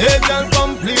 Hey girl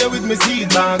come play with me seed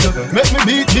bag. Make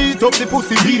me beat up the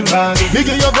pussy real bag. Me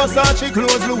give you Versace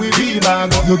clothes Louis V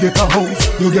bag. You get a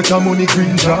house, you get a money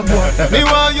green job. Me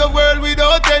want your world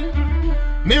without end.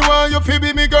 Me want you to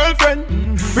be me girlfriend.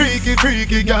 Freaky,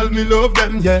 freaky girl, me love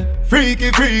them, yeah.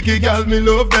 Freaky, freaky girl, me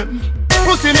love them.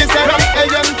 Pussy me say from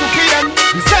AM to PM.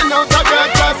 Me send out a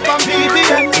broadcast from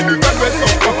BBM. Any girl we so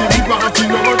cocky, we want to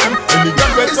know them. Any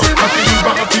girl we so cocky, we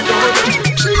want to know them.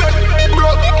 She let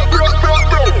broke.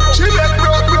 She let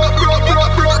broke.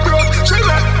 She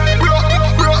let broke.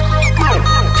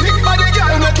 Kick body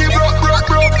girl, make it broke.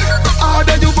 Go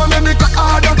harder, you want me go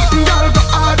harder. Girl, go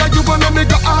harder, you want me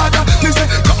go harder. Me say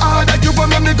go harder, you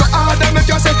want me go harder. Make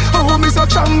you say, oh, me so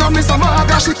strong, me so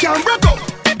maga. She can't break up.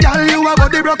 Girl, you a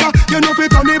body broker. You know fi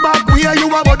turn it back. Where you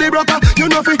a body broker. You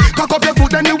know fi cock up your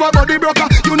foot, then you a body broker.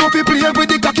 You know fi play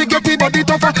with the cocky, get the body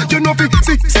tougher. You know fi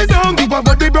sit down, you a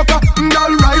body broker.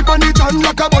 Girl, right on the chan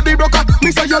like a body broker.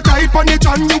 Me say you tight on the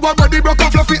chan, you a body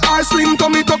broker. Fluffy ass, slim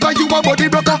tummy tucker, you a body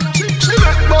broker. She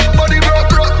make body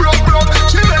broke.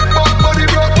 She make body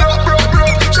broke.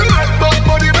 She make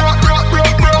body broke.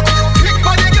 Kick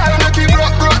body girl, make it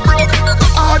broke.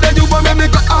 Harder, you want me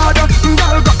go harder.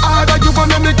 Girl, go harder, you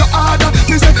want me go harder.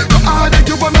 Me say go harder,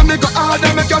 you want me go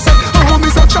harder. Make you say, oh, me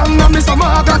so strong, me so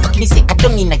maga. Me say I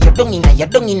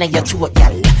don't inna your throat,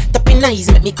 gal. Tapping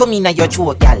eyes make me come inna your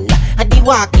throat, gal. I di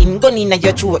walking, gun inna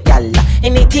your throat, gal.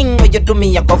 Anything where you do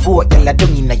me, I go vote, gal. I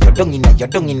don't inna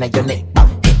your neck.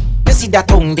 You see that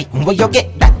tongue, where you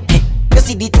get that? You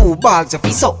see the two balls, if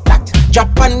you suck that.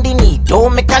 Drop on the knee,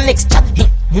 don't make a next chat.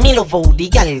 Me love how the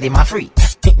gal dem a free.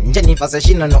 Jennifer says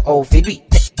she no know how to do it.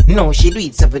 No, she do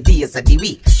it 7 days of the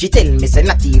week. She tell me say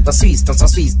not even Swiss, not so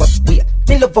Swiss, but wait.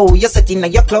 Me love how you set inna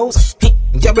your clothes.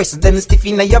 Your breasts them stiff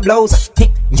inna your blouse.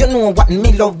 You know what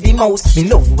me love the most? Me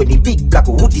love when the big black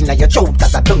hood inna your throat.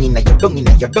 Cause I dung inna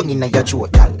your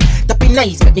throat, gal. Tapping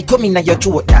nice, make me come inna your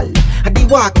throat, gal. I be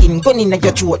walking, gun inna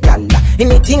your throat, gal.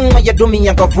 Anything where you do me,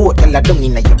 I go vote, gal. I dung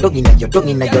inna your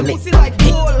neck.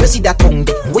 You see that tongue,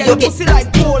 where you get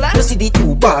that? You see the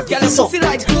two bars, you so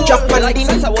drop on the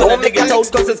knee, don't make a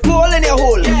out, cause it's cold in your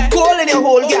hole, cold in your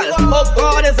hole, gal. Oh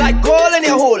God, it's like cold in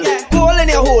your hole, cold in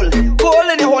your hole, cold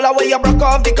in your hole. Away you broke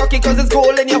off the cocky, cause it's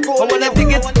cold in your hole. I wanna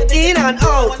dig it in and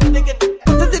out.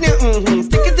 Put it in your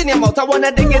stick it in your mouth. I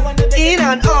wanna dig it in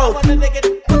and out.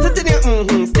 Put it in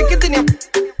your stick it in your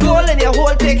hole in your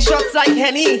hole. Take shots like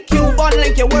Henny. Cuban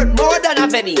link, you're worth more than a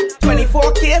penny.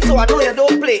 24K, so I know you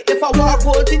don't play. If I walk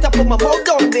hold it, I put my mouth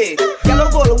down there. Yellow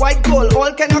gold, white gold,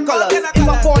 all kind of colors. If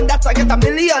I pawn that, I get $1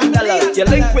 million. You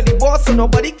link with the boss, so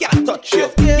nobody can touch you.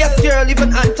 Yes, girl,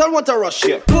 even Anton want to rush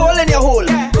you. Hole in your hole,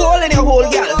 girl.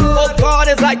 Oh God,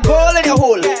 it's like hole in your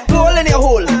hole, hole in your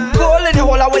hole, hole in your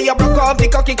hole. Away you broke off the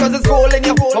cocky, cause it's hole in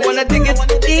your hole. I wanna dig it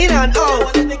in and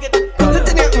out. Put it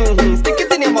in your stick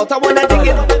it in your mouth. I wanna dig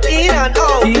it in and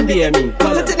out.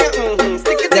 Put it in your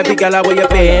stick it in every girl, how you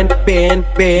bend.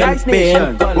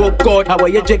 Oh God, how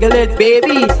you jiggle it,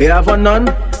 baby? You have a none,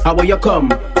 how will you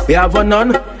come? You have a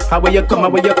none, how will you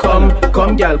come?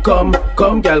 Come, girl, come,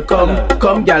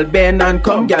 girl, bend and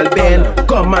come, girl, bend.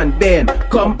 Come and bend.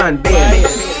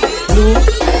 Blue,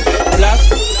 black,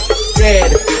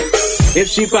 red. If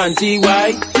she panty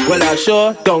white, well I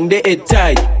sure down the it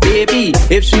tight. Baby,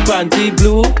 if she panty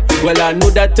blue, well I know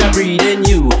that I'm breeding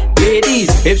you.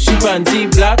 Ladies, if she panty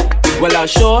black, well I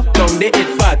sure down the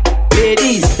it fat.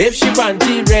 Ladies, if she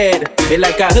panty red, it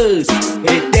like a hearse,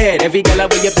 it dead. Every girl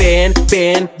where you bend.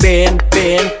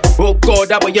 Oh God,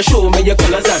 that way you show me your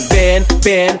colors and bend.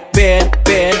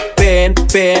 bend,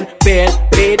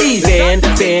 ladies, bend,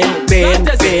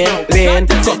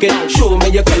 cock it, show me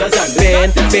your colors and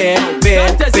bend,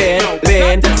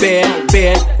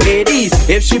 ladies.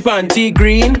 If she panty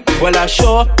green, well I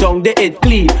sure tongue the it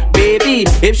clean, baby.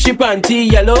 If she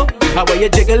panty yellow, how about you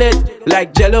jiggle it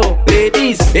like Jello,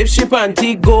 ladies. If she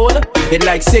panty gold, it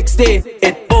like 60,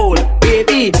 it old,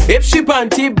 baby. If she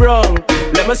panty brown,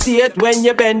 let me see it when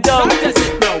you bend down.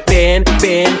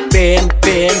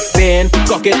 Bend,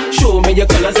 cock it, show me your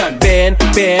colors and bend,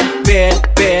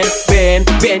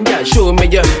 yeah, show me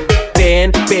your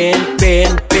bend,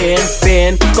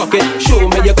 cock it, show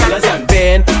me your colors and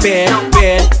bend, baby.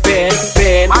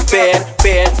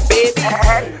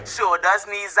 Head, shoulders,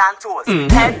 knees and toes.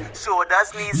 Head,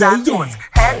 shoulders, knees and toes.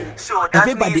 Head,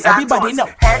 shoulders, knees and toes. Now.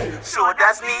 Head,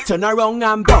 shoulders, knees. Turn around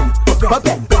and bend.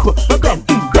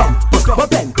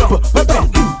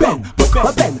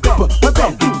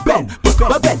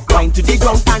 Wind to the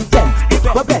ground and bend.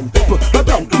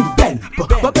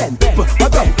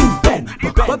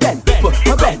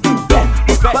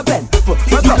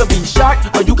 You could be short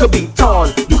or you could be tall.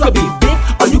 You could be big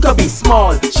or you could be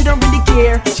small. She don't really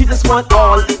care, she just want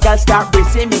all. Girl start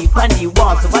bracing me on the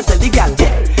wall. So I tell the girl,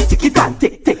 tick it and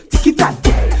tick, tick it and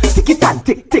tick, tick it and tick, tick it and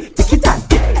tick, tick it and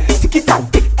tick, tick it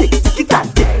and tick, tick it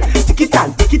and tick it and tick it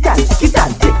and tick,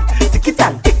 tick it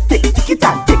and tick, tick it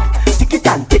and tick, tick it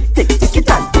and tick, tick it and tick, tick it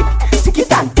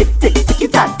and tick, tick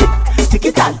it and tick, tick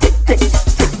it and tick, tick.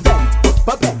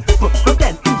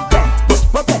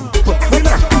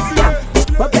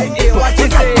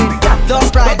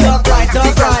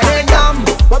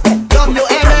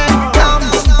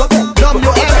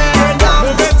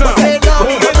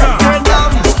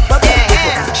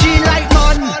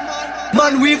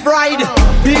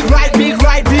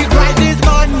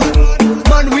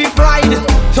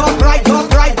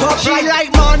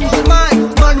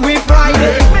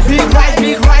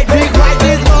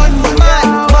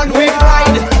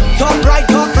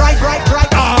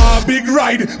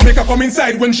 Make her come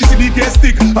inside when she see the gas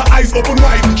stick. Her eyes open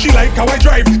wide. She like how I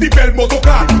drive the Bell motor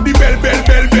car. The Bell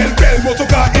motor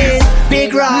car is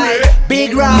big ride.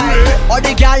 All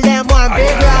the girl them want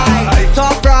big ride.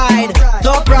 Top ride.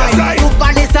 Super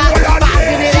this and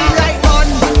passing it out like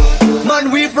man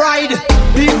we ride.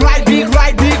 Big ride. This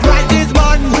man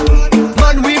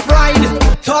we ride.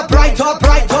 Top ride.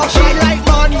 She like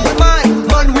man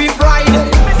we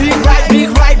ride. Big ride.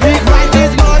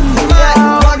 This man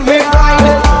we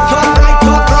ride.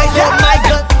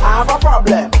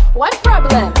 What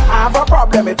problem? I have a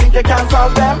problem. You think you can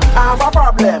solve them? I have a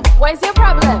problem. What's your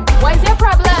problem?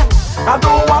 I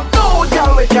don't want no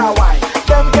girl with your wine.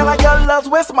 Them girl loves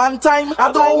waste man time.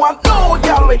 I don't want no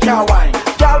girl with your wine.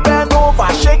 Girl bend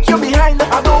over, shake you behind.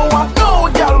 I don't want no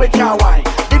girl with your wine.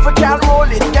 If you can't roll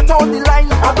it, get out the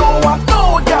line. I don't want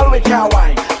no girl with your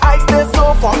wine. I stay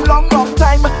so for long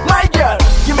time. My girl,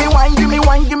 give me wine, girl.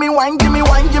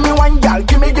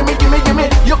 Give me.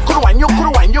 You could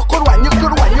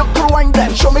wine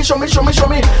then. Show me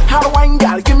how to wine,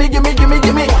 girl. Give me.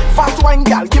 Fast wine,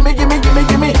 girl. Give me.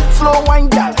 Slow wine,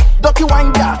 girl. Dirty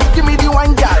wine, girl. Give me the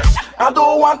wine, girl. I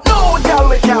don't want no girl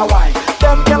with your wine.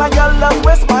 Them girl love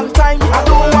waste man time. I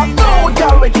don't want no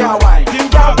girl with your wine.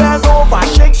 Girl bend over,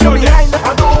 shake you behind.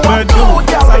 I don't want no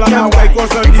girl with your wine.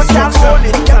 If you can't hold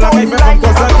it, get out the line.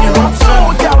 I don't want no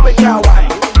girl with your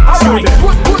wine. Alright,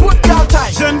 put your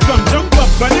time. Jeune femme, jump up,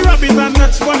 bunny rabbit and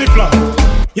touch bunny floor.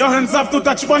 Your hands have to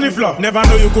touch bunny floor. Never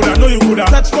know you coulda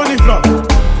touch bunny floor.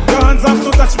 Your hands have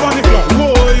to touch bunny floor.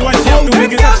 Whoa, you want to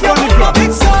make it touch bunny floor.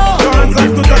 Your hands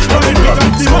have to touch bunny floor.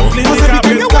 Touch bunny floor.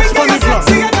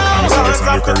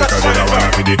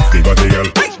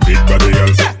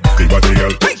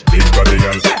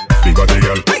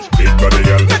 Big body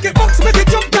girl. Make it box, make it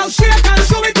jump down, shake and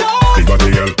show it off. Big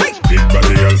body girl.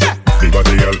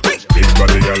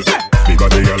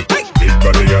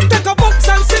 Take a box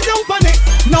and sit down on it.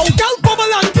 Now girl bubble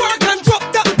and twerk and drop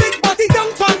that big body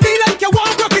down on me like you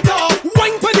want to rock it off.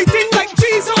 Wine for the thing like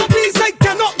cheese on please. I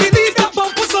cannot believe that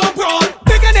bumper so broad.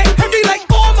 Big and heavy like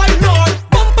oh my lord.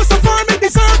 Bumper so firm it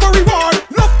deserve a reward.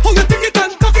 Love how you take it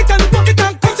and tuck it and rock it and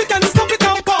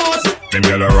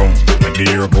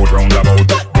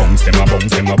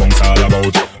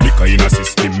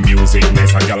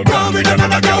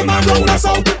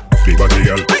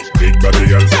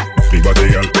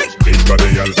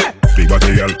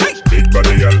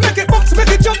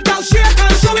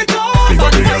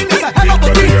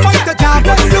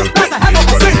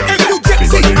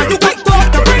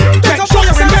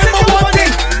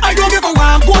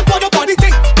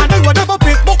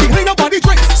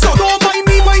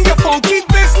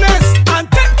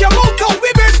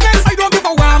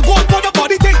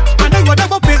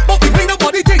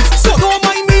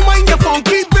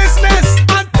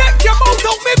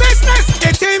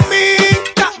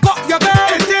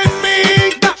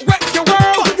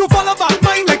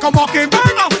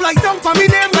down for me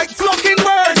name like flocking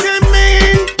birds. It ain't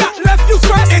me that left you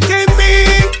stressed. It ain't me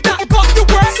that got you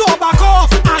wet. So back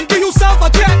off and give yourself a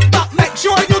check. But make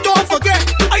sure you don't forget,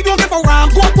 I don't give a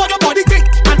ramp what the body think.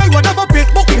 And I would never bit,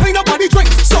 but behind a body drink.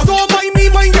 So don't mind me,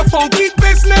 mind your funky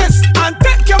business. And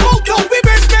take your mouth down be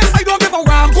business. I don't give a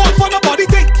ramp what the body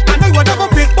think. And I would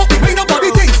never bit, but behind a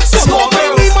body drink. So don't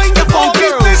mind me, mind your funky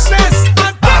business.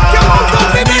 And take your mouth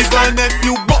down be business. If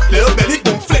you got little belly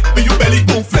boom flick, for you belly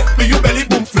boom flick, for you belly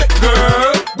boom flick,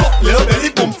 girl. Got little belly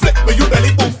boom flick, for you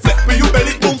belly boom flick, for you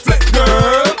belly boom flick,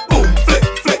 girl. Boom flick,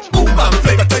 flick, boom and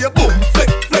flick. I tell you boom flick,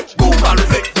 flick, boom and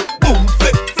flick, boom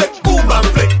flick, flick, boom and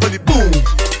flick. When it boom,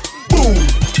 boom,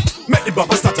 make the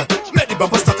bumper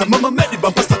starter, mama, make the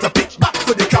bumper starter. Pick back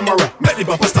for the camera, make the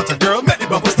bumper starter, girl, make the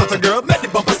bumper starter, girl, make the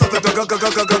bumper starter.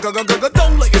 Go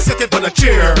down like you set it on a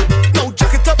chair. No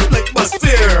jacket up like bus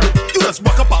fear. You just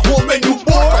walk up at home and you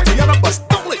bored. Tatiana bust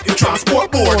down like the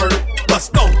transport board.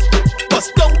 Bust down,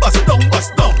 bust down, bust down,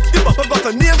 bust down. The bumper got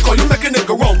a name, call you making it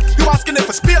go round. You asking it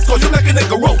for space, call you making it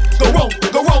go round. Go round,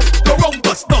 go round, go round.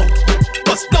 Bust down,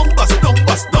 bust down, bust down,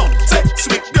 bust down. Say,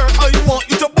 sweet girl, I want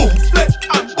you to boom flip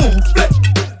and boom flip.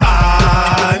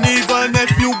 And even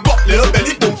if you got little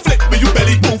belly boom flip, will you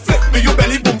belly boom flip, will you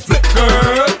belly boom flip,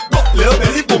 girl? Got little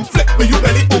belly boom flip, will you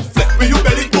belly boom flip, will you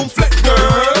belly boom flip,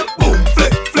 girl? Boom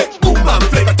flip, flip, boom and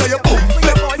flip. I tell you boom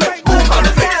flip, flip, boom and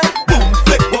flip, boom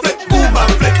flip, flip, boom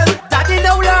and flip. Daddy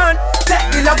now learn, let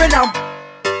me love it now.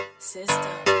 Sister.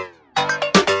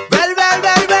 Well,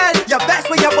 you're best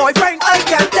with your boyfriend, I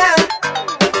can tell.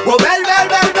 Well,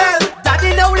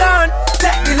 Daddy now learn,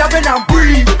 let me love it now,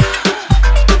 breathe.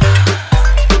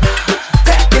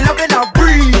 Let me love it now,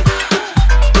 breathe.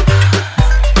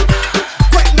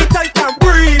 Break me tight and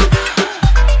breathe.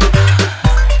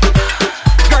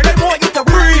 Girl, I want you to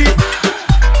breathe.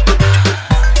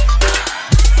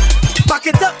 Back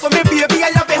it up for me, baby,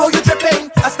 I love it how you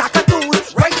dripping. A stack of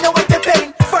tools, right now I'm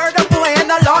dipping. Further boy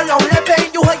and a lot of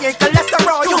living. You ain't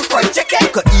cholesterol, you fried chicken. You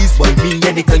could ease by me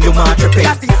anytime you want tripping.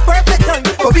 That's the perfect time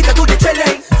for me to do the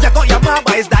chilling. You got your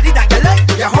mama, is daddy that you like.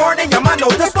 Your horn and your man know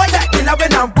just why that you love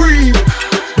it and breathe.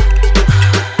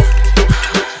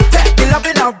 Take me love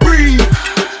it and breathe.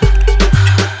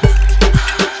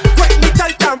 Break me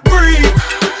tight and breathe.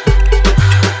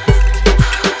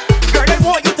 Girl, I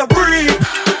want you to breathe.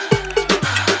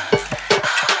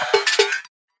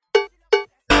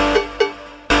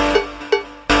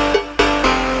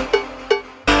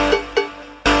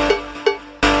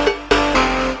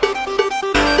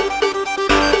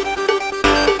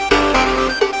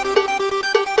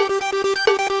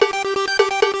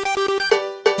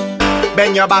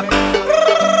 Bend your back,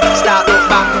 start look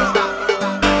back.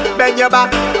 Bend your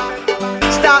back,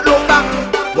 start look back.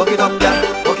 Walk it up,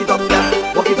 yeah, walk it up,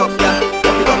 yeah, walk it up, yeah,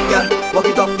 walk it up, yeah, walk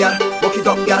it up, yeah, walk it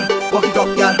up, yeah, walk it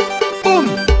up, yeah. Boom,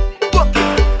 walk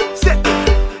it, set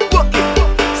it, walk it,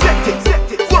 set it,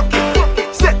 set it, walk it,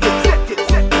 set it, set it,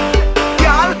 set it.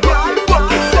 Girl,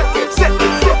 walk it, set it, set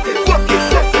it, set it, walk it,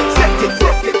 set it, set it,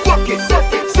 set it, walk it,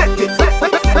 set it, set it.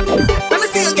 Let me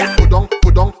see you, girl. Put down,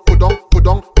 put down, put down, put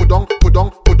down, put down,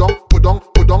 put down, put down,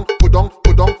 put down, put down,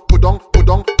 put down, put down, put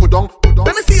down, put down, put down.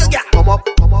 Let me see you, girl. Come up,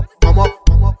 come up, come up,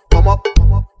 come up, come up,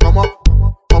 come up, come up,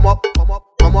 come up, come up,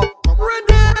 come up, come up.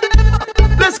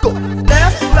 Let's go.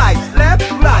 Left, right,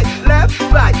 left, right, left,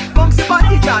 right. Bouncy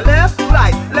body, girl. Left,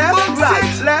 right, left,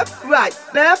 right, left, right,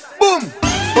 left. Boom.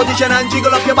 Position and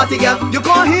jiggle up your body, girl. You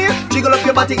can't hear? Jiggle up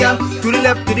your body, girl. To the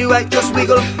left, to the right, just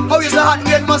wiggle. How is the hot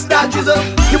red mustard drizzle?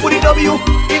 You put the W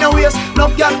in a waist,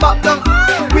 love girl back down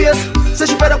waist. So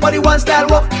she better body one style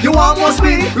walk. You want more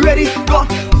speed? Ready? Go.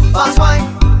 Fast wine,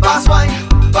 fast wine,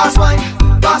 fast wine,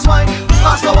 fast wine,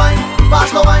 faster wine,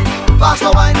 faster wine,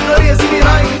 faster wine. No lazy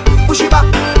behind. Push it back,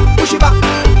 push it back,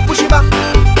 push it back,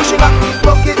 push it back.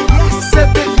 Rock it, yes,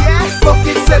 set it, yes. Rock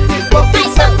it, set it, rock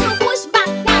it, set it.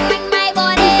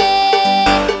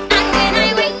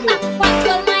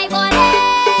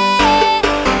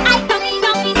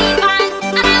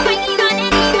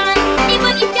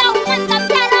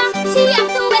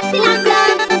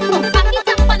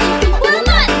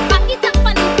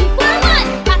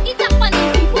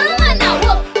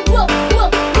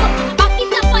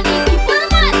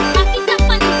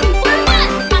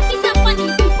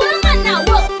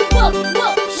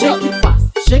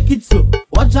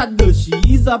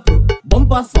 She's a pro,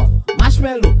 bumper soft,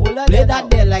 marshmallow. Play that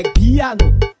there like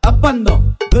piano. Up and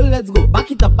down, girl, let's go.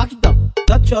 Back it up,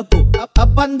 touch your toe.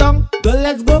 Up and down, girl,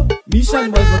 let's go.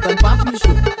 Mission boys, not a papi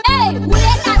show. Hey, who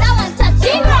let that one touch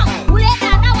it wrong? Who let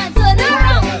that one turn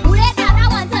around? Who let that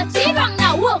one touch it wrong?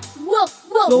 Now whoop, whoop,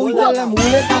 whoop. So we tell them, who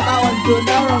let that one turn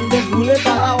around? Then who let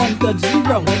that one touch it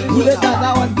wrong? Who let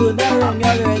that one turn around?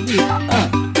 You ready?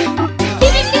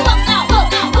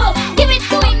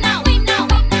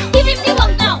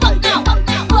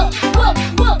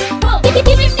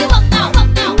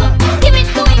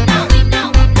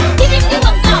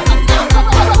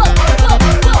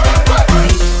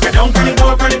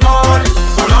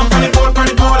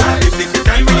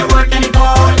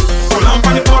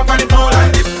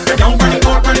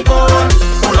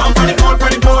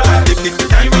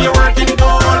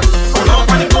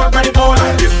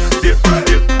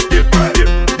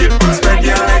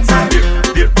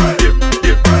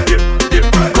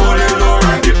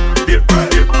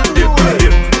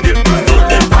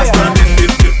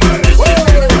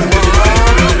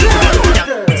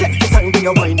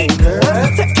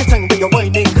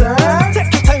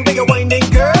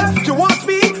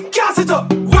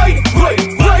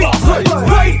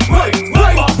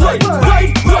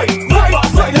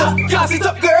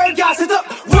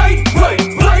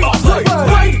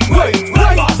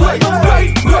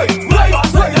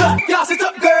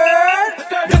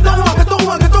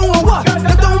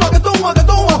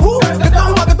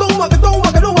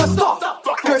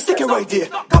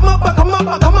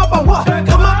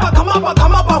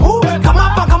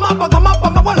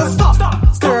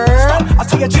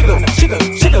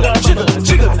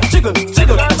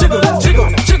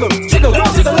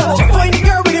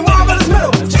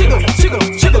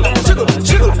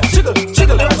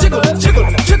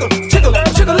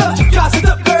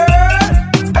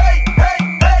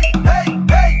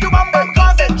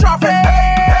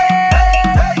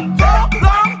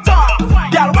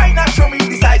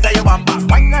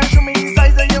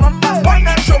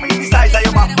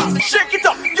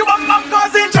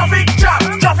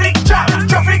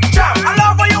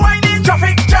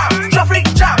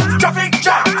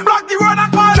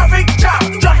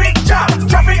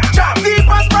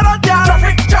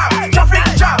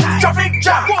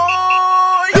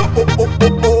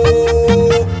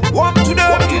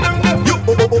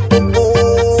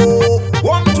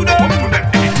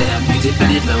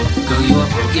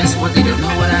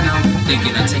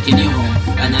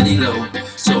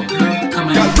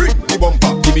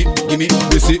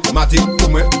 gimme, Missy, Matty,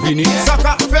 Kume, Vini.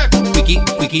 Saka, fake,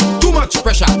 quickie, too much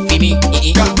pressure, Vini.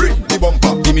 Can bring the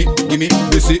bumper, gimme,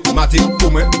 Missy, Matty,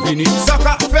 Kume, Vini.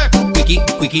 Saka, fake,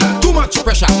 quickie, too much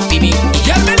pressure, Vini.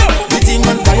 Yeah, me know, the thing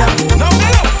on fire, now me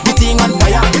know, the thing on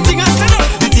fire, the thing on stand up,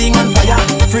 the thing on fire,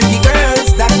 freaky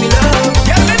girls that me love.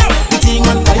 Yeah, me know, the thing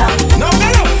on fire, now me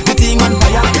know, the thing on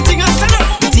fire, the thing on stand up,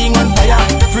 the thing on fire,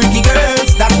 freaky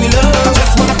girls that we love.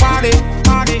 Just wanna party,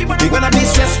 we gonna be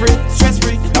stress free.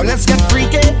 Now let's get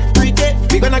freaky,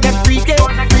 we gonna get freaky.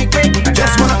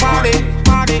 Just wanna party,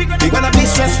 we gonna be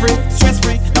stress free.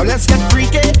 Now let's get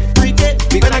freaky,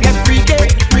 we gonna get freaky.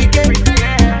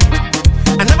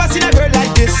 I never seen a girl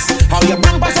like this. How your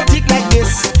bumper so thick like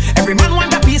this? Every man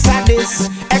want a piece like this.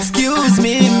 Excuse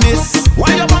me, miss.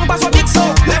 Why your bumper so thick so?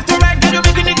 Left to right, girl, you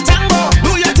making it tango.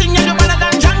 Do your thing, and you better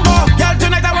than Django. Girl,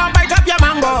 tonight I want bite up your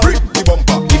mango. Bring the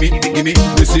bumper, gimme,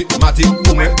 Missy, Matty,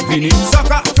 Kume, Vini.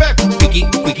 Saka, fake,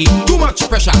 quickie, too much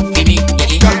pressure, Vini.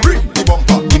 Girl, bring the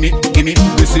bumper, gimme,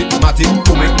 Missy, Matty,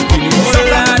 Kume, Vini.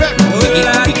 Saka, fake,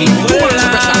 quickie, too much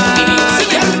pressure, Vini.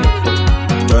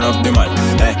 Turn up the mic,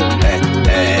 hey.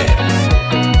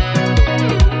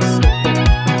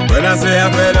 When I say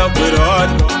I'm fed up with heart,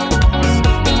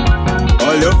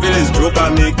 all you feel is joke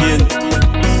I'm making.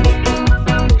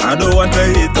 I don't want to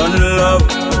hate on love,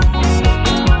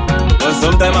 but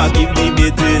sometimes I keep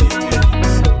debating.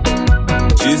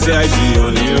 She say she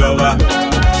only lover,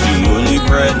 she only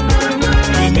friend.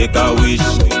 We make a wish,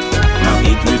 now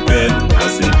eat with pen. I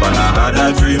sleep and I had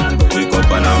a dream, wake up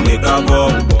and I make a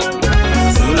vow.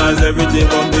 Soon as everything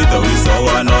complete, we saw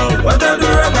one now. What I do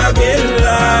wrong again,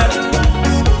 lad?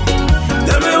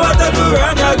 Tell me what I do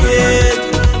wrong again.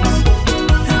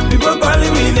 People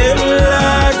calling me name,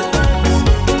 lad.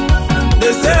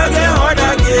 They say I get hard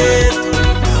again.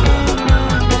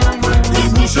 The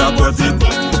bush a cut it,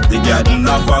 the garden a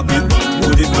fuck it,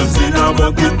 put it to in a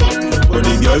bucket. But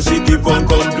the girl she keep on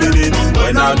complaining.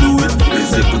 When I do it, they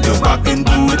say put your back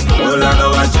into it. All I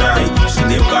know I try, she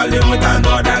name calling with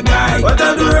another guy. What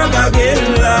I do wrong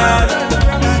again, lad?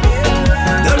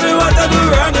 Tell me what I do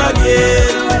wrong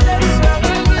again.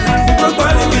 People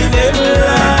calling me name,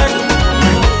 lad.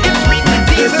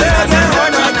 They say I get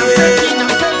hard again.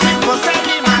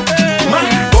 My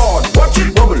God, watch it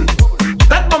bubble.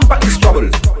 That bumper is trouble.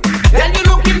 Then you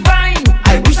looking fine.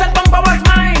 I wish that bumper was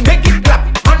mine. Make it clap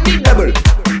on the double.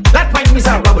 That might miss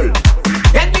a rubble.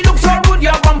 Then you look so good,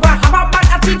 your bumper have a bad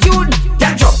attitude.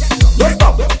 Catch up, don't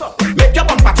stop. Make your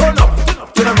bumper turn up.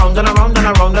 Turn around and around and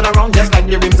around and around, just like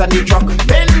the rims and the truck.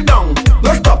 Bend down,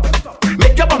 don't stop.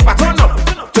 Make your bumper turn up.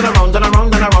 Turn around and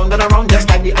around and around and around, just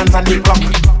like the ants and the clock.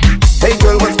 Hey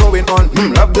girl, what's going on?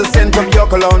 Love the scent of your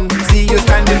cologne. See you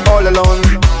standing all alone.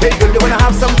 Hey girl, you wanna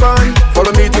have some fun?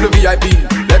 Follow me to the VIP.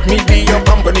 Let me be your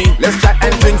company. Let's chat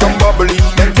and drink some bubbly.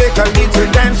 Then take a little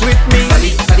dance with me.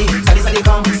 Sally,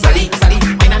 come. Sally,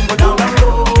 wine and go down the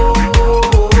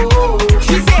road.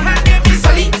 She say her name is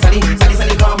Sally,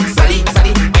 come. Sally,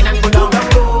 wine and go down the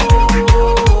road.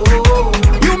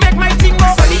 You make my thing go.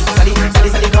 Sally,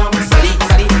 come. Sally,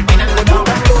 wine and go down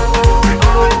the road.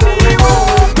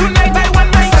 Tonight I want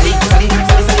my Sally,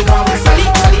 come. Sally,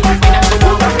 wine and go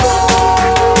down the road.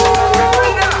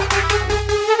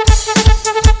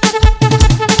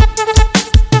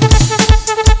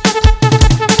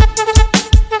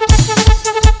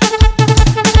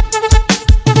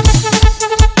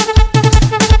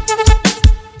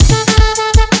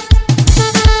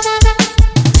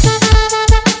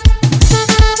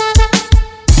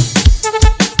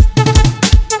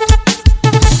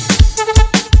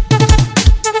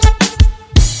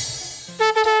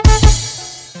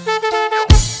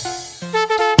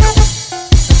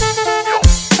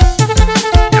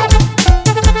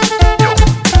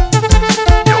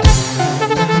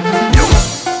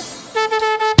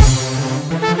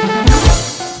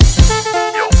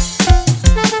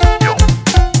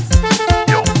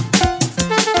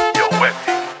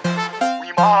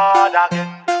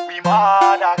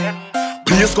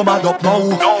 Please come mad up now.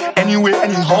 Anyway,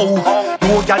 anyhow.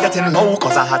 No girl getting low,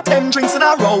 cause I had 10 drinks in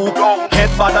a row. Head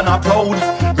bad and a proud,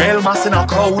 real mass in a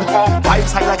crowd.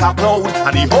 Vibes high like a cloud,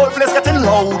 and the whole place getting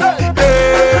loud.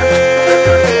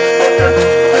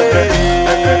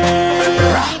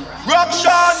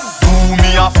 Ruction! Do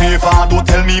me a favor, don't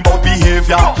tell me about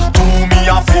behavior. Do me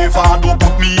a favor, don't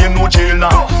put me in no jail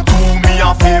now. Do me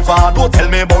a favor, don't tell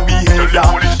me about behavior.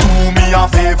 Do me a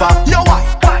favor, yo why?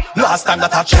 Last time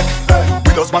that I check,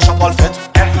 we just mash up all fit.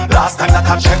 Last time that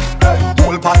I check,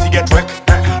 whole party get wrecked.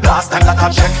 Last time that I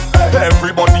check,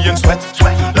 everybody in sweat.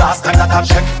 Last time that I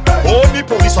check, all the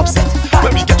police upset.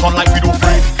 When we get on like we don't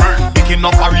afraid, picking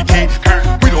up barricade.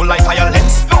 We don't like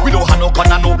violence, we don't have no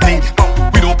gun and no blade.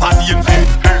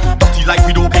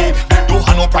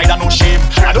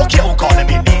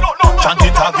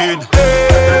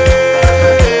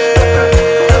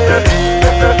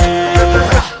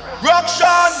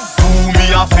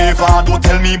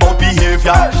 me about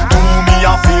behavior. Do me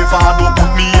a favor, don't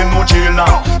put me in no jail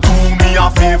now. Do me a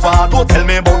favor, don't tell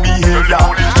me about behavior.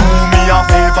 Do me a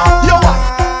favor, yo.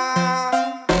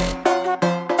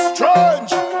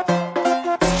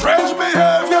 Strange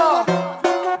behavior.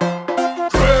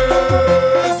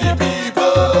 Crazy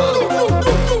people.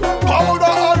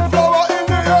 Powder and flour in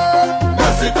the air.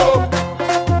 Mess it up,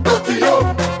 dirty up.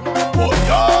 Oh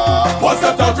yeah. What's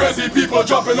that? The crazy people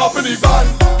jumping up in the van.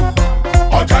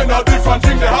 All kind of different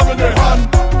thing they have in their hand.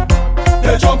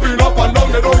 They jumping up and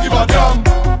down, they don't give a damn.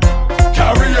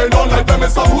 Carrying on like them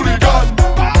is some hooligan.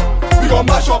 We gon'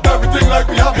 mash up everything like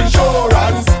we have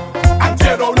insurance, and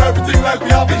tear down everything like we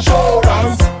have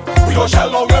insurance. We gon'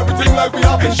 shell out everything like we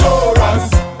have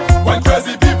insurance. When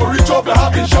crazy people reach up, they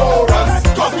have insurance,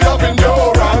 cause we have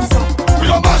endurance. We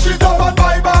gon' mash it up and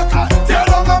buy back, tear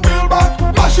down and build back.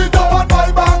 Mash it up and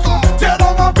buy back, tear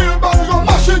down and build back. We gon'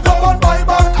 mash it up and buy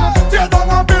back, tear down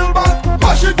and build back.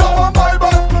 Mash it up and buy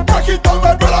back, break it down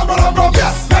like bread and bread and rum.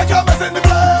 Yes, make a mess in the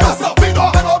place. Mess up, we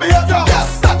don't have no behavior.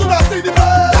 Yes, that do not see the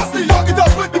place. That's the young it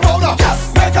up with the powder. Yes,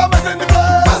 make a mess in the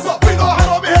place. Mess up, we don't have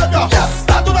no behavior. Yes,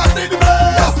 that do not see the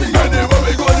place. That's the anywhere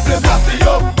we go in the place. Nasty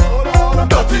up,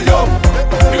 dirty up.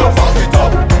 We gon' fuck it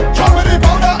up. Drop me the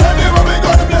powder anywhere we go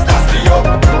in the place. Nasty up,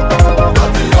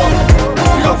 dirty up.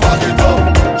 We gon' fuck it up.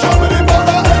 Drop me the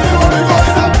powder anywhere we go.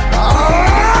 It's up.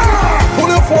 Pull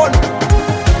your phone.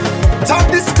 Tap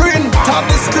the screen, tap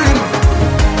the screen.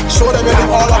 Show them what it's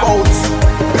all about.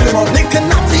 Build them up, Nick and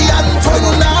Natty and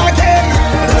Tony again.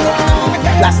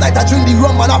 Last night I drink the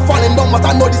rum and I falling down, but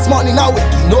I know this morning I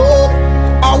waking up.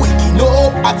 I waking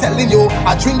up, I telling you.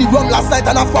 I drink the rum last night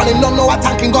and I falling down, now I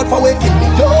thanking God for waking me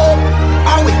up.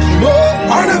 I waking up.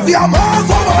 And if you're Mars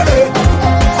over there,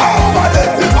 over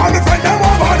there. If I'm the friend them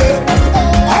over there,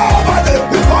 over there.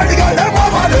 If I'm the girl them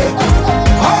over there,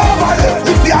 over there.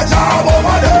 If you're job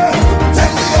over there,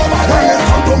 take me over there. When you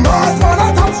come to Mars, man,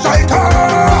 I top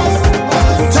strikers.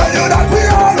 Tell you that we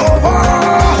all over.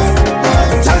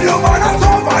 Tell you man, I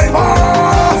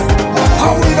survivors.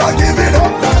 And we not give it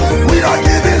up, we not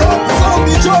give it up.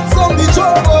 Some the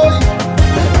job, boy.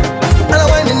 And I'm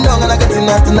winding down and I'm getting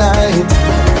out tonight.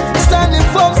 Standing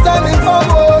firm,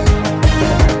 boy.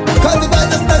 Cause if I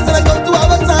just dance and I come to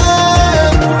our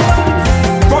time.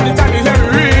 From the time you let me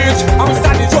reach, I'm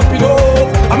standing jumping up.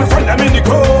 I'm in front of them in the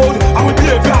crowd, I'm with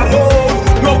behavior alone.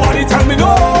 Nobody tell me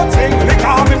nothing, they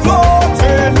can't be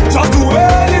floating. Just do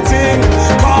anything,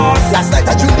 cause last night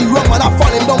I drink the rum and I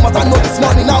falling down, but I know this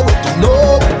morning I waking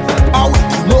up. I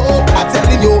waking up, I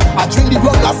telling you. I drink the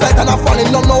rum last night and I falling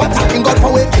down, now I thanking God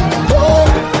for waking me up.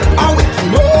 I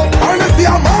waking up. And if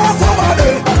you're Mars over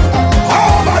there,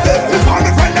 over there. If I'm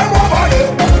the friend them over there,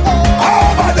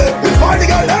 over there. If I'm the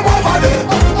girl them over there,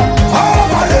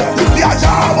 over there. If you're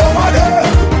job over there,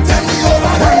 tell me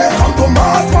over there. When you come to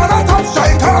Mars, man, I top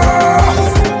strikers.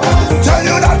 Tell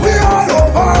you that we all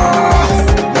over.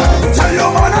 Tell you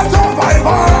man, I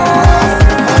survivors.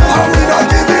 And we don't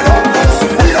give it up,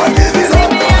 we don't give it up.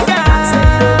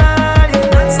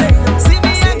 See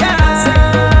me a girl,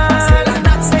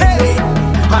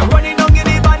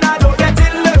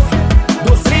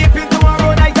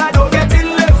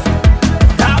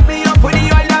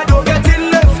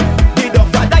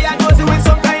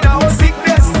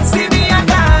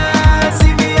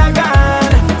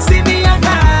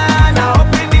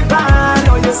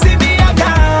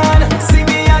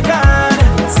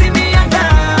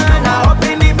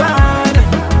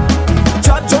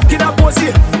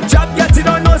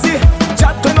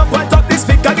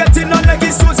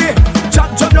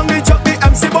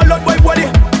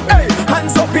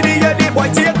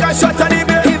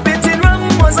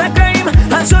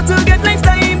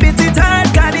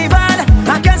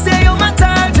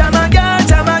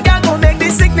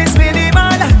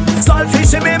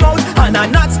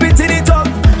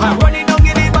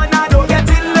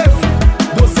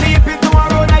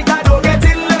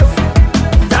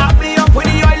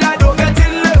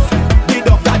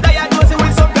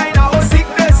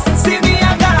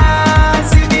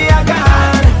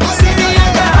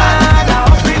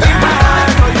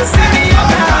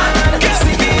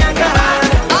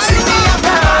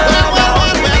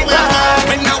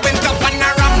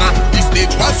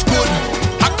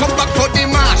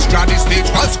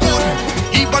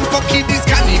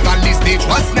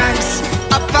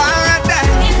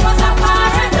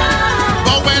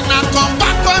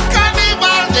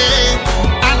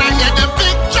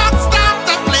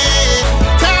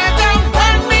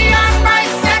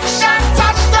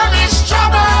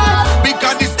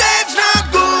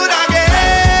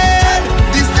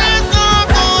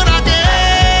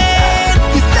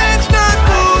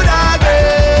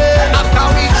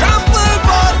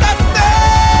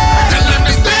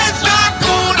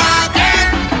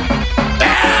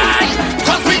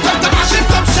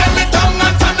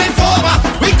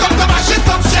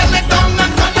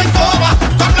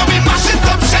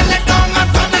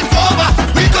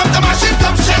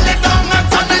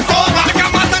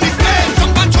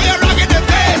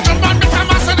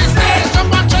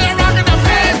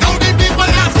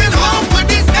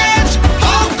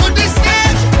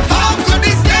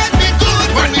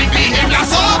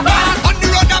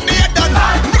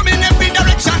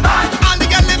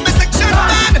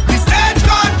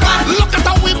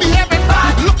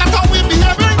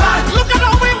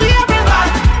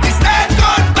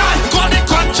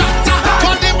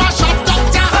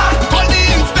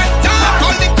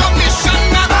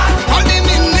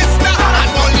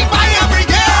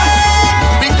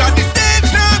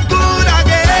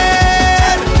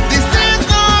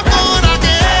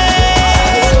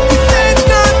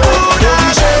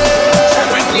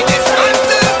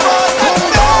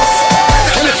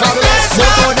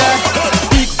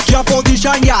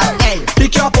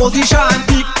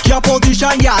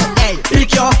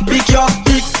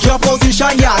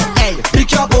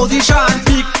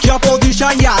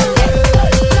 position, yeah.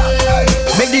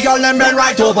 Make the girl them bend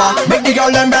right over. Make the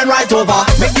girl them bend right over.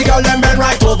 Make the girl them bend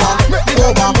right over.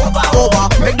 Over.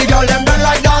 Make the girl them bend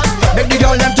like that. Make the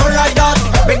girl them turn like that.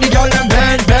 Make the girl them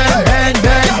bend.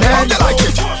 How you like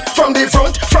it? From the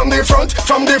front,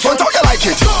 how you like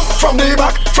it? From the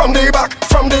back, how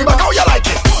you like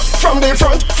it? From the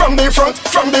front,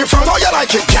 how you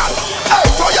like it, gal? Hey,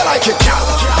 how you like it, gal?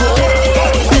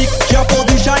 Pick your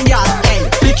position, yeah. Hey,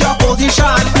 pick your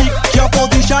position. Pick your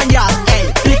position, yeah. Hey,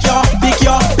 pick your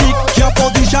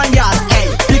position, yeah.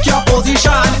 Hey, pick your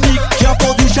position. Pick your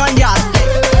position, yeah.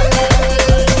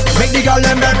 Make the girl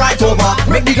them bend right over.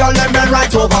 Make the girl them bend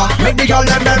right over. Make the girl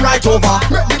them bend right over.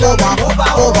 Over.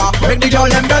 Make the girl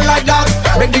them bend like that.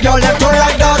 Make the girl them turn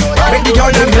like that. Make the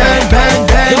girl them bend.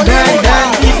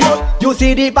 You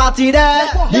see the party there,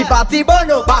 the party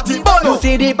burn up. You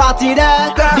see the party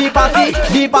there, the party lit.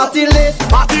 The party lit.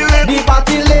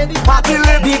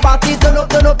 The party turn up.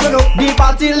 The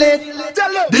party lit.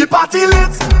 The party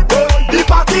lit. The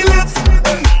party lit.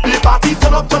 The party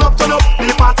turn up.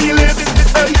 The party lit.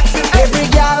 Every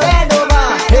girl hand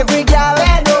over. Every girl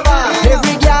hand over.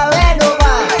 Every girl hand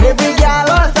over. Every girl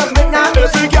also spin up.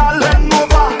 Every girl hand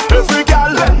over. Every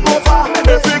girl hand over.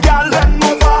 Every girl hand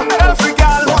over. Every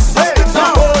girl also spin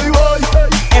up.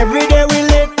 Every day we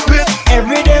lit.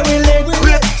 Every day we lit.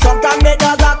 Sometimes they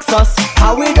don't ask us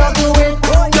how we don't do it.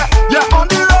 Yeah, on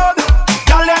the road,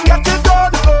 girl them get it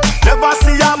done. Never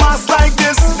see a mass like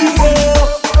this before.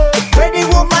 Where the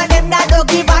woman them not don't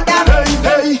give a damn.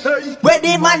 Hey. Where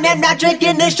the man them not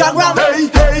drinking the strong rum. Hey.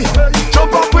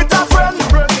 Jump up with a friend.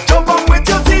 Jump up with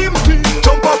your team.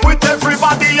 Jump up with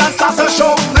everybody and start the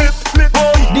show. Lit. The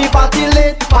party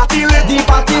lit. The party lit. The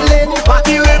party lit. The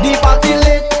party lit. The party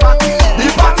lit. The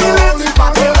party lit. The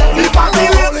party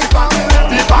lit.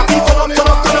 The party turn up.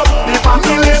 The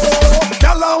party lit.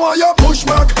 Girl, I want you push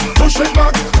back. Push it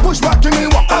back. Push back. Give me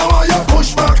what I want you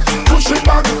push back. Push it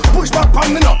back. Push back.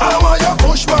 Pan me now. I want you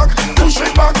push back. Push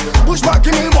it back. Push back.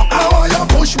 Give me what I want you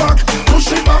push back.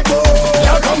 Push it back.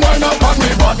 Girl, come wind up on me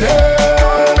body.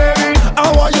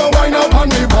 I want you wind up on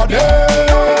me body.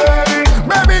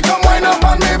 Baby, come wind up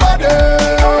on me body.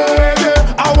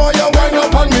 I want you wind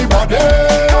up on me body.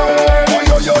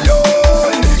 Yo.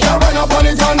 Girl, wind up on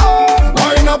it and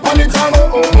wind up on it and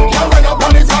girl, wind up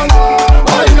on it and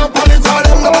wind up on it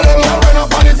and girl, wind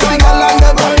up on it and wind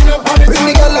up on it and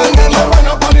wind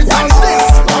up on it and wind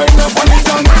up on it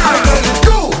and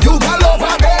you got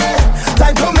over there.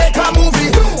 Time to make a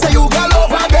movie. Say you got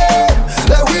over there.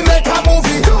 Let we make a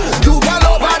movie. You got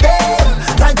over there.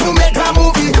 Time to make a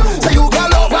movie. Say you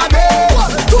got over there.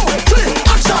 1, 2, 3,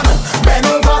 action. Bend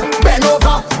over.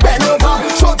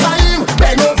 Show time.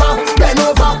 Bend over.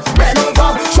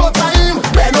 Show time.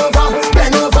 Bend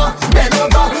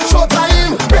over. Show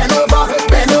time. Bend over.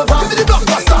 Give me the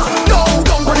blockbuster. No,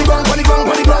 don't pon the ground. Show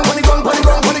time.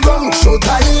 Pon the ground. Show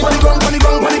time.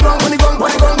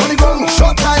 Pon the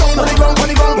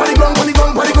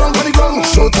ground.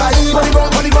 Show time.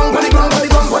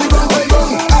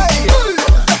 Hey,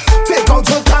 take out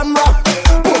your camera,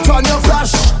 put on your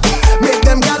flash, make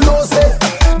them get nosy.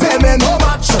 Them ain't no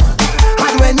match,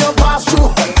 and when you pass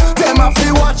through, them have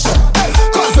to watch.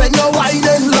 Cause when you're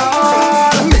whining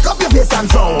loud, make up your face and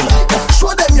frown.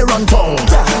 Show them you run town.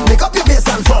 Make up your face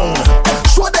and frown.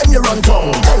 Show them you run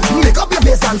town. Make up your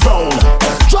face and frown.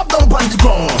 Drop down on the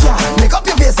ground. Make up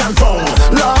your face and frown.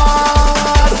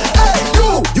 Lord, hey,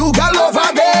 you got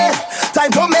over there.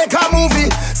 Time to make a movie.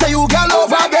 Say you got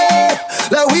over there.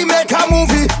 Let we make a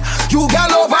movie. You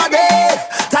got over there.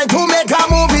 Time to make a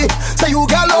movie. Say you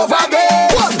got over there.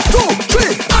 1, 2,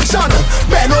 3, action.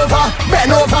 Bend over.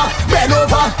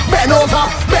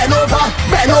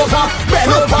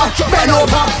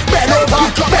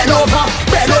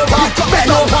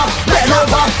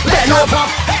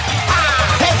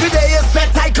 Every day is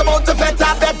sweat, I come out to better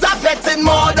fetting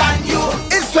more than you.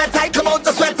 It's sweat, I come out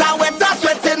to sweater, wetter,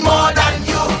 sweating more than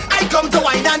you. I come to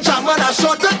wine and jam and I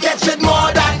show to catch it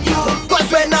more than you. Cause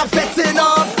when I'm fetting,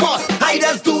 of course, I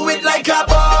just do it like a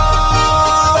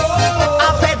boss.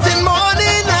 I'm fetting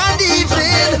morning and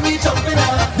evening.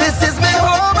 This is my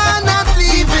home and not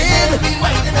leaving.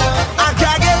 I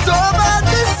can't get over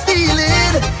this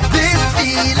feeling.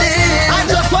 I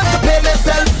just want to pay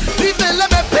myself. People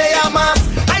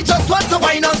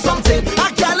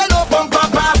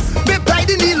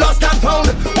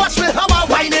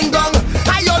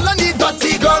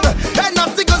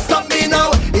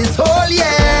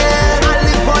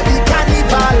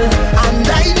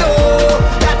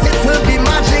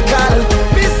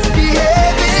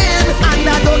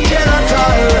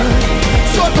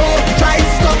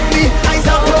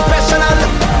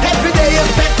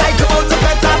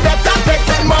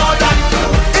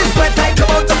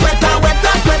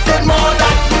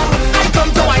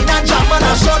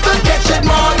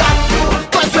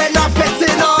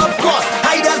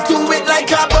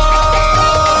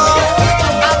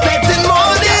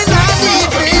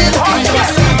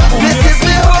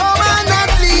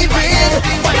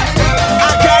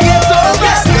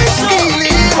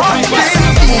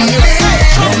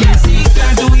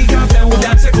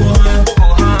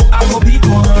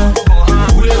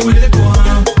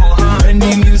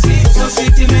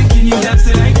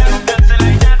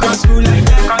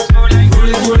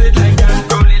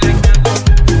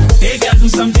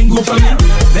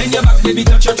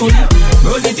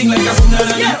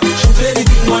She play the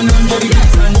thing 100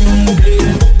 years and you play.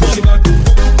 Push it back,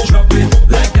 drop it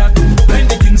like that. When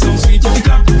the thing so sweet, you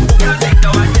clap.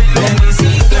 Let me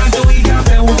see, clap to we can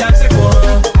play with that second.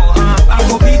 I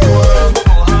go beat work,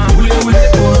 play with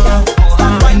it work.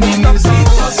 Stop finding music,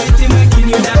 so sweet, making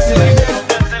you dance like that.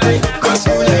 Cross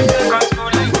roll like that,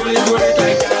 roll it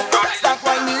like that. Stop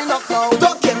whining up now.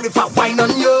 Don't care if I whine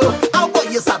on you. How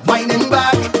about you start whining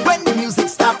back? When the music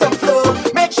start to flow,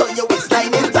 make sure your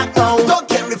waistline intact now. Don't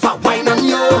care if I whine on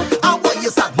you. How about you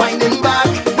start whining back?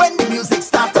 When the music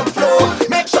start to flow,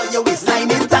 make sure your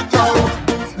waistline intact now.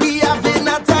 We having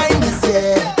a time this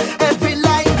year. Every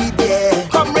line be there.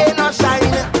 Come rain or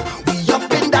shine, we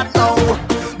up in that now.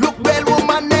 Look well,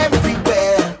 woman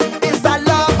everywhere. It's a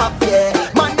love affair.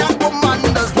 Man and woman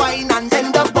does wine and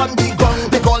end up on the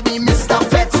ground. They call me Mr.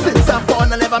 Fett. Since I'm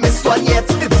born, I never miss one yet.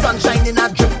 It's sunshine in a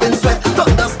dripping sweat.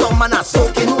 Thunderstorm and a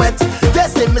soaking wet. They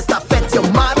say Mr. Fett, you're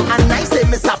mad. And I say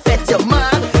Mr. Fett, you're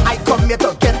mad. I come here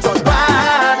to get on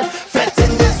bad.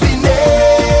 Fetting is we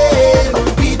name.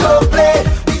 We don't play.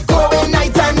 We going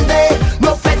night and day.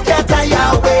 No fett get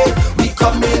away. We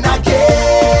coming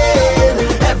again.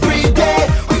 Every day.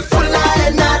 We full of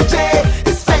energy.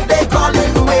 It's fake they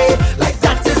calling away. Like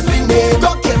that is we name.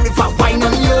 Don't care if I whine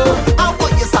on you. How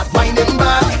about you start whining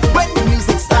back? When the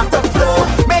music start to flow,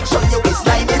 make sure your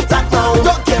waistline intact now.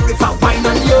 Don't care if I whine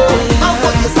on you. How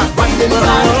about you start whining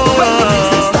back? When the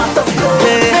music start to flow,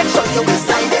 make sure your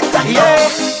waistline intact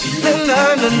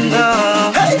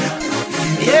now. Hey,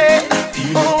 yeah,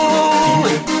 ooh,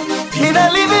 me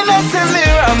not living up till me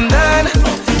I'm done,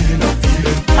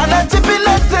 and not tipping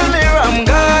up till me I'm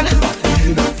gone.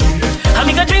 I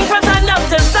make a drink from sun up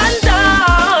till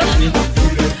sundown.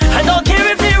 I don't care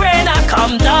if the rain I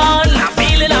come down. I'm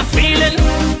feeling.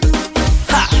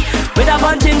 Ha! With a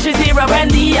bunch in Shizira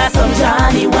Brandy or some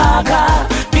Johnny Walker.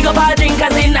 Pick up our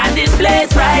drinkers in at this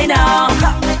place right now.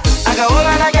 I got all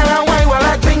and I get a wine while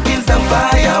I drinking some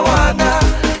fire water.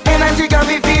 Energy got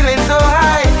me feeling so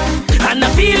high, and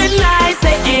I'm feeling nice,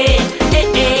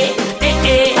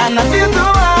 and I feel so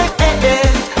high,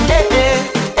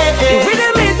 The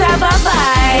rhythm is have a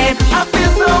vibe. I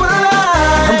feel so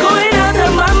alive. I'm going out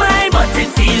of my mind, but it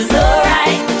feels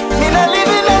alright. Me not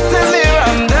living up till me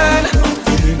I'm done,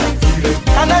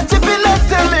 and not tipping up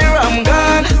till me I'm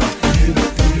gone.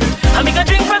 I make a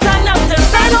drink from sun up till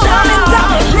sundown.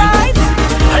 Right?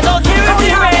 I don't care if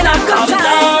the rain I come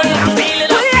down. I'm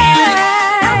feeling.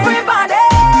 Everybody,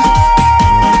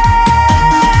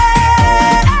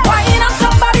 wine up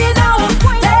somebody now.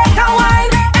 Take a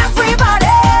wine,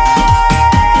 everybody.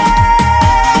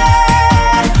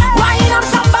 Wine up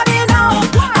somebody now.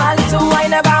 A little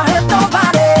wine never hurt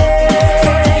nobody.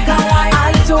 So take a wine.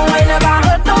 A little wine never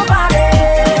hurt nobody.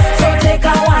 So take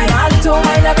a wine. A little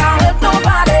wine never hurt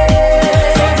nobody.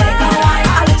 So take a wine.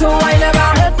 A little wine never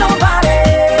hurt nobody.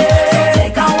 So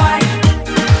take a wine.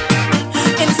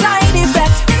 Inside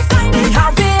effect, we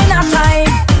having a time.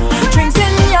 Drinks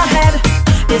in your head,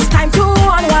 it's time to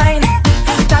unwind.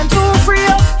 Time to free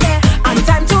up, and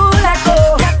time to let go.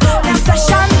 The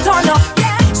session turn up,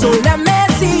 so let me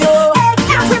see you.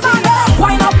 Everybody,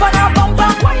 wind up on a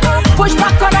bumper, push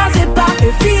back on a zipper.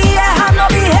 If he have no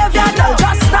behavior, now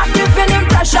just stop giving him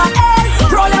pressure.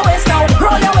 Roll your waist now,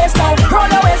 roll your waist now, roll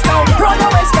your waist now, roll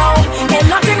your waist now. Ain't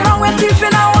nothing wrong with if you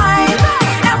know wine.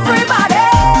 Everybody.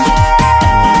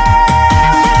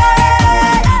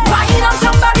 Wine up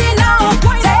somebody now,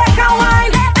 take a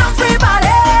wine,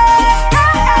 everybody.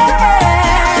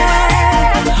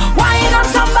 Wine up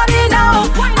somebody now,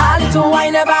 a little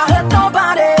wine never hurt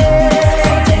nobody.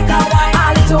 So take a wine,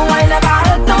 a little wine never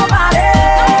hurt nobody.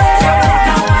 So take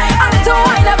a wine, a little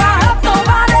wine never hurt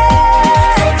nobody.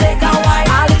 So take a wine,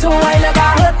 a little wine never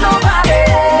hurt nobody.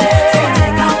 So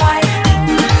take a wine.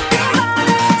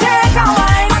 Take a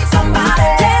wine on somebody.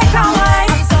 Take a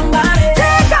wine on somebody.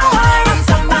 Take a wine on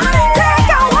somebody. Take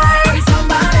a wine on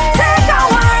somebody. Take a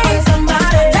wine on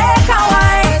somebody. Take a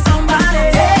wine on somebody.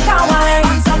 Take a wine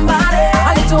on somebody.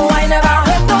 A little wine never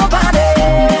hurt nobody.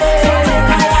 So take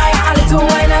a wine. A little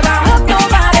wine never hurt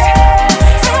nobody.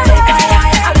 So take a wine.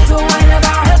 A little wine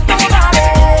never hurt nobody.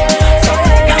 So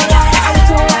take a wine. A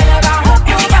little wine never hurt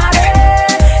nobody.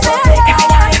 So take a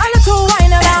wine. A little wine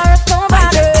never hurt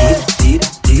nobody. Tip,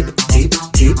 tip, tip,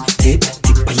 tip, tip,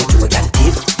 tip, how you do it, girl?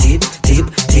 Tip, tip, tip,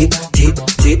 tip, tip,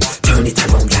 tip, turn it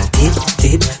around, girl. Tip,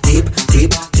 tip, tip,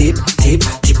 tip, tip, tip,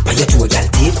 tip, how you do it, girl?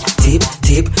 Tip, tip,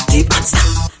 tip, tip, and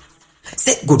stop.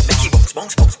 Say good, make it bounce,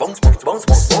 bounce, bounce, bounce, bounce, bounce,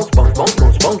 bounce, bounce, bounce, bounce,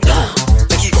 bounce, bounce, down.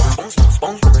 Make it bounce, bounce,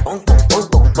 bounce, bounce, bounce, bounce, bounce,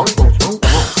 bounce, bounce, bounce, bounce, bounce,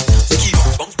 down. Make it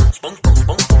bounce, bounce, bounce, bounce, bounce,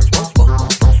 bounce, bounce, bounce, bounce,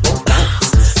 bounce, bounce, bounce, down.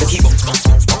 Make it bounce, bounce,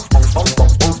 bounce, bounce, bounce, bounce,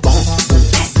 bounce, bounce,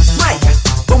 bounce. My girl,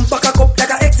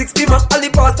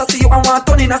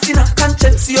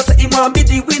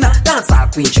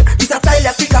 between you. This a style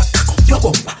Africa. Cock up your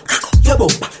bumper, cock up your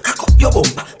bumper, cock up your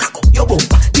bumper, cock up your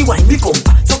bumper. The wine we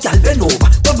compa, so y'all bend over,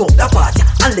 turn up the party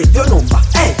and leave your number.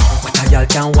 Hey, what a y'all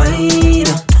can wine,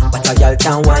 what a y'all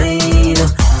can wine,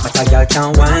 what a y'all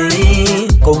can wine.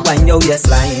 Come wine your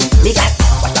waistline, me got.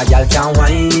 What a y'all can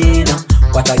wine,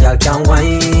 what a y'all can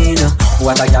wine,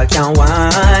 what a y'all can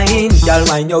wine. Y'all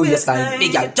wine your waistline,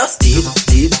 me got. Just tip,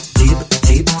 tip, tip,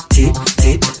 tip, tip,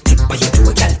 tip, tip. What you do,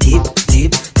 girl? Tip,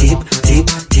 tip, tip, tip,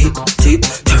 tip, tip.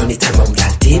 Turn it around,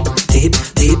 girl. Tip, tip,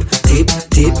 tip, tip,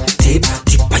 tip, tip,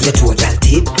 tip. What you do, girl?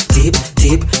 Tip, tip,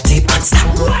 tip, tip, and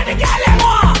stop. What the girl them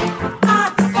want?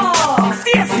 Hot for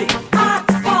Stacy, hot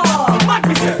for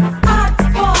Mademoiselle, hot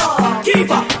for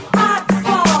Kiva, hot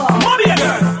for Mommy and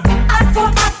girls. Hot for,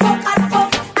 hot for, hot for.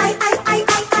 I.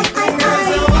 Girls,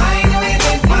 so wine with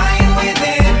it, wine with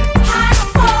it. Hot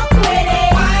for with it.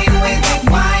 Wine with it,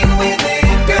 wine with it.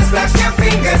 Girls, flash your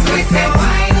fingers with it.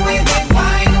 Wine with it,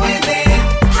 wine with it.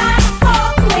 Hot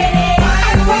for with it.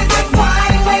 Wine with it,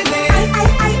 wine with it.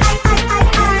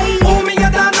 Oh, me a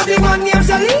dance of the one named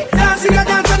Shelly. Dancing a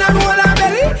dance and a roll her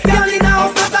belly. Girl in a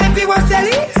house, no time for watch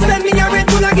telly. Send me a Red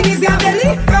Bull and Guinness your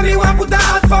belly. Come me want put a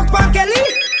hot fuck for Kelly.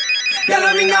 Girl a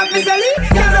ring off me belly.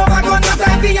 Girl over gun, no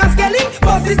time for your skelly.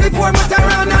 Bust this before much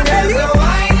around and belly. So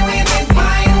wine with it,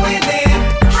 wine with it.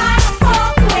 Hot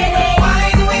fuck with it.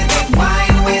 Wine with it,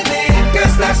 wine with it. Girl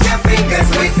slash your fingers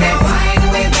with it. Wine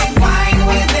with it, wine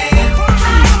with it.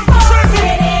 Hot fuck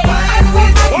with it. Wine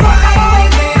with it, wine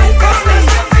with it. Girl slash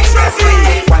your fingers with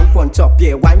it. Wine punch up,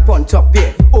 yeah, wine punch up,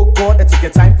 yeah. Oh God, I take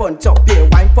your time punch up, yeah.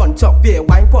 Wine punch up, yeah,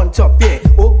 wine punch up, yeah.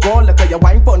 Oh God, look at your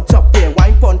wine punch up, yeah.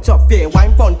 Wine punch up, yeah,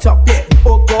 wine punch up, yeah.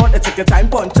 Oh God, I take your time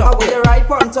punch up, yeah. Your right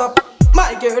punch up,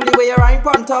 my girlie, where your right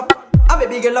punch up. A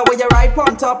baby girl, where your right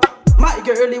punch up. My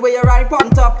girlie, where your right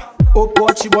punch up. Oh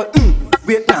God, she want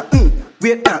wait now,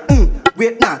 wait now,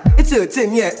 wait now. It's her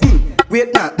thing, yeah.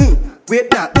 Wait now,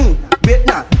 wait now, wait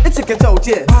now. It's a get out,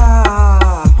 yeah.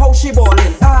 Ah, how she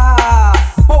ballin'?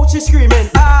 Ah, how she screaming?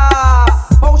 Ah,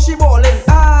 how she ballin'?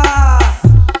 Ah.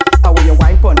 Oh, where your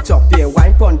wine punch up, yeah,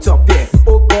 wine punch up, yeah.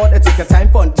 Oh God, I take your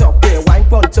time punch up, yeah. Wine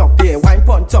punch up, yeah, wine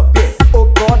punch up, yeah.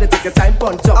 Oh God, I take your time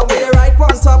punch up. I wear your right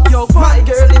punch up, yo. My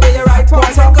girlie, where your right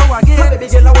punch up. Go again. My baby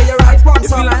girl, where your right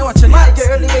punch up. Like watching my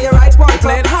girlie, where your right punch up.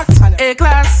 Playing hot,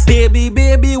 A-class. Baby,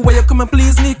 baby, where you come and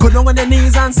please me? Go down on your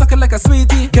knees and suck it like a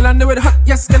sweetie. Girl, I know it hot,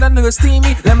 yes, girl, I know it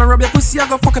steamy. Let me rub your pussy, I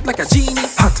go fuck it like a genie.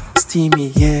 Hot, steamy,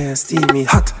 yeah, steamy.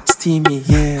 Hot, steamy,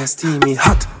 yeah, steamy.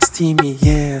 Hot, steamy,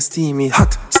 yeah, steamy.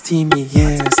 Hot, steamy,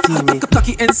 yeah, steamy.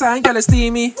 Cocky inside, girl, it's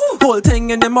steamy. Whole thing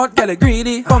in the mud, girl, it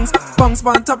greedy. Bungs, bungs,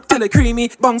 bun top till it creamy.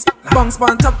 Bungs, bungs,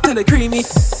 bun top till it creamy.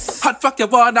 Hot fuck your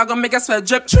water, I gon' make a sweat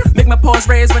drip. Make my paws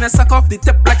raise when I suck off the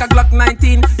tip like a Glock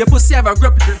 19. Your pussy have a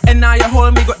grip, and now you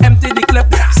hold me, go empty the clip.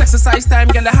 Exercise time,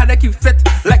 girl, I had to keep fit.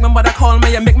 Like my mother call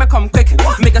me, you make me come quick.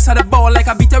 Make us had a ball like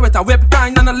I beat her with a whip.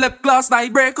 Grind on the lip gloss,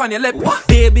 like break on your lip.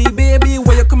 Baby, baby,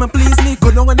 where you come and please me?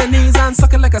 Go down on your knees and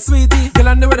suck it like a sweetie. Girl,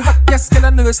 I know it hot, yes, girl, I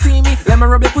know it steamy. Let me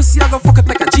rub your pussy, I go fuck it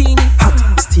like a genie.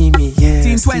 Hot, steamy, yeah,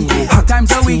 15, 20 hot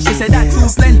times a week, she said that too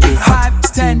plenty.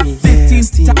 5, 10,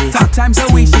 15 hot times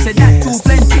a week, she said that too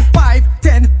plenty. 5,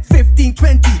 10, 15,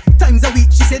 20 times a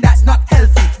week, she said that's not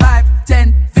healthy. 5,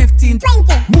 10, 15,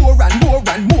 20 more and more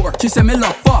and more. She said me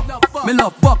love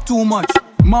fuck too much.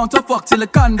 Mount a fuck till the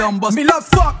condom bust. Me love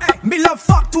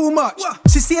fuck too much.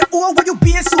 She said, oh, why you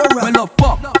being so rough?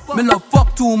 Me love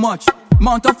fuck too much.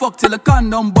 Mount a fuck till the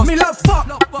condom bust. Me love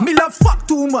fuck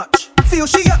too much. Feel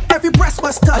she up, every breast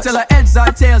must touch. I tell her heads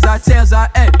are tails are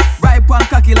head. Right pan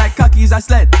cocky like cocky's a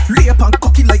sled. Lay pan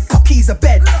cocky like cocky's a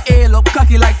bed. Ail up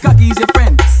cocky like cocky's your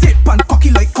friend. Sit pan cocky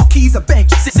like cocky's a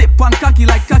bench. Sit pan cocky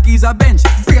like cocky's a bench.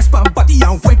 Brace pan body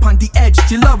and wipe on the edge.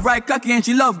 She love right cocky and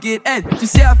she love get head. She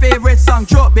say her favorite song,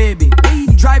 Choke Baby.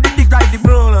 Drive the dick, drive the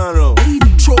no.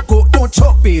 Choke go, don't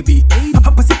choke baby.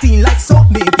 Papa sitting like salt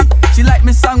baby. She like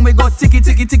me song, we go ticky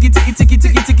ticky ticky ticky ticky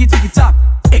ticky ticky ticky top.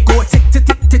 It go tick tick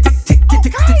tick tick tick tick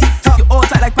tick tick tock. You all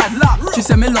tight like padlock. She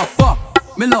say me love fuck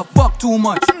too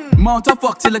much. Mount a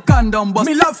fuck till the condom bust.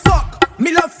 Me love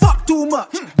fuck too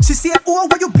much. She say, oh,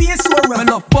 why you being so rough? Me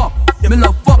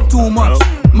love fuck too much.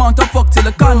 Mount a fuck till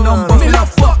the condom bust.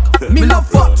 Me love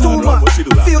fuck too much.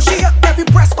 Feel she up, every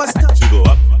breast must touch. She go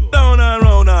up, down and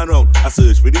round and round. I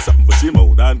search for this something for she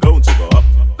moan and ground. She go up,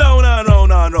 down and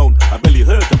round and round. I belly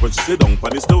hurt her when she sit down on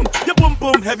the stone. Your pum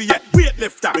pum heavy, yeah,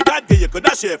 weightlifter. Me God you could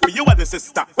dash here for you and the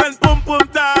sister. When pum pum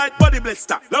tight, body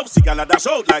blister. Love she gala dash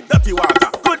out like dirty water.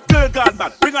 Good girl gone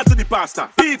bad, bring her to the pastor.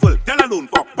 Evil, tell alone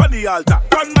fuck on the altar.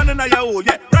 Gunman in your hole,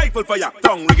 yeah, rifle for ya.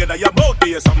 Tongue ring in your mouth,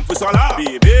 be something for swallow.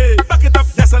 Baby, back it up,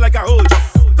 yes, like a whole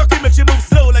jump. Cocky make she move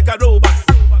slow like a robot.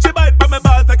 She bite from my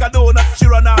balls like a donut. She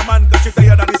run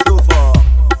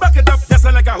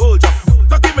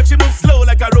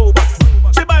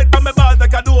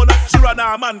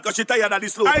cause she tired of the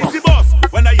slow. I see boss,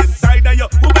 when I inside of you,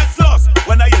 who gets lost?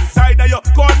 When I inside of you,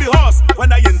 call me horse.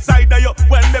 When I inside of you,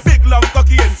 when the big long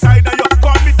cocky inside of you,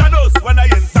 call me Thanos. When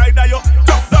I inside of you,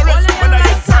 Chuck Norris. When I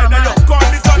inside of you, call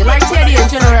me God. You like Teddy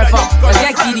and General Pop, but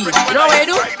get giddy. You know what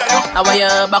you do? How are you?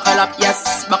 Buckle up,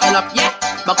 yes. Buckle up, yeah.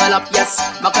 Buckle up, yes.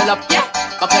 Buckle up, yeah.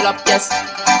 Buckle up, yes.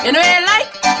 You know what you like?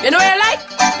 You know what you like?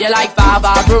 You like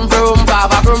Baba vroom vroom,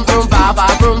 Baba vroom vroom, Baba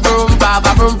vroom vroom,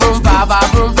 Baba vroom vroom, Baba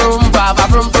vroom vroom, Baba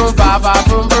vroom vroom, Baba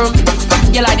vroom vroom.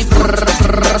 You like the frrrr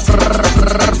frrrr frrrr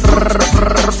frrrr frrrr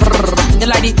frrrr frrrr. You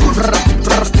like the frrrr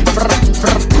frrrr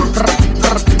frrrr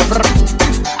frrrr frrrr.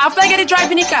 After I get it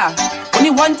driving the car, only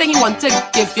one thing you want to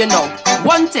give you know.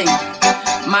 One thing.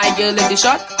 My girl is the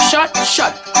shot.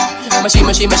 Machine,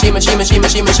 machine, machine, machine, machine,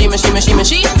 machine, machine, machine, machine,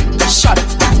 machine, shot.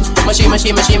 Machine,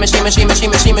 machine, machine, machine, machine, machine,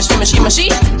 machine, machine, machine,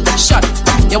 machine, shot.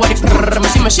 You want the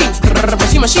machine, machine,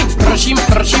 machine, machine, machine,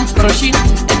 machine, machine,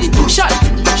 shot,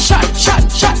 shot, shot,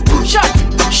 shot, shot,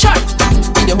 shot.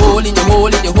 In your hole, in your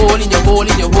hole, in your hole, in your hole,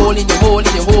 in your hole, in your hole,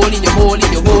 in your hole, in your hole,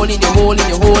 in your hole, in your hole, in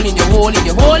your hole, in your hole, in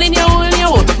your hole, in your hole, in your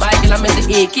hole. My girl, I'm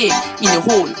the AK in your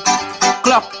hole,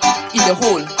 Glock in your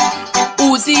hole.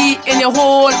 Uzi in your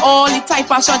hole, all the type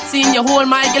of shots in your hole.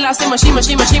 My girl, I say machine,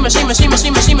 machine, machine, machine, machine,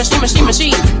 machine, machine, machine, machine,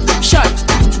 machine, shot.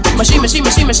 Machine, machine,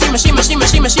 machine, machine, machine, machine,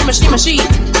 machine, machine, machine, machine,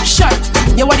 shot.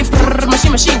 You want the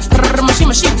machine, machine, machine,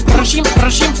 machine, machine,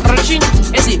 machine, machine.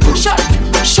 Is it shot,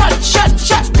 shot, shot,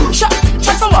 shot, shot,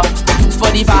 shot for what?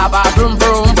 For the Baba vroom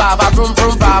vroom, Baba vroom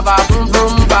vroom, Baba vroom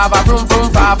vroom, Baba vroom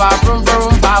vroom, Baba vroom vroom,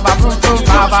 Baba vroom vroom,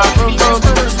 Baba vroom vroom.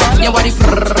 You want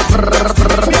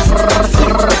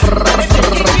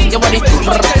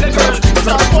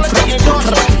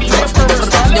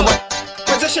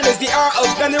Position is the art of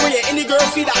gunnery, and any girl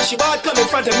feel that she bad come in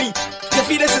front of me. You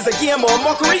feel this is a game or a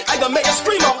mockery? I gonna make you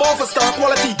scream out more for star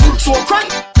quality. So crank,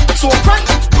 so crank,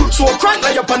 so crank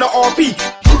like up on the RP.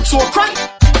 So crank,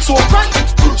 so crank,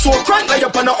 so crank like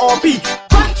up on the RP.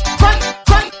 Crank, crank,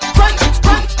 crank, crank,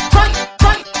 crank, crank,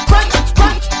 crank, crank,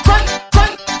 crank, crank, crank, crank,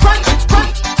 crank,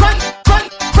 crank, crank,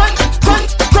 crank, crank,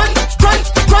 crank, crank,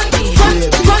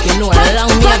 crank. You know,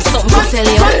 along me have something to tell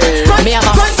you. Me have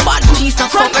a fat piece of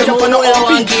fucking hole in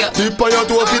one gear. Deep on your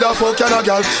toe for the fuck you no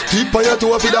girl. Deep on your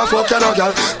toe for the fuck you no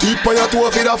girl. Deep on your toe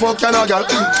for the fuck you no girl.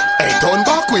 Hey, turn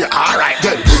back way, alright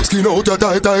then. Skin out your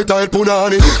tight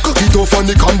punani. Cock it off on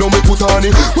the condom me put on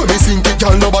it. When me sink it,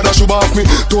 girl, nobody should off me.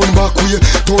 Turn back way,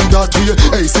 turn that way.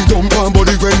 Hey, sit down, pan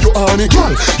body when you on it.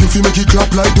 Girl, you feel make it clap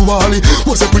like Duali.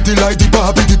 Was a pretty like the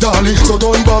Barbie, the dolly. So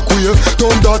turn back way,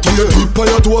 turn that way. Deep on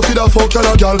your toe for the fuck you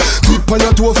no girl. Deep on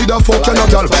your toe for the fuck you no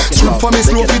girl. Strip for me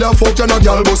slow for the fuck you no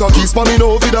girl. Boss a kiss for me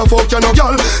no for the fuck you no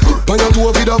girl. Deep on your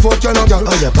toe for the fuck you no girl.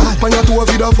 Deep on your toe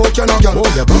for the fuck you no girl.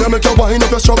 When I make you wind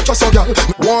up your structure so girl.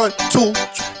 1, 2,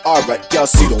 3. Alright, y'all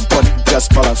see them bun,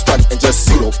 just balance bun, and just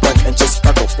see them bun, and just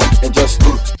cock up bun, and just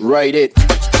ride it,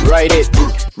 ride it,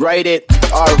 ride it.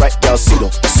 Alright, y'all see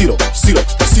them, see them, see them,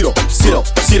 see them, see them,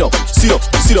 see them, see them,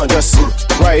 see them, just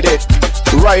ride it,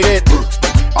 ride it.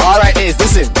 Alright,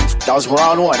 listen, that was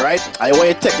round 1, right? I want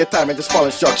you to take your time and just follow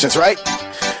instructions, right?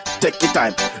 Take your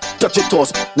time, touch your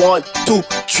toes. 1, 2,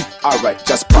 3. Alright,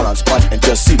 just balance bun and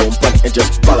just sit on bun and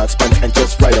just balance bun and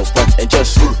just ride up bun and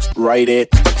just ride it,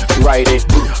 ride it,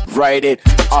 ride it.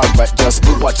 Alright, just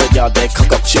watch a girl then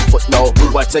cock up your foot now.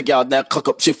 Watch a girl then cock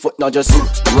up your foot now. Just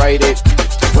ride it,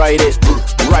 ride it,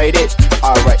 ride it.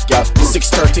 Alright, girl.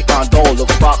 6:30 and don't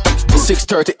look back.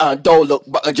 6:30 and don't look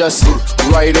back and just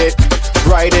ride it,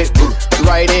 ride it,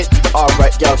 ride it.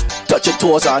 Alright, girl. Touch your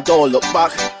toes and don't look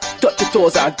back. Touch your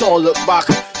toes and don't look back.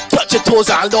 Touch your toes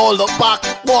and don't look back.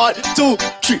 1, 2,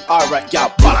 3. Alright, yeah.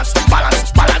 Balance,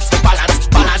 balance, balance, balance,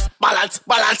 balance, balance,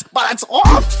 balance, balance.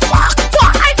 Oh, fuck,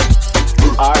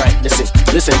 boy. Alright,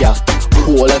 listen, yeah.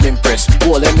 Hold them impress,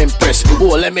 hold them impress,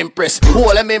 hold them impress,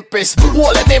 hold them impress,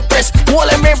 hold them impress, hold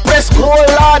them impress, hold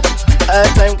on.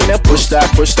 Time gonna push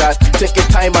that. Take your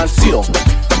time and sit down.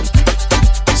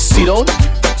 Sit down.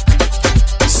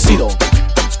 Sit down.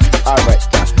 Alright,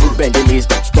 yeah. Bend your knees,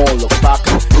 don't look back.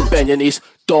 Bend your knees,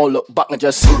 don't look back and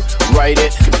just ride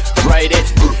it, ride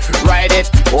it, ride it.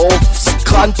 Oh,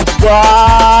 cunt boy.